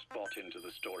 Most bought into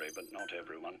the story, but not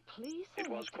everyone. It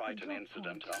was quite an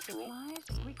incident, after all.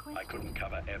 I couldn't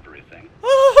cover everything.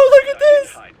 Oh, look at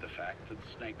this! I did hide the fact that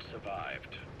Snake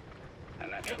survived,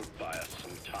 and that should buy us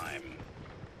some time.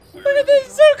 Look at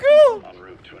this, so cool! En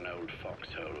route to an old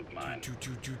foxhole of mine.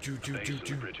 Base in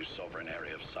the British sovereign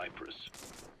area of Cyprus.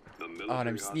 The Oh, and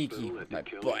I'm sneaky with my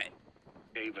butt.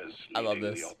 Ava's I love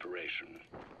leading this. the operation.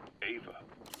 Ava,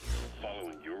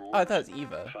 following your Oh, I thought it was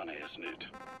Eva. Funny, isn't it?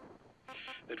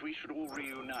 That we should all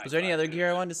reunite. Was there any like other this. gear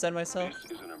I wanted to send myself?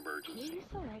 This is an emergency.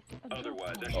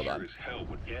 Otherwise, I Hold sure on. as hell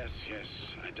would. Yes,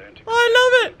 I don't expect Oh,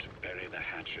 I love you to bury the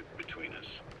hatchet between us.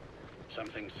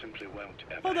 Something simply won't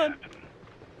ever Hold on. happen.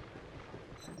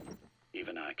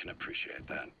 Even I can appreciate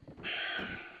that.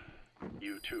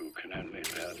 You too can only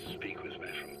bear to speak with me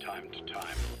from time to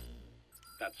time.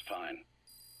 That's fine.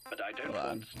 But I don't Hold on.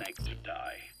 want Snake to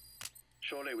die.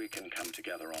 Surely we can come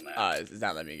together on that. It's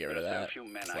not letting me get rid of There are that. a few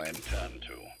men It's I lame. can turn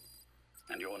to.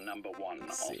 And you're number one,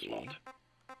 Let's see. Ocelot.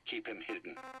 Keep him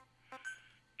hidden.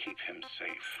 Keep him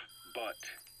safe. But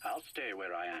I'll stay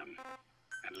where I am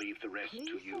and leave the rest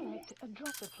to you.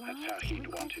 That's how he'd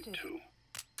want it too.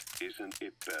 Isn't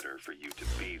it better for you to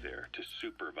be there to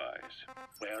supervise?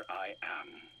 Where I am,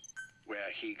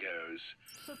 where he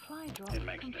goes, it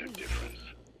makes no difference.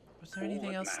 Was there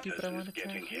anything else stupid I wanted to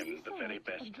getting try? him the very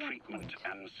best treatment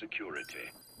and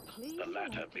security. The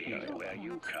latter being where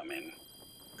you come in.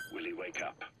 Will he wake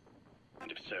up?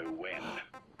 And if so, when?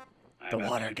 The I have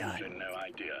water absolutely gun. no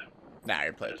idea. Nah,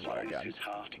 you're playing As the water long as gun. his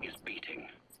heart is beating,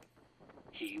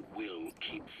 he will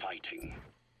keep fighting.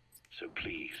 So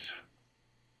please,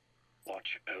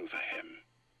 watch over him.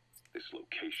 This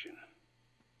location,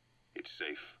 it's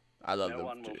safe. I love No the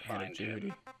one will Hannah find Judy.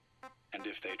 him. And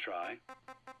if they try,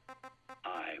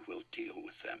 I will deal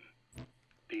with them.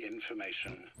 The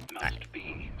information must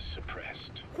be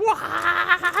suppressed.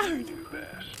 You do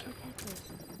best.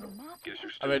 Guess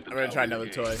you're still I'm gonna try another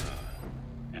toy.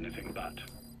 Anything but.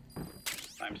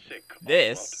 I'm sick.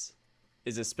 This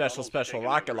is a special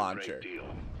rocket launcher.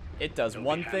 It does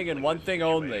one thing and one thing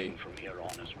only. From here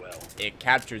on as well. It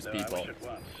captures Though I people. wish it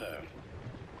weren't so.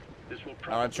 This will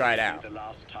I wanna try it probably out. be the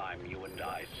last time you and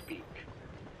I speak.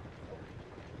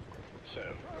 So,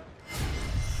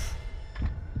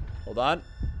 Hold on.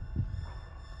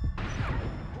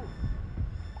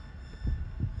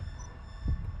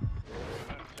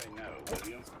 say no, will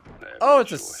you? Oh,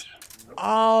 it's a.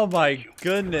 Oh my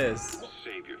goodness.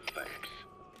 Save your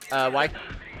thanks. Why?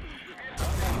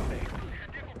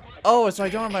 Oh, so I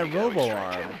don't have my robo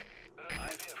arm.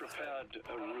 I've prepared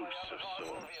a ruse of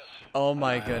sorts. Oh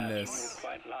my You goodness.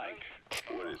 quite like.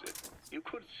 What is it? You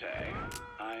could say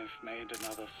I've made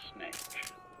another snake.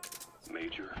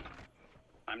 Major,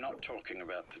 I'm not talking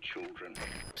about the children.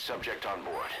 Subject on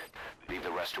board. Leave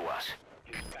the rest to us.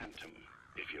 His phantom,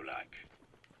 if you like.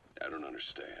 I don't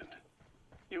understand.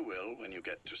 You will when you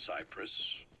get to Cyprus.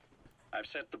 I've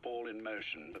set the ball in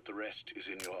motion, but the rest is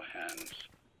in your hands.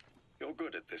 You're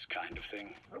good at this kind of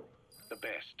thing. The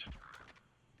best.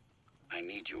 I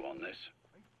need you on this.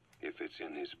 If it's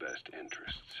in his best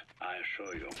interests, I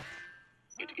assure you,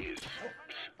 it is.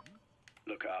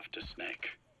 Look after Snake.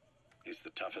 He's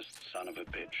the toughest son of a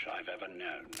bitch I've ever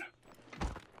known.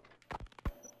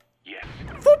 Yes,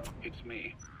 it's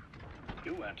me.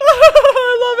 You weren't.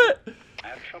 I love it. I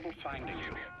have trouble finding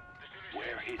you.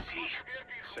 Where is he?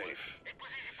 Safe.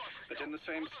 But in the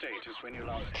same state as when you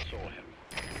last saw him.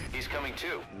 He's coming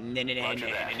too.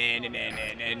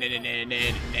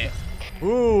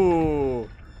 Ooh.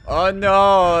 Oh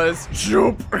no, it's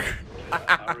Joop.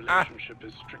 Our relationship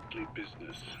is strictly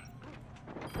business.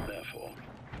 Therefore,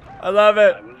 I love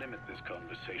it. I will limit this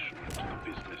conversation to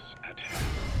the business at hand.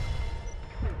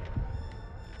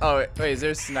 Oh, wait, is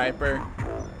there a sniper?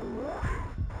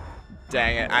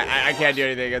 Dang it, I can't do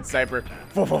anything against sniper.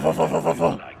 Like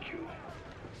you.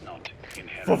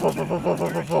 You're a snake. Now,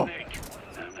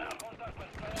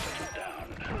 settle down,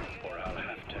 or I'll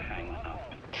have to hang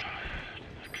up.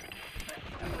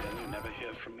 And then you never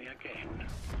hear from me again.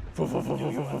 Do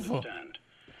you understand?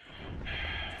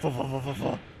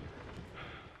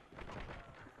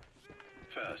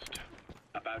 First,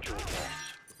 about your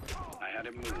boss. I had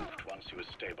him moved once he was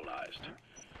stabilized.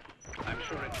 I'm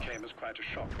sure it came as quite a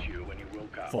shock to you when you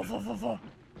woke up.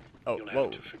 Oh, You'll whoa.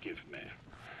 have to forgive me.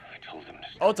 I told them to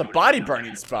Oh, it's a body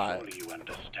burning spot. Surely you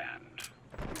understand.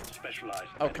 Specialized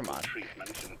Come on.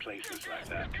 treatment in places like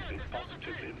that is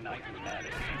positively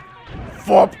nightmarish.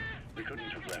 Fop. We couldn't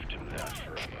have left him there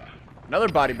forever. Another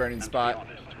body burning And to be spot.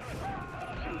 honest,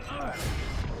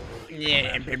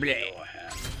 Yeah, Don't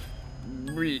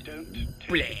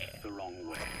take it the wrong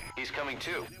way. He's coming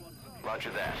too. Roger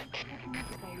that.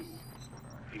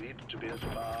 He needs to be as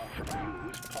far from you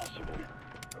as possible.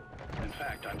 In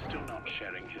fact, I'm still not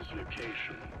sharing his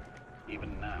location,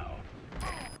 even now.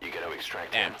 You gotta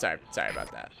extract Damn, him. sorry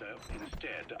about that. So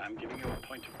instead, I'm giving you a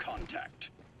point of contact.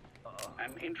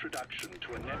 An introduction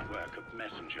to a network of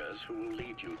messengers who will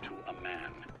lead you to a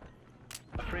man.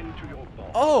 A friend to your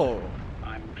boss. Oh,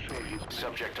 I'm sure he's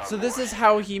Subject on so this board. is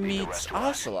how he Leave the meets rest to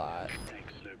us. Ocelot.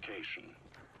 Snake's location.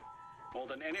 More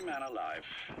than any man alive,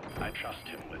 I trust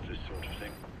him with this sort of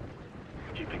thing.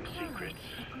 Keeping secrets,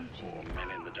 or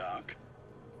men in the dark.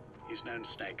 He's known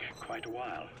Snake quite a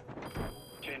while.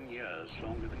 10 years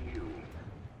longer than you.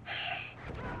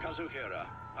 Kazuhira,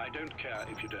 I don't care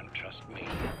if you don't trust me,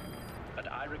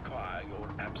 but I require your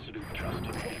absolute trust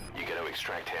in him. You gotta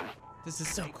extract him. This is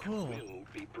so cool. Will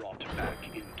be brought back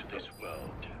into this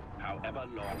world, however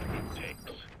long it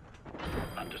takes.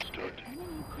 Understood?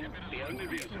 The only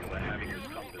reason we're having this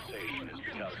conversation is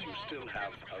because you still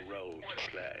have a role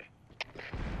to play.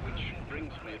 Which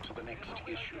brings me to the next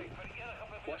issue.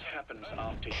 What happens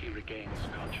after he regains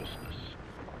consciousness?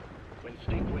 When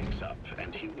Snake wakes up,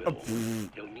 and he will,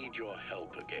 he'll need your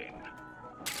help again.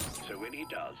 So when he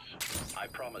does, I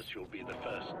promise you'll be the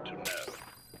first to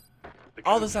know. The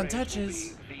All this on code phrase will touches.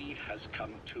 be, V has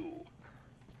come too.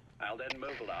 I'll then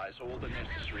mobilize all the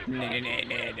necessary Nah, parts.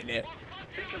 nah, nah, nah, nah.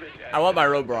 Think of it I as want my a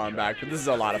Roboron back, but this is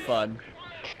a lot of fun.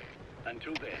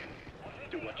 Until then,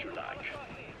 do what you like.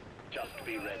 Just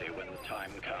be ready when the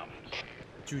time comes.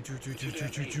 You don't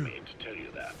need me to tell you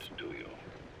that, do you?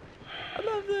 I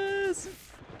love this.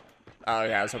 Oh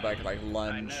yeah, I was hoping I could like I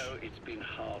lunge. know it's been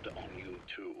hard on you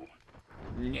too.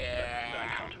 Yeah.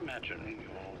 I can't imagine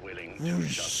you're willing to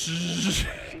just walk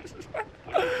away.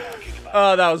 What are you talking about?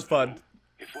 Oh, that was fun.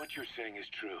 If what you're saying is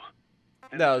true,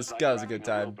 then That this was is that like was a good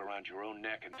wrapping time. rope around your own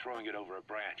neck and throwing it over a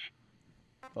branch.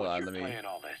 Hold What's on, your let me. play in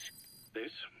all this?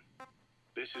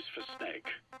 This is for Snake,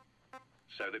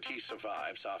 so that he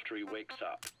survives after he wakes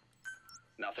up.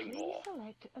 Nothing more.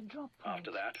 Select a drop point.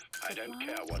 After that, I don't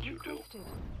care what you do. Requested.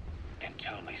 And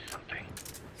tell me something.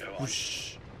 Go on.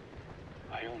 Whoosh.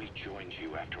 I only joined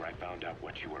you after I found out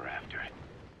what you were after.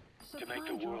 To make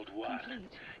the Supply world drop what?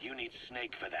 complete. You need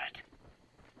Snake for that.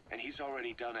 And he's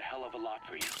already done a hell of a lot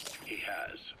for you. He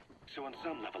has. So on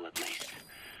some level at least,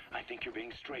 I think you're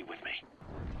being straight with me.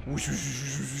 Then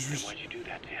why'd you do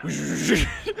that to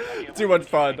him? Too much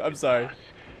fun. I'm sorry.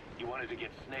 You wanted to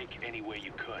get Snake any way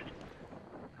you could.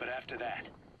 But after that,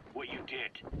 what you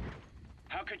did,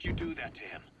 how could you do that to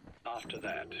him? After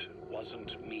that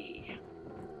wasn't me.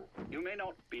 You may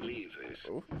not believe this,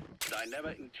 but I never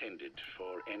intended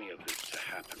for any of this to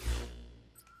happen.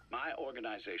 My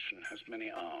organization has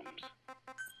many arms.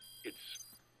 It's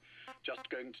just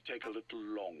going to take a little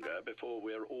longer before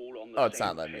we're all on the Oh, it's same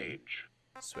not letting me page.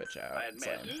 switch out. I admit,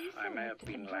 Son. I may have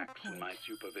been lax in my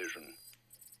supervision,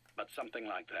 but something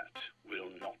like that will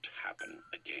not happen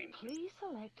again. Please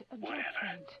select a drop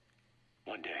Whatever. point.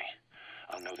 One day,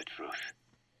 I'll know the truth.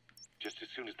 Just as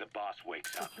soon as the boss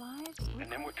wakes up. Supplies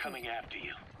And then we're requested. coming after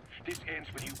you. This ends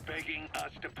with you begging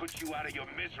us to put you out of your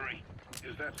misery.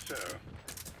 Is that so?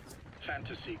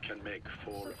 Fantasy can make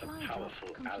for Supply a drop powerful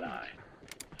complete. ally.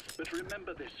 But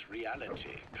remember this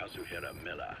reality, Kazuhira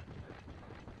Miller.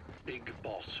 Big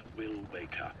Boss will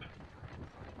wake up.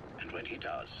 And when he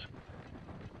does,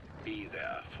 be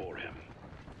there for him.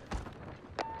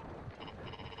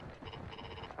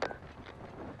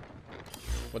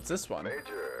 What's this one?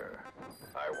 Major,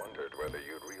 I wondered whether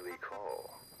you'd really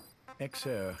call.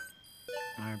 Ectro,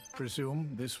 I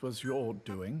presume this was your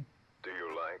doing? Do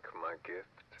you like my gift?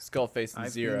 Skull face and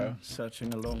I've zero. been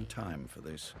searching a long time for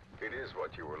this. It is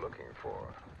what you were looking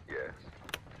for, yes.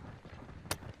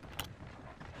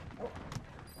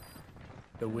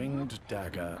 The winged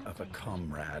dagger of a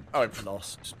comrade Oh,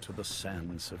 lost to the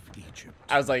sands of Egypt.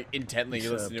 I was like intently He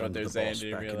listening to served what under they're the saying. boss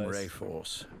Didn't back in realize.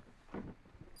 Rayforce.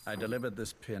 I delivered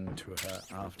this pin to her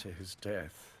after his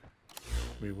death.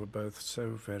 We were both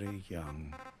so very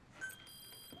young.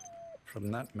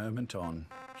 From that moment on,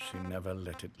 she never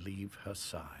let it leave her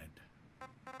side.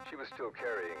 She was still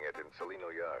carrying it in Selino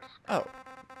Yars. Oh.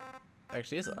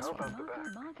 Actually, is the last one.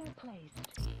 Marker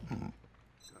placed.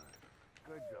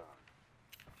 Good job.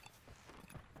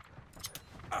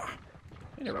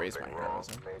 I need to raise my arms.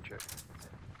 Major.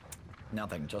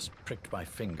 Nothing, just pricked my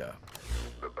finger.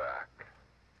 The back.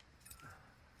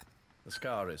 The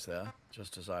scar is there,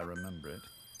 just as I remember it.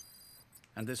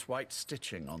 And this white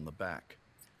stitching on the back.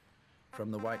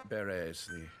 From the white berets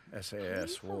the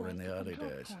SAS wore in the early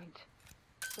days.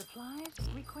 Supplies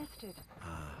requested.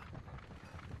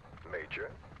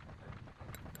 Major.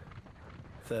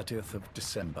 30th of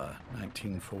December,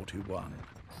 1941.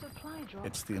 Supply drop.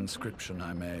 It's the inscription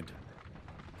I made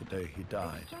the day he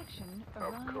died. Extraction Of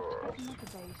arrived course. at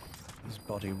Motorbase. His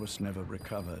body was never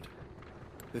recovered.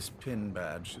 This pin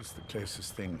badge is the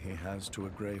closest thing he has to a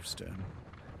gravestone.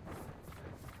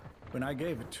 When I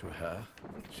gave it to her,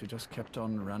 she just kept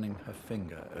on running her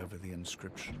finger over the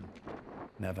inscription.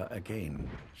 Never again,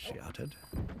 she uttered,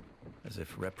 as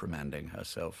if reprimanding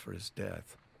herself for his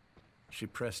death. She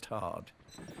pressed hard,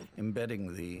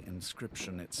 embedding the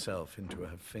inscription itself into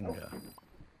her finger.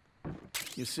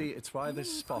 You see, it's why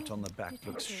this spot on the back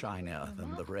looks shinier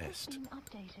than the rest.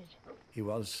 He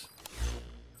was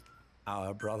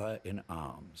our brother in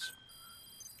arms.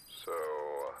 So,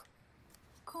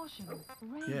 Caution.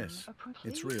 Rain Yes,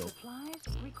 approaching. it's real. Supplies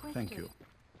requested. Thank you.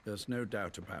 There's no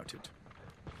doubt about it.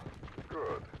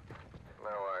 good. Now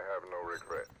I have no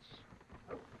regrets.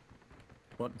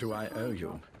 What do I owe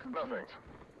you? Nothing.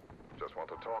 Just want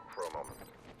to talk for a moment.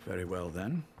 Very well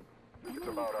then. It's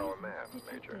about our man,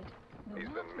 Major. He's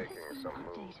been making some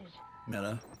moves.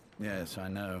 Miller? Yes, I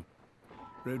know.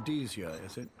 Rhodesia,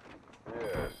 is it?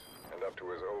 Yes, and up to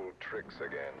his old tricks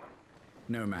again.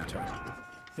 No matter.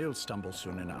 He'll stumble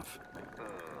soon enough.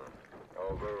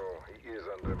 Although he is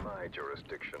under my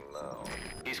jurisdiction now.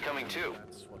 He's coming too.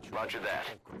 Roger that.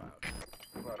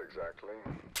 Not exactly.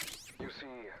 You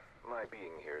see, my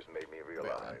being here's made me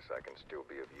realize I can still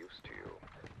be of use to you.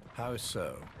 How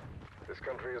so? This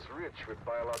country is rich with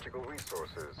biological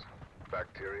resources.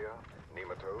 Bacteria,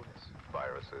 nematodes,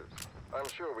 viruses. I'm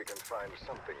sure we can find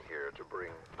something here to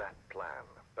bring that plan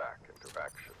back into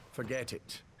action. Forget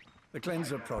it. The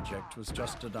Cleanser Project was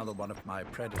just another one of my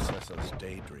predecessor's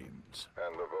daydreams.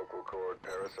 And the vocal cord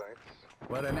parasites?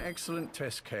 Well, an excellent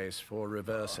test case for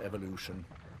reverse evolution.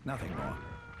 Nothing more.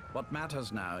 What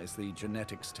matters now is the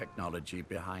genetics technology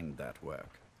behind that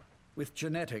work. With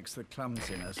genetics, the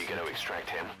clumsiness You gonna extract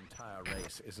him? of the entire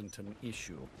race isn't an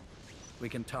issue. We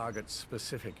can target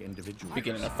specific individuals.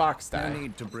 Beginning of Fox No die.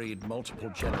 need to breed multiple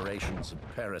generations of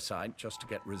parasite just to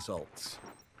get results.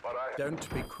 But I...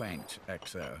 Don't be quaint,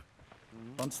 Exo.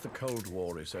 Once the Cold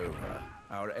War is over,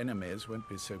 our enemies won't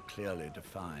be so clearly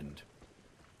defined.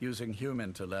 Using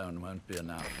humans alone won't be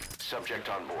enough. Subject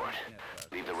on board.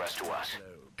 Leave the rest to us.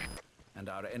 And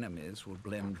our enemies will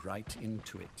blend right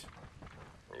into it.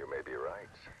 You may be right.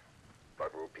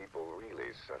 But will people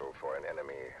really settle for an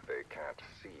enemy they can't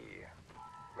see?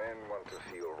 Men want to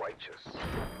feel righteous,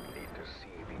 need to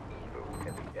see the evil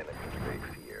in the enemy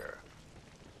they fear.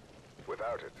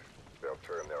 Without it, they'll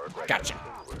turn their aggression Gotcha.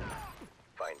 inward.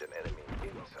 Find an enemy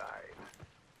inside.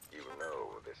 You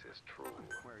know this is true.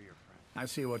 I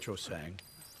see what you're saying.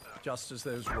 Just as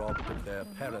those robbed of their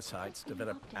parasites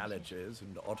develop allergies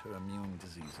and autoimmune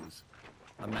diseases,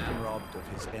 a man robbed of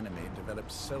his enemy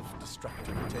develops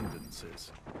self-destructive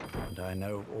tendencies. And I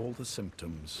know all the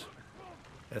symptoms.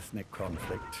 Ethnic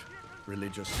conflict,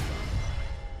 religious...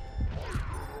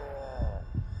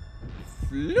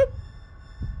 Floop.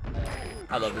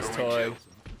 I love this toy.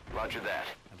 Roger that.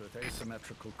 And with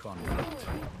asymmetrical conflict,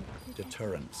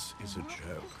 deterrence is a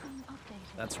joke.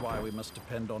 That's why we must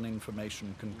depend on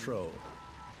information control.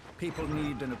 People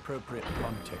need an appropriate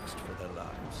context for their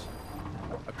lives.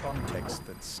 A context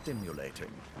that's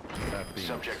stimulating, without being...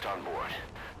 Subject on board.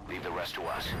 Leave the rest to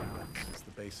us. This is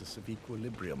the basis of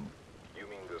equilibrium. You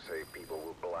mean to say people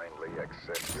will blindly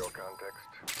accept your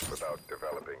context without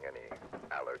developing any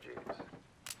allergies?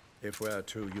 If we're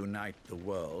to unite the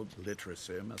world,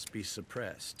 literacy must be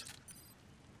suppressed.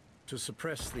 To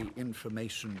suppress the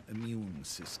information immune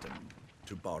system,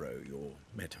 to borrow your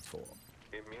metaphor.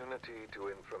 Immunity to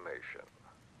information.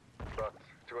 But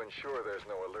to ensure there's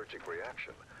no allergic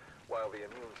reaction, while the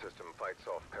immune system fights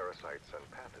off parasites and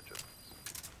pathogens.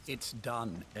 It's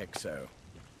done, Exo.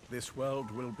 This world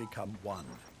will become one.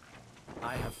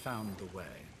 I have found the way.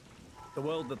 The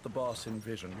world that the boss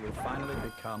envisioned will finally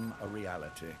become a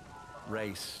reality.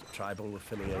 Race, tribal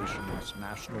affiliations,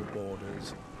 national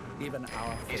borders, even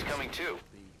our... He's coming too.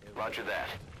 Roger that.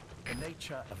 The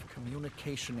nature of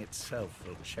communication itself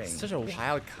will change. It's such a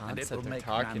wild and it concept will they're make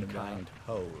talking about. mankind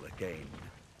whole again.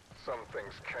 Some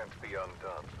things can't be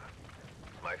undone.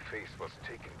 My face was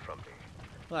taken from me.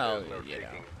 Well, There's no you know.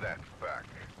 taking that back.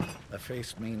 A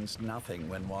face means nothing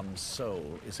when one's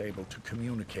soul is able to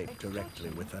communicate directly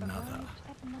with another.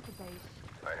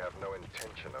 I have no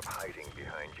intention of hiding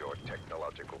behind your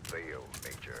technological veil,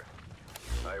 Major.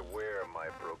 I wear my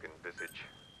broken visage,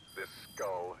 this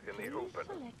skull in the open,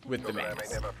 With so the that I mask.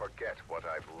 may never forget what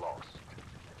I've lost.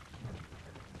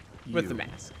 With the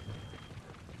mask.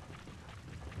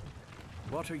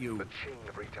 What are you? The chain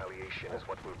of retaliation is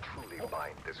what will truly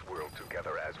bind this world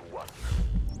together as one.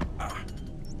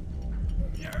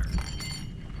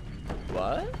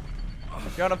 What?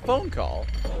 Got a phone call.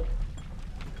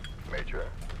 Major?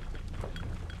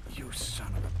 You son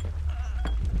of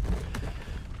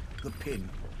a... The pin.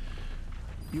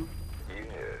 You...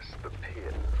 Yes, the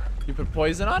pin. You put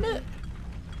poison on it?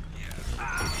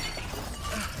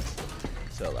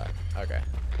 Still alive. Okay.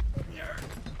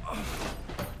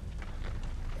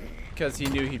 Because he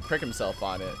knew he'd prick himself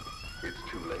on it. It's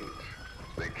too late.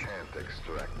 They can't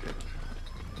extract it.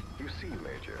 You see,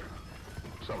 Major,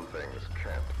 some things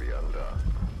can't be undone.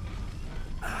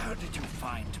 How did you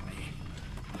find me?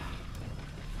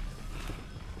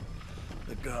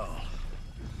 The girl.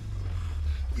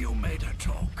 You made her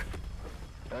talk.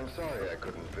 I'm sorry I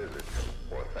couldn't visit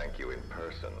or thank you in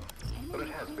person, but it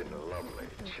has been lovely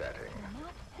chatting.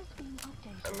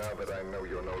 And now that I know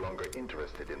you're no longer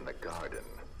interested in the garden,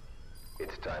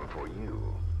 it's time for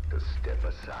you to step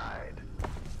aside.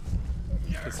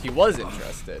 Because he was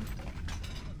interested.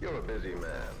 You're a busy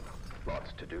man,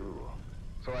 lots to do,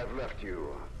 so I've left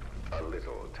you a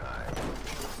little time.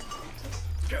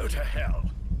 Go to hell.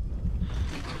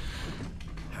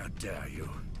 How dare you?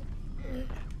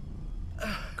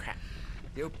 Crap.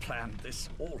 You planned this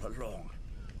all along.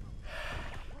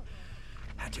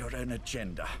 Had your own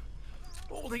agenda.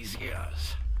 All these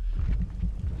years.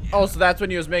 Oh, so that's when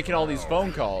he was making all these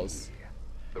phone calls.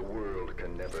 The world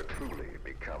can never truly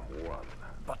become one.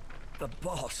 But the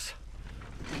boss...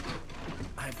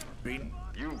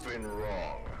 You've been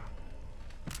wrong.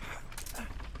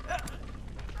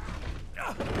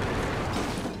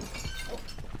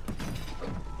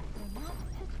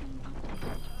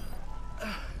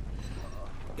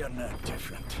 You're no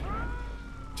different.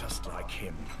 Just like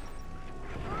him.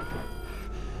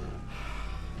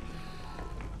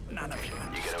 None of you.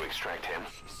 You gonna extract him?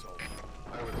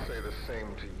 I would say the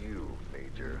same to you,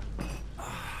 Major.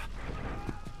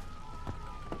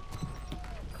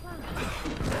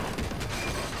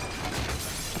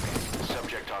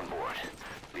 Subject on board.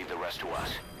 Leave the rest to us.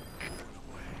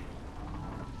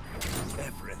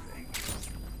 Everything.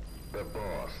 The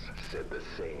boss said the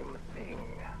same thing.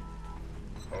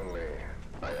 Only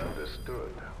I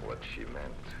understood what she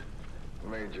meant.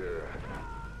 Major,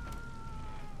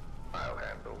 I'll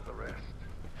handle the rest.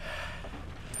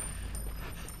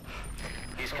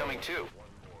 He's coming too.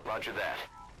 Roger that.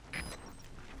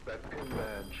 That pin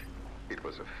badge, it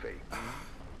was a fake.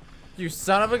 You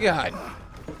son of a gun.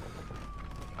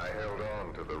 I held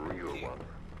on to the real one.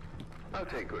 I'll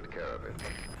take good care of it.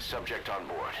 Subject on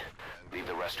board. Leave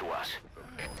the rest to us. The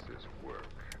boss's work.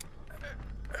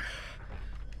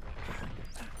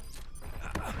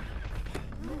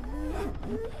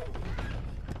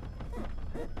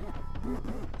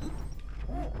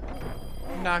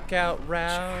 Knockout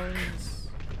rounds.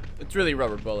 It's really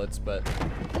rubber bullets, but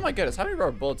oh my goodness, how many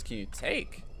rubber bullets can you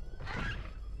take?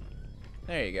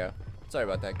 There you go. Sorry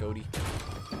about that, Goaty.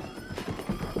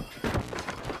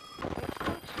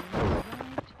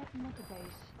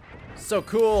 So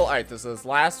cool. All right, this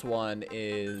last one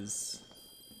is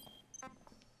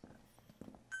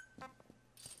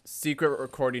secret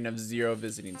recording of Zero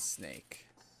visiting Snake.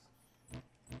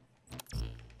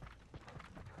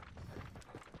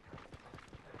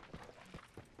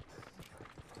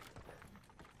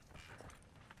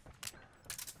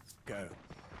 Go.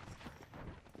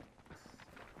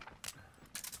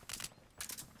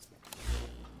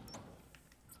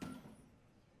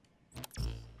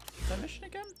 Is that mission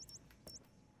again?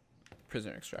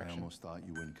 Prisoner I extraction. almost thought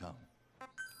you wouldn't come.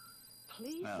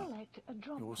 Please Now, select a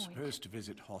drop You're point. supposed to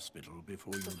visit hospital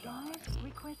before you die. Supplies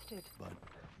requested. But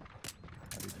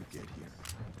how did you get here?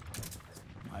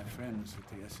 My friends at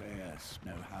the SAS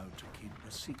know how to keep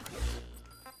a secret.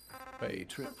 The Wait.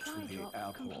 trip to Supply the drop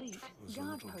airport complete. was a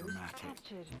Guard little post dramatic.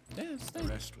 captured. Yes, The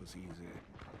rest was easy.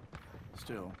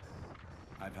 Still,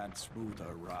 I've had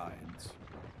smoother rides.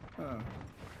 Oh,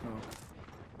 look.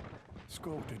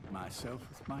 Scalded myself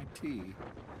with my tea.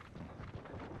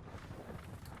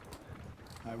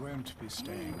 I won't be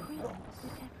staying long.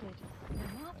 Detected. The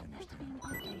map has been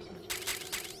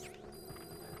updated.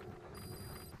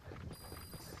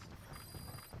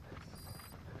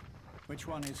 Which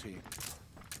one is he?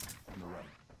 On the right.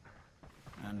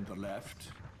 And the left?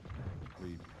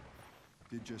 We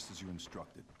did just as you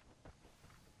instructed.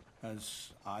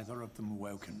 Has either of them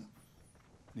woken?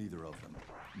 Neither of them.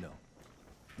 No.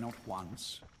 Not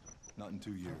once. Not in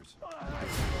 2 years.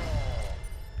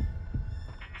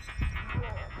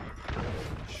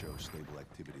 Show stable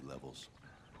activity levels.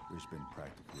 There's been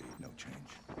practically no change.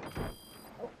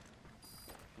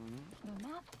 The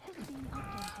map has been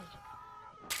updated.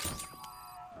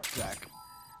 Jack?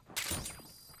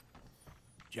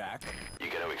 Jack?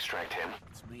 You gonna extract him?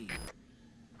 It's me.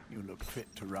 You look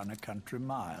fit to run a country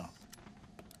mile.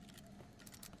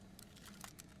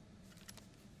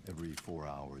 Every 4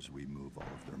 hours, we move all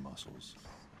of their muscles,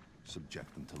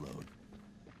 subject them to load.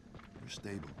 They're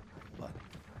stable, but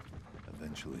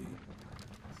eventually...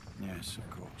 Yes, of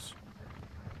course.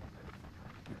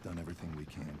 We've done everything we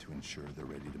can to ensure they're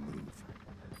ready to move,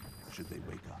 should they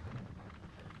wake up.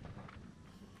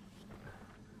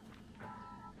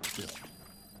 Still,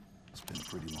 it's been a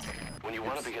pretty long time. When you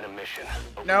want to begin a mission,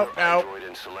 open No, your no. iDroid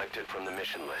and select it from the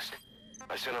mission list.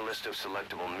 I sent a list of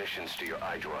selectable missions to your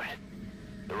iDroid.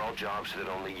 They're all jobs that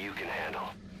only you can handle.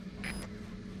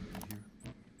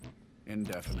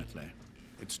 Indefinitely.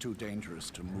 It's too dangerous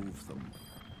to move them.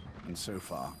 And so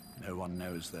far, no one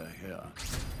knows they're here.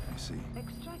 I see.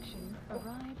 Extraction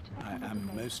arrived at I the am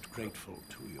place. most grateful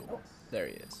to you. There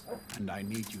he is. And I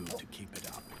need you to keep it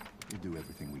up. We'll do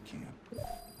everything we can.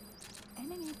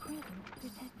 Enemy presence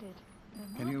detected. The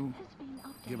map Can you has been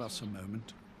updated. give us a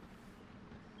moment?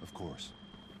 Of course.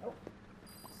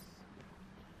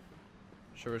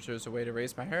 Sure wish there was a way to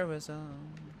raise my heroism.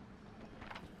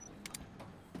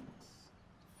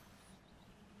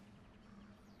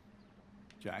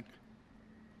 Jack?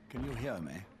 Can you hear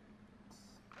me?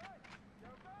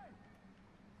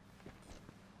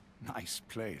 Nice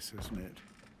place, isn't it?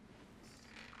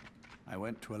 I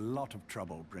went to a lot of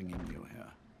trouble bringing you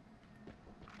here.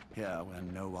 Here, where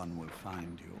no one will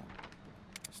find you.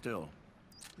 Still,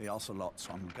 the Ocelot's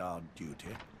on guard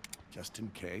duty, just in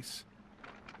case.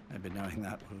 Maybe knowing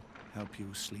that will help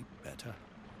you sleep better.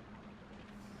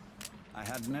 I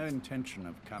had no intention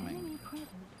of coming. Enemy presence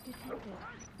detected.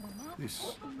 The map This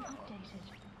has been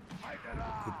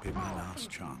updated. could be my last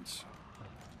chance.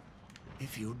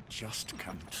 If you'd just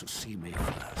come to see me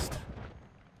first.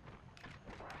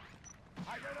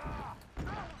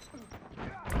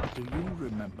 Do you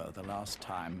remember the last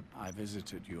time I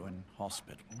visited you in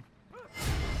hospital?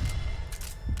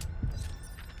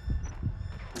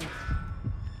 It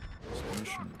was a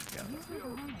mission together.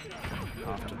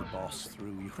 After the boss threw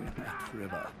you in that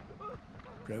river.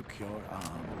 Broke your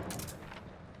arm.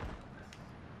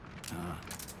 Ah,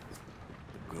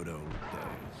 the good old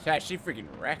days. Yeah, she freaking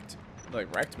wrecked.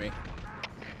 Like, wrecked me.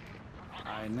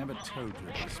 I never told you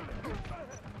this, but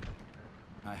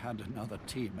I had another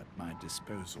team at my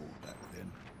disposal back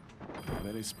then. A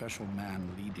very special man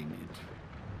leading it.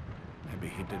 Maybe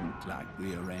he didn't like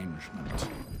the arrangement.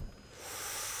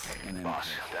 In any Boss,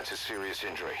 case, that's a serious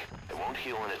injury. It won't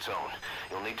heal on its own.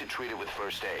 You'll need to treat it with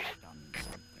first aid. done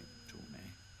something to me.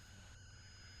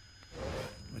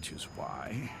 Which is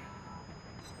why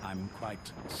I'm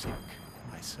quite sick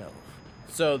myself.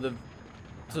 So the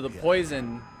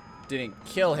poison didn't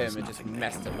kill him, it just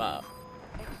messed him up.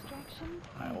 Extraction.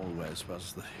 I always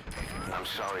was the... I'm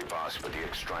sorry, boss, but the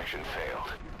extraction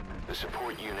failed. The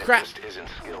support unit Crap. just isn't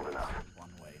skilled enough.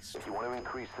 one-way If you want to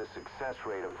increase the success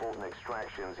rate of Fulton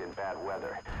extractions in bad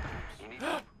weather, you need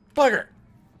to... Bugger!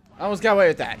 I almost got away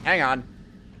with that. Hang on.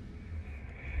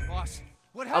 Boss,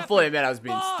 what I'll happened? fully admit I was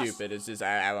being Boss! stupid. It's just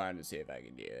I wanted to see if I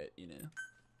could do it, you know.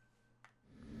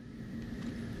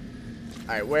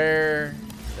 Alright, where?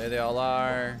 There they all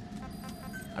are.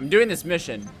 I'm doing this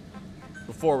mission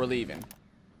before we're leaving.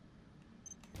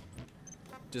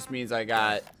 Just means I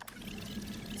got...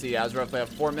 See, I was roughly at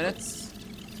 4 minutes.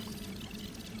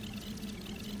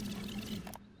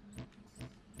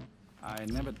 I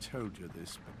never told you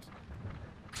this,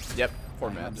 but... Yep, 4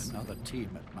 I minutes. had another team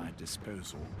at my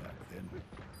disposal back then.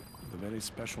 With a very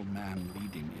special man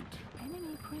leading it.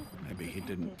 Enemy presence Maybe he detected.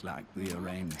 didn't like the Map has been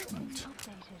arrangement.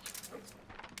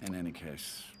 updated. In any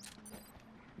case,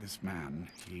 this man,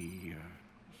 he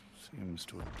seems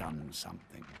to have done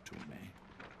something to me.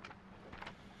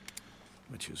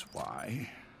 Which is why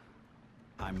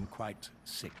I'm quite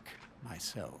sick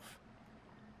myself.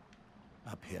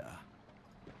 Up here,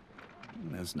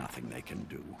 there's nothing they can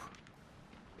do.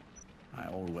 I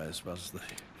always was the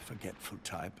forgetful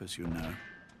type, as you know.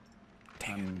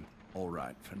 I'm all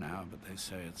right for now, but they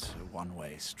say it's a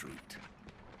one-way street.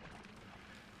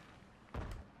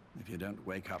 If you don't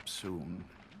wake up soon,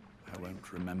 I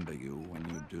won't remember you when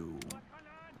you do.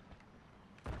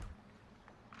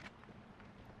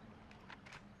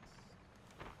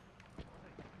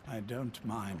 I don't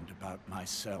mind about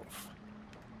myself,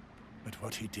 but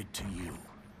what he did to you,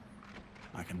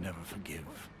 I can never forgive.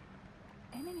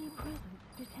 Enemy presence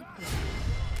detected.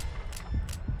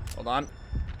 Hold on.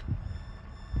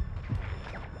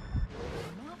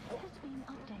 Map has been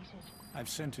updated. I've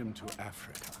sent him to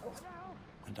Africa,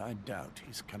 and I doubt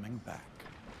he's coming back.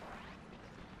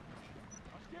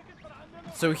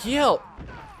 So he helped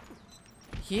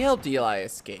Eli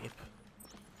escape.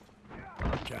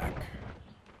 Jack,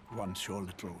 once your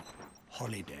little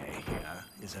holiday here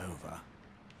is over,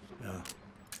 well,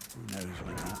 who knows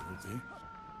when that will be.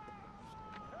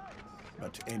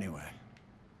 But anyway,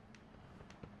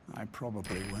 I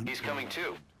probably won't. He's coming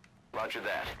too. Roger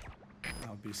that.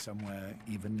 I'll be somewhere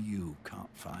even you can't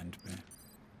find me.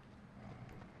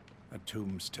 A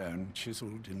tombstone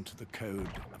chiseled into the code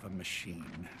of a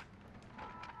machine.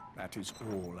 That is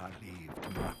all I leave to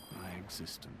mark my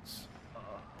existence.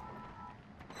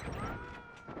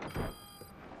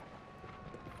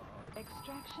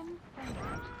 Extraction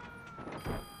failed.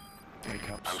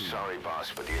 Wake up I'm soon. sorry,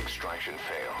 boss, but the extraction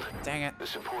failed. Dang it. The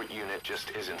support unit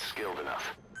just isn't skilled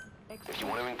enough. If you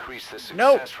want to increase the success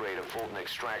Nope. rate of Fulton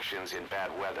extractions in bad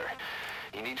weather,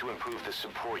 you need to improve the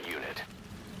support unit.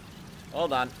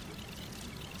 Hold on.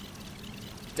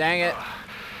 Dang it.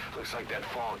 Looks like that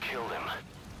fall killed him.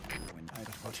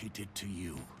 What he did to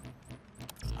you,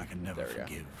 I can never There we go.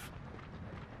 forgive.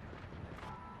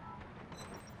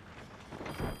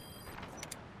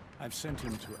 I've sent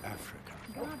him to Africa,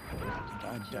 and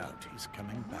I doubt he's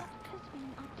coming back. Has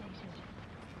been updated.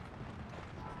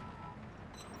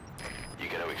 You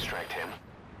got to extract him.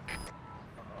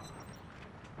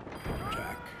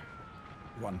 Jack,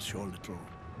 once your little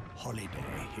holiday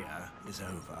here is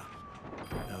over,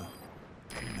 well,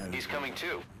 who knows? He's coming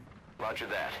too. Roger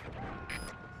that.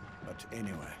 But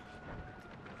anyway,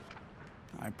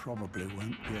 I probably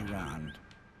won't be around.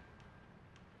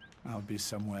 I'll be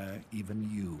somewhere even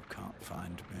you can't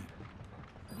find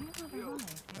me. You have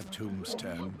arrived. A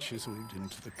tombstone chiseled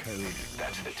into the code.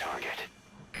 That's the target.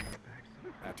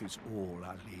 That is all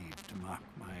I leave to mark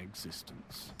my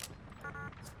existence.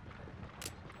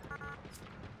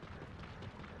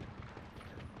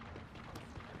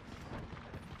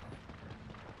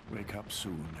 Wake up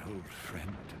soon, old friend.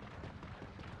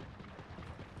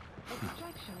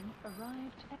 Extraction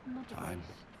arrived at Mother Time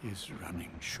Base. is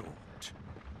running short.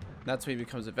 That's when he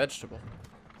becomes a vegetable.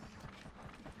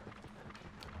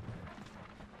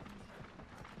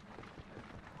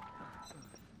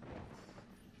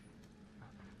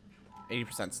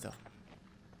 %, still.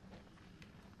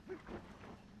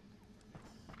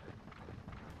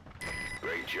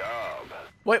 Great job.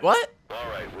 Wait, what? All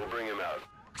right, we'll bring him out.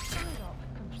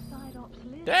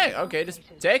 Dang, okay, just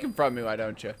take him from me, why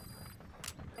don't you?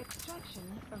 Extraction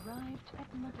arrived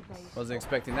at Mother Base. Wasn't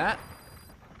expecting that.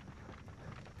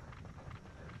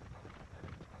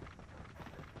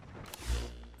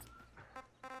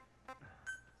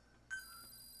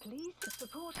 Please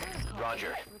support helicopter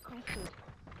Roger. requested.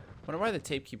 Wonder why the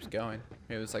tape keeps going.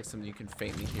 Maybe it was like something you can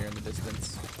faintly hear in the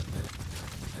distance.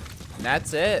 And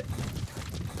that's it.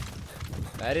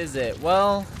 That is it.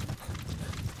 Well,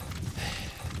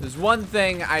 there's one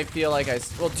thing I feel like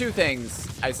well, two things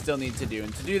I still need to do.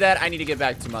 And to do that, I need to get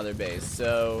back to Mother Base.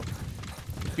 So,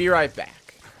 be right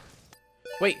back.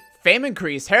 Wait, fame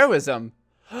increase, heroism.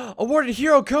 Awarded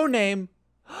hero codename.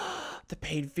 The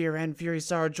Pain, Fear, and Fury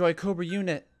Sorrow Joy Cobra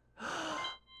unit.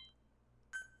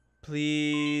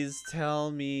 Please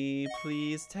tell me.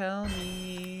 Please tell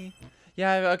me.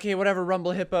 Yeah, okay, whatever,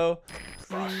 Rumble Hippo. Please.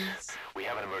 Boss, we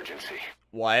have an emergency.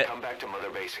 What? Come back to Mother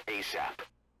Base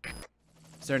ASAP.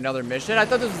 Is there another mission? I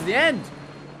thought this was the end.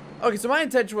 Okay, so my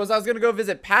intention was I was gonna go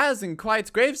visit Paz and Quiet's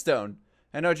gravestone.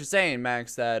 I know what you're saying,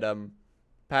 Max, that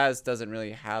Paz doesn't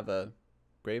really have a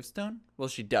gravestone. Well,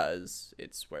 she does.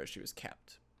 It's where she was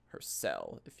kept. Her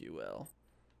cell, if you will.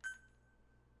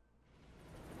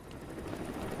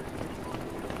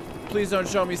 Please don't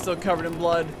show me still covered in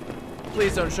blood.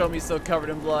 Please don't show me still covered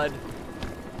in blood.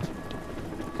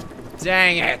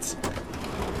 Dang it.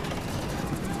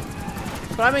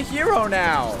 But I'm a hero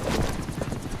now.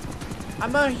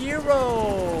 I'm a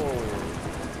hero.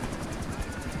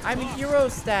 I'm a hero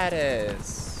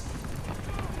status.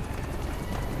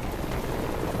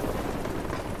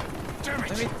 Damn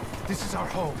it! This is our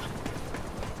home.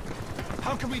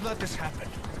 How can we let this happen?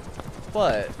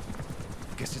 What?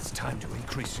 Guess it's time to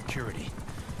increase security.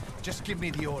 Just give me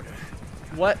the order.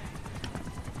 What?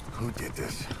 Who did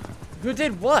this? Who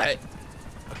did what?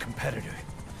 A competitor.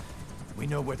 We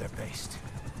know where they're based.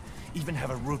 Even have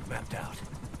a route mapped out.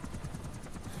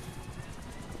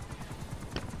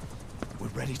 We're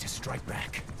ready to strike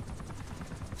back.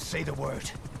 Say the word.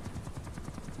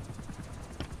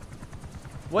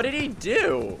 What did he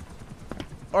do?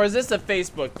 Or is this a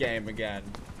Facebook game again?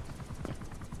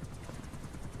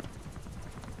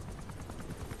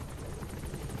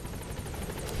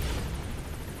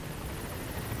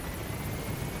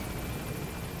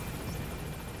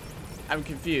 I'm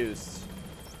confused.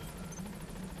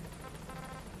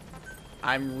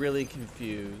 I'm really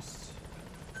confused.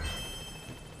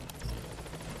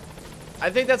 I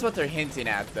think that's what they're hinting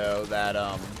at, though, that,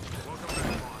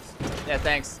 yeah,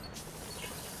 thanks.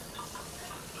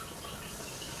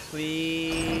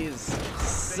 Please.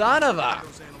 Son of a...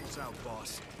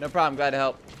 No problem, glad to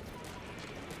help.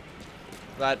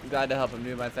 Glad to help him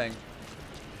do my thing.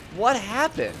 What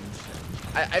happened?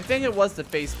 I think it was the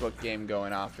Facebook game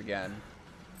going off again.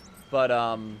 But,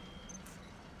 I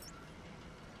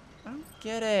don't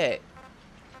get it.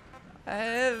 I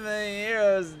have the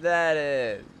hero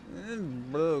status. This is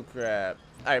bull crap.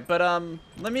 Alright, but,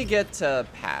 let me get to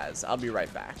Paz. I'll be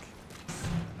right back.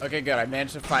 Okay, good. I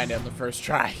managed to find it on the first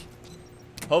try.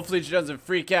 Hopefully she doesn't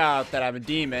freak out that I'm a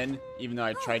demon, even though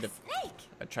I tried to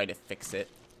fix it.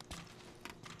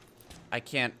 I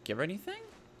can't give her anything?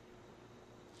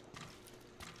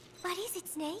 What is it,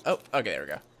 Snake? Oh, okay, there we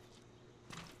go.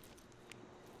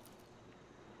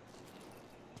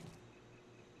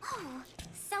 Oh,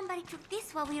 somebody took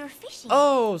this while we were fishing.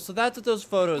 Oh, so that's what those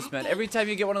photos meant. Every time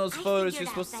you get one of those photos, you're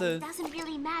supposed to... It doesn't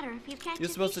really matter if you catch You're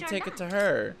supposed to take it to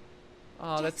her.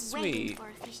 Oh, that's Just waiting sweet. for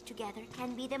a fish together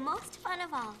can be the most fun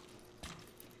of all.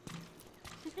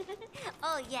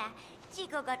 Oh yeah,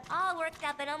 Chico got all worked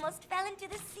up and almost fell into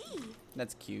the sea.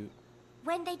 That's cute.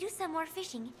 When they do some more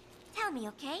fishing, tell me,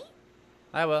 okay?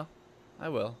 I will. I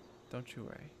will. Don't you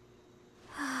worry.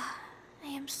 I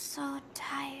am so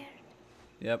tired.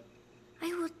 Yep.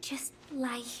 I will just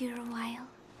lie here a while.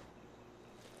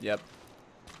 Yep.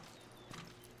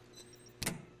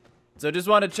 So just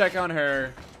want to check on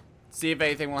her, see if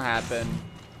anything will happen.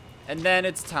 And then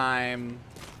it's time.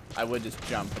 I would just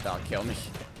jump, but that'll kill me.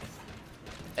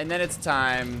 And then it's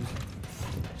time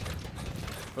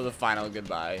for the final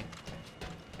goodbye.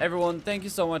 Everyone, thank you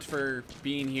so much for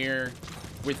being here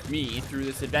with me through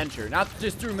this adventure. Not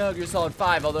just through Metal Gear Solid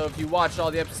 5, although if you watched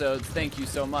all the episodes, thank you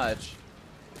so much.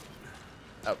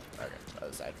 Oh, okay,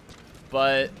 other side.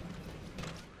 But,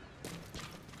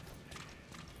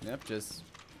 yep, just...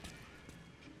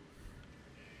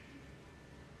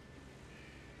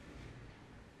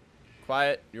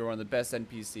 Quiet, you're one of the best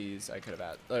NPCs I could have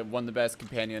asked. One of the best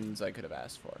companions I could have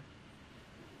asked for.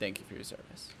 Thank you for your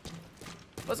service.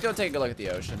 Let's go take a look at the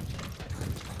ocean.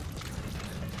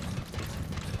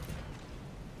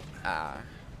 Ah.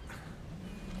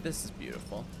 This is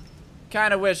beautiful.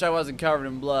 Kind of wish I wasn't covered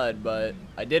in blood, but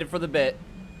I did it for the bit.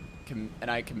 And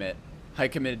I commit. I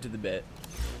committed to the bit.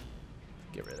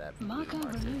 Get rid of that. Marker.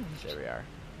 There we are.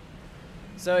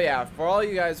 So yeah, for all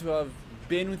you guys who have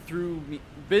been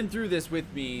through this with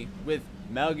me with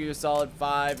Metal Gear Solid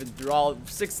 5 and through all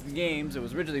 6 of the games. It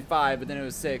was originally 5, but then it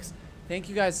was 6. Thank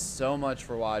you guys so much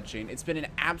for watching. It's been an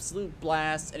absolute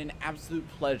blast and an absolute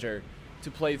pleasure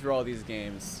to play through all these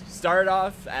games. Started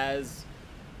off as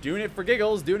doing it for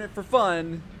giggles, doing it for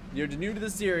fun. You're new to the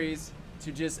series,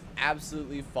 to just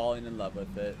absolutely falling in love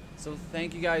with it. So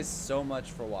thank you guys so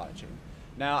much for watching.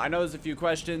 Now, I know there's a few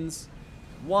questions.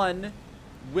 One,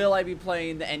 will I be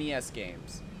playing the NES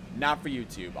games? Not for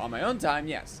YouTube. On my own time,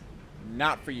 yes.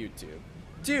 Not for YouTube.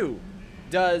 2,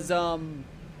 does,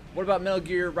 what about Metal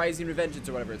Gear Rising Revengeance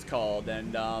or whatever it's called?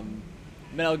 And,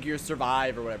 Metal Gear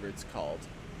Survive or whatever it's called?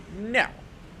 No.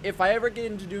 If I ever get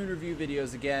into doing review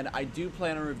videos again, I do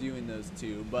plan on reviewing those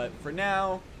 2. But for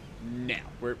now, no.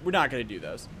 We're not going to do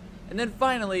those. And then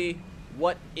finally,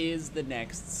 what is the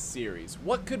next series?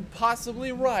 What could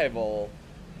possibly rival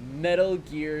Metal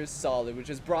Gear Solid, which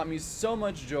has brought me so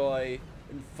much joy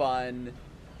and fun?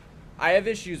 I have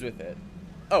issues with it.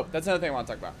 Oh, that's another thing I want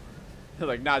to talk about.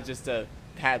 Like, not just to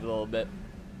pad a little bit.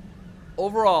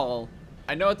 Overall,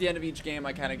 I know at the end of each game,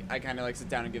 I kind of like sit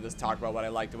down and give this talk about what I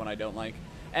liked and what I don't like.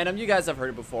 And you guys have heard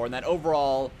it before. And that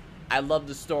overall, I love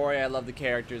the story, I love the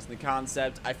characters and the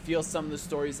concept. I feel some of the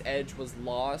story's edge was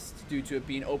lost due to it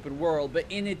being open world. But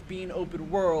in it being open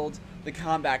world, the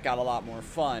combat got a lot more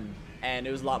fun. And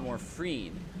it was a lot more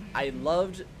freeing. I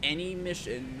loved any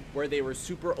mission where they were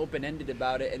super open-ended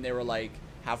about it and they were like,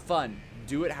 have fun,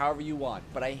 do it however you want.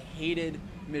 But I hated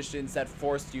missions that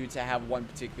forced you to have one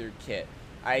particular kit,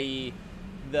 i.e.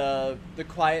 the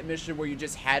quiet mission where you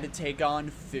just had to take on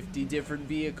 50 different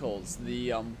vehicles.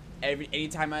 The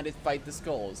anytime I had to fight the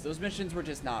skulls, those missions were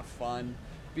just not fun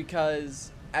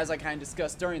because, as I kind of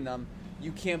discussed during them,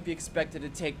 you can't be expected to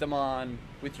take them on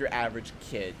with your average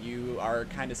kit. You are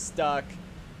kind of stuck.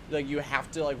 Like, you have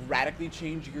to like radically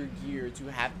change your gear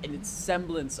to have a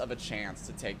semblance of a chance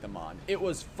to take them on. It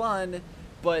was fun,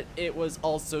 but it was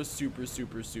also super,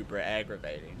 super, super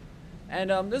aggravating. And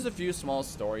there's a few small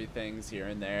story things here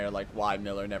and there, like why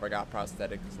Miller never got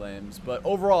prosthetic limbs. But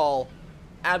overall,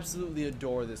 absolutely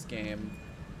adore this game.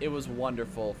 It was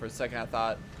wonderful. For a second, I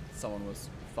thought someone was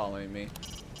following me.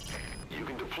 You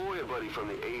can deploy a buddy from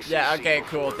the ACC. Yeah, okay,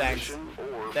 cool, thanks.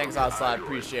 Thanks, Ocelot,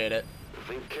 appreciate it.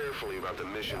 Think carefully about the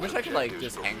mission. I wish I could, like,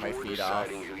 just hang my feet off.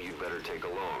 Who you better take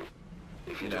along.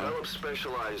 If you develop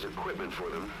specialized equipment for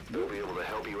them, they'll be able to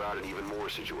help you out in even more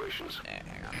situations. Hang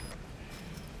on.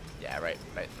 Yeah, right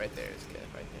there is good.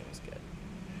 Right there is good.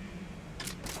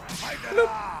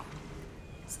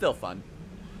 Still fun.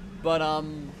 But,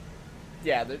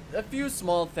 yeah, a few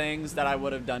small things that I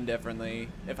would have done differently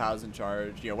if I was in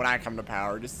charge. You know, when I come to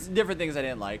power, just different things I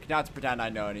didn't like. Not to pretend I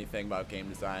know anything about game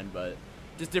design, but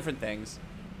just different things.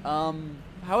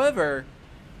 However,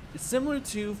 it's similar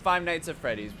to Five Nights at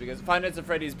Freddy's, because Five Nights at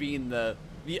Freddy's being the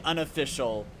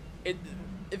unofficial.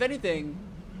 If anything,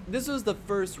 this was the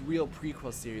first real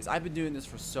prequel series. I've been doing this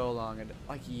for so long, and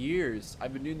like years.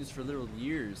 I've been doing this for literal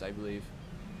years, I believe.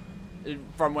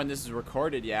 From when this is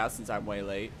recorded, yeah, since I'm way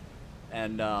late.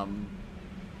 And I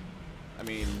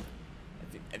mean,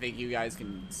 I think you guys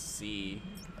can see.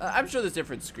 I'm sure there's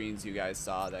different screens you guys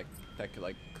saw that could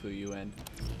like clue you in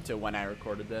to when I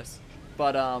recorded this.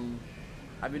 But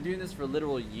I've been doing this for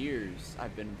literal years.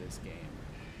 I've been in this game.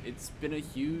 It's been a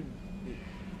huge.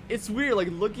 It's weird, like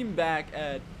looking back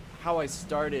at how I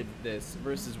started this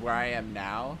versus where I am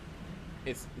now.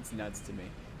 It's nuts to me.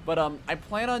 But I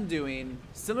plan on doing,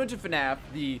 similar to FNAF,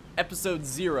 the episode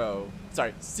 0,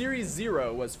 sorry, series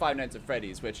 0 was Five Nights at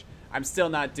Freddy's, which I'm still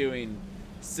not doing.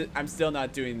 I'm still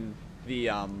not doing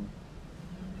the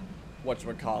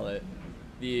whatchamacallit,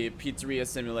 the pizzeria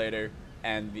simulator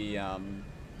and the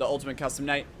ultimate custom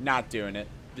night. Not doing it,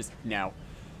 just no.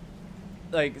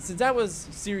 Like, since that was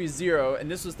series 0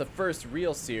 and this was the first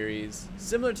real series,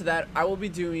 similar to that, I will be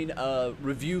doing a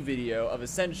review video of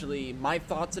essentially my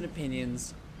thoughts and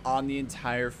opinions on the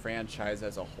entire franchise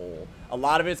as a whole. A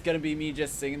lot of it's going to be me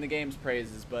just singing the game's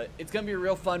praises, but it's going to be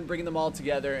real fun bringing them all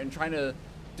together and trying to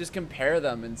just compare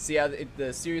them and see how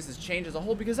the series has changed as a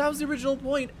whole, because that was the original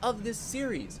point of this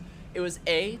series. It was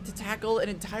A, to tackle an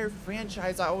entire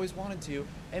franchise I always wanted to,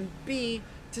 and B,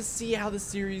 to see how the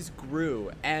series grew,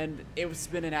 and it's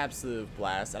been an absolute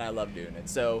blast, and I love doing it.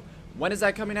 So when is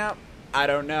that coming out? I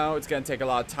don't know. It's going to take a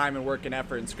lot of time and work and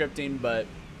effort and scripting, but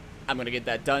I'm going to get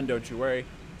that done, don't you worry.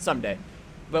 Someday.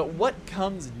 But what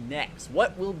comes next?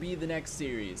 What will be the next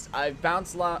series? I've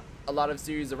bounced a lot of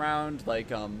series around,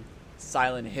 like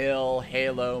Silent Hill,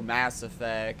 Halo, Mass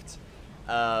Effect,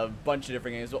 a bunch of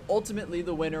different games. But ultimately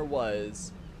the winner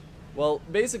was, well,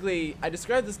 basically I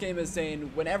described this game as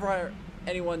saying whenever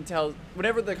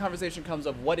the conversation comes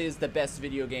of what is the best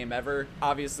video game ever,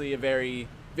 obviously a very,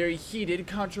 very heated,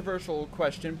 controversial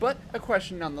question, but a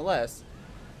question nonetheless.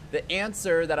 The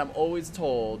answer that I'm always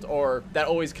told, or that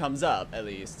always comes up at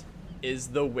least, is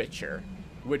The Witcher.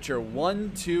 Witcher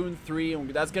 1, 2, and 3, and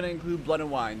that's going to include Blood and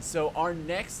Wine. So our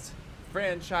next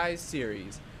franchise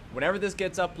series, whenever this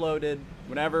gets uploaded,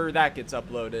 whenever that gets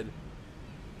uploaded,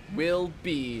 will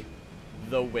be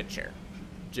The Witcher.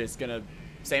 Just gonna,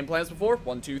 same plans before,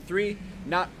 1, 2, 3.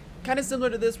 Not, kind of similar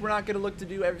to this, we're not going to look to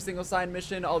do every single side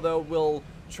mission, although we'll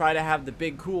try to have the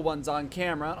big cool ones on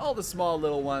camera, and all the small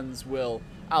little ones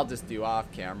I'll just do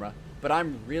off camera. But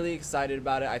I'm really excited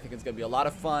about it. I think it's going to be a lot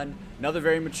of fun. Another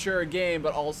very mature game,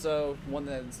 but also one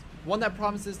that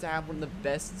promises to have one of the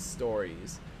best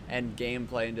stories and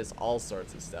gameplay and just all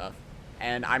sorts of stuff.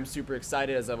 And I'm super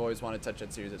excited, as I've always wanted to touch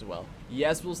that series as well.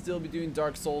 Yes, we'll still be doing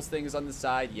Dark Souls things on the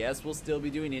side. Yes, we'll still be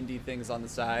doing indie things on the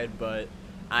side, but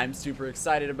I'm super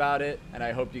excited about it, and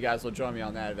I hope you guys will join me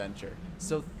on that adventure.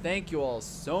 So thank you all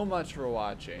so much for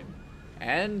watching,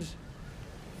 and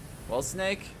well,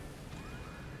 Snake,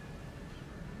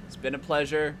 it's been a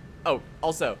pleasure. Oh,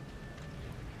 also,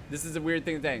 this is a weird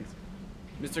thing to thank.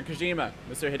 Mr. Kojima,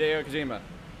 Mr. Hideo Kojima,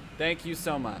 thank you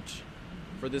so much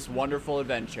for this wonderful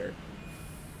adventure.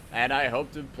 And I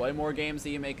hope to play more games that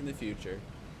you make in the future.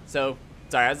 So,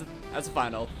 sorry, as a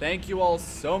final, thank you all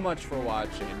so much for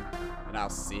watching, and I'll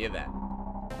see you then.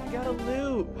 I got a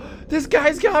loot. This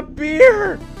guy's got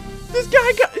beer. This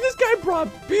guy guy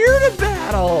brought beer to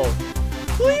battle.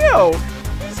 Leo,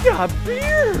 he's got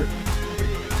beer.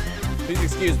 Please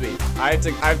excuse me. I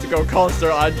have to go call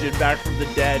Sir Anjin back from the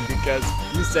dead because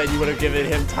you said you would have given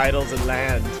him titles and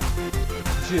land.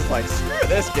 She's like, screw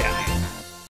this guy.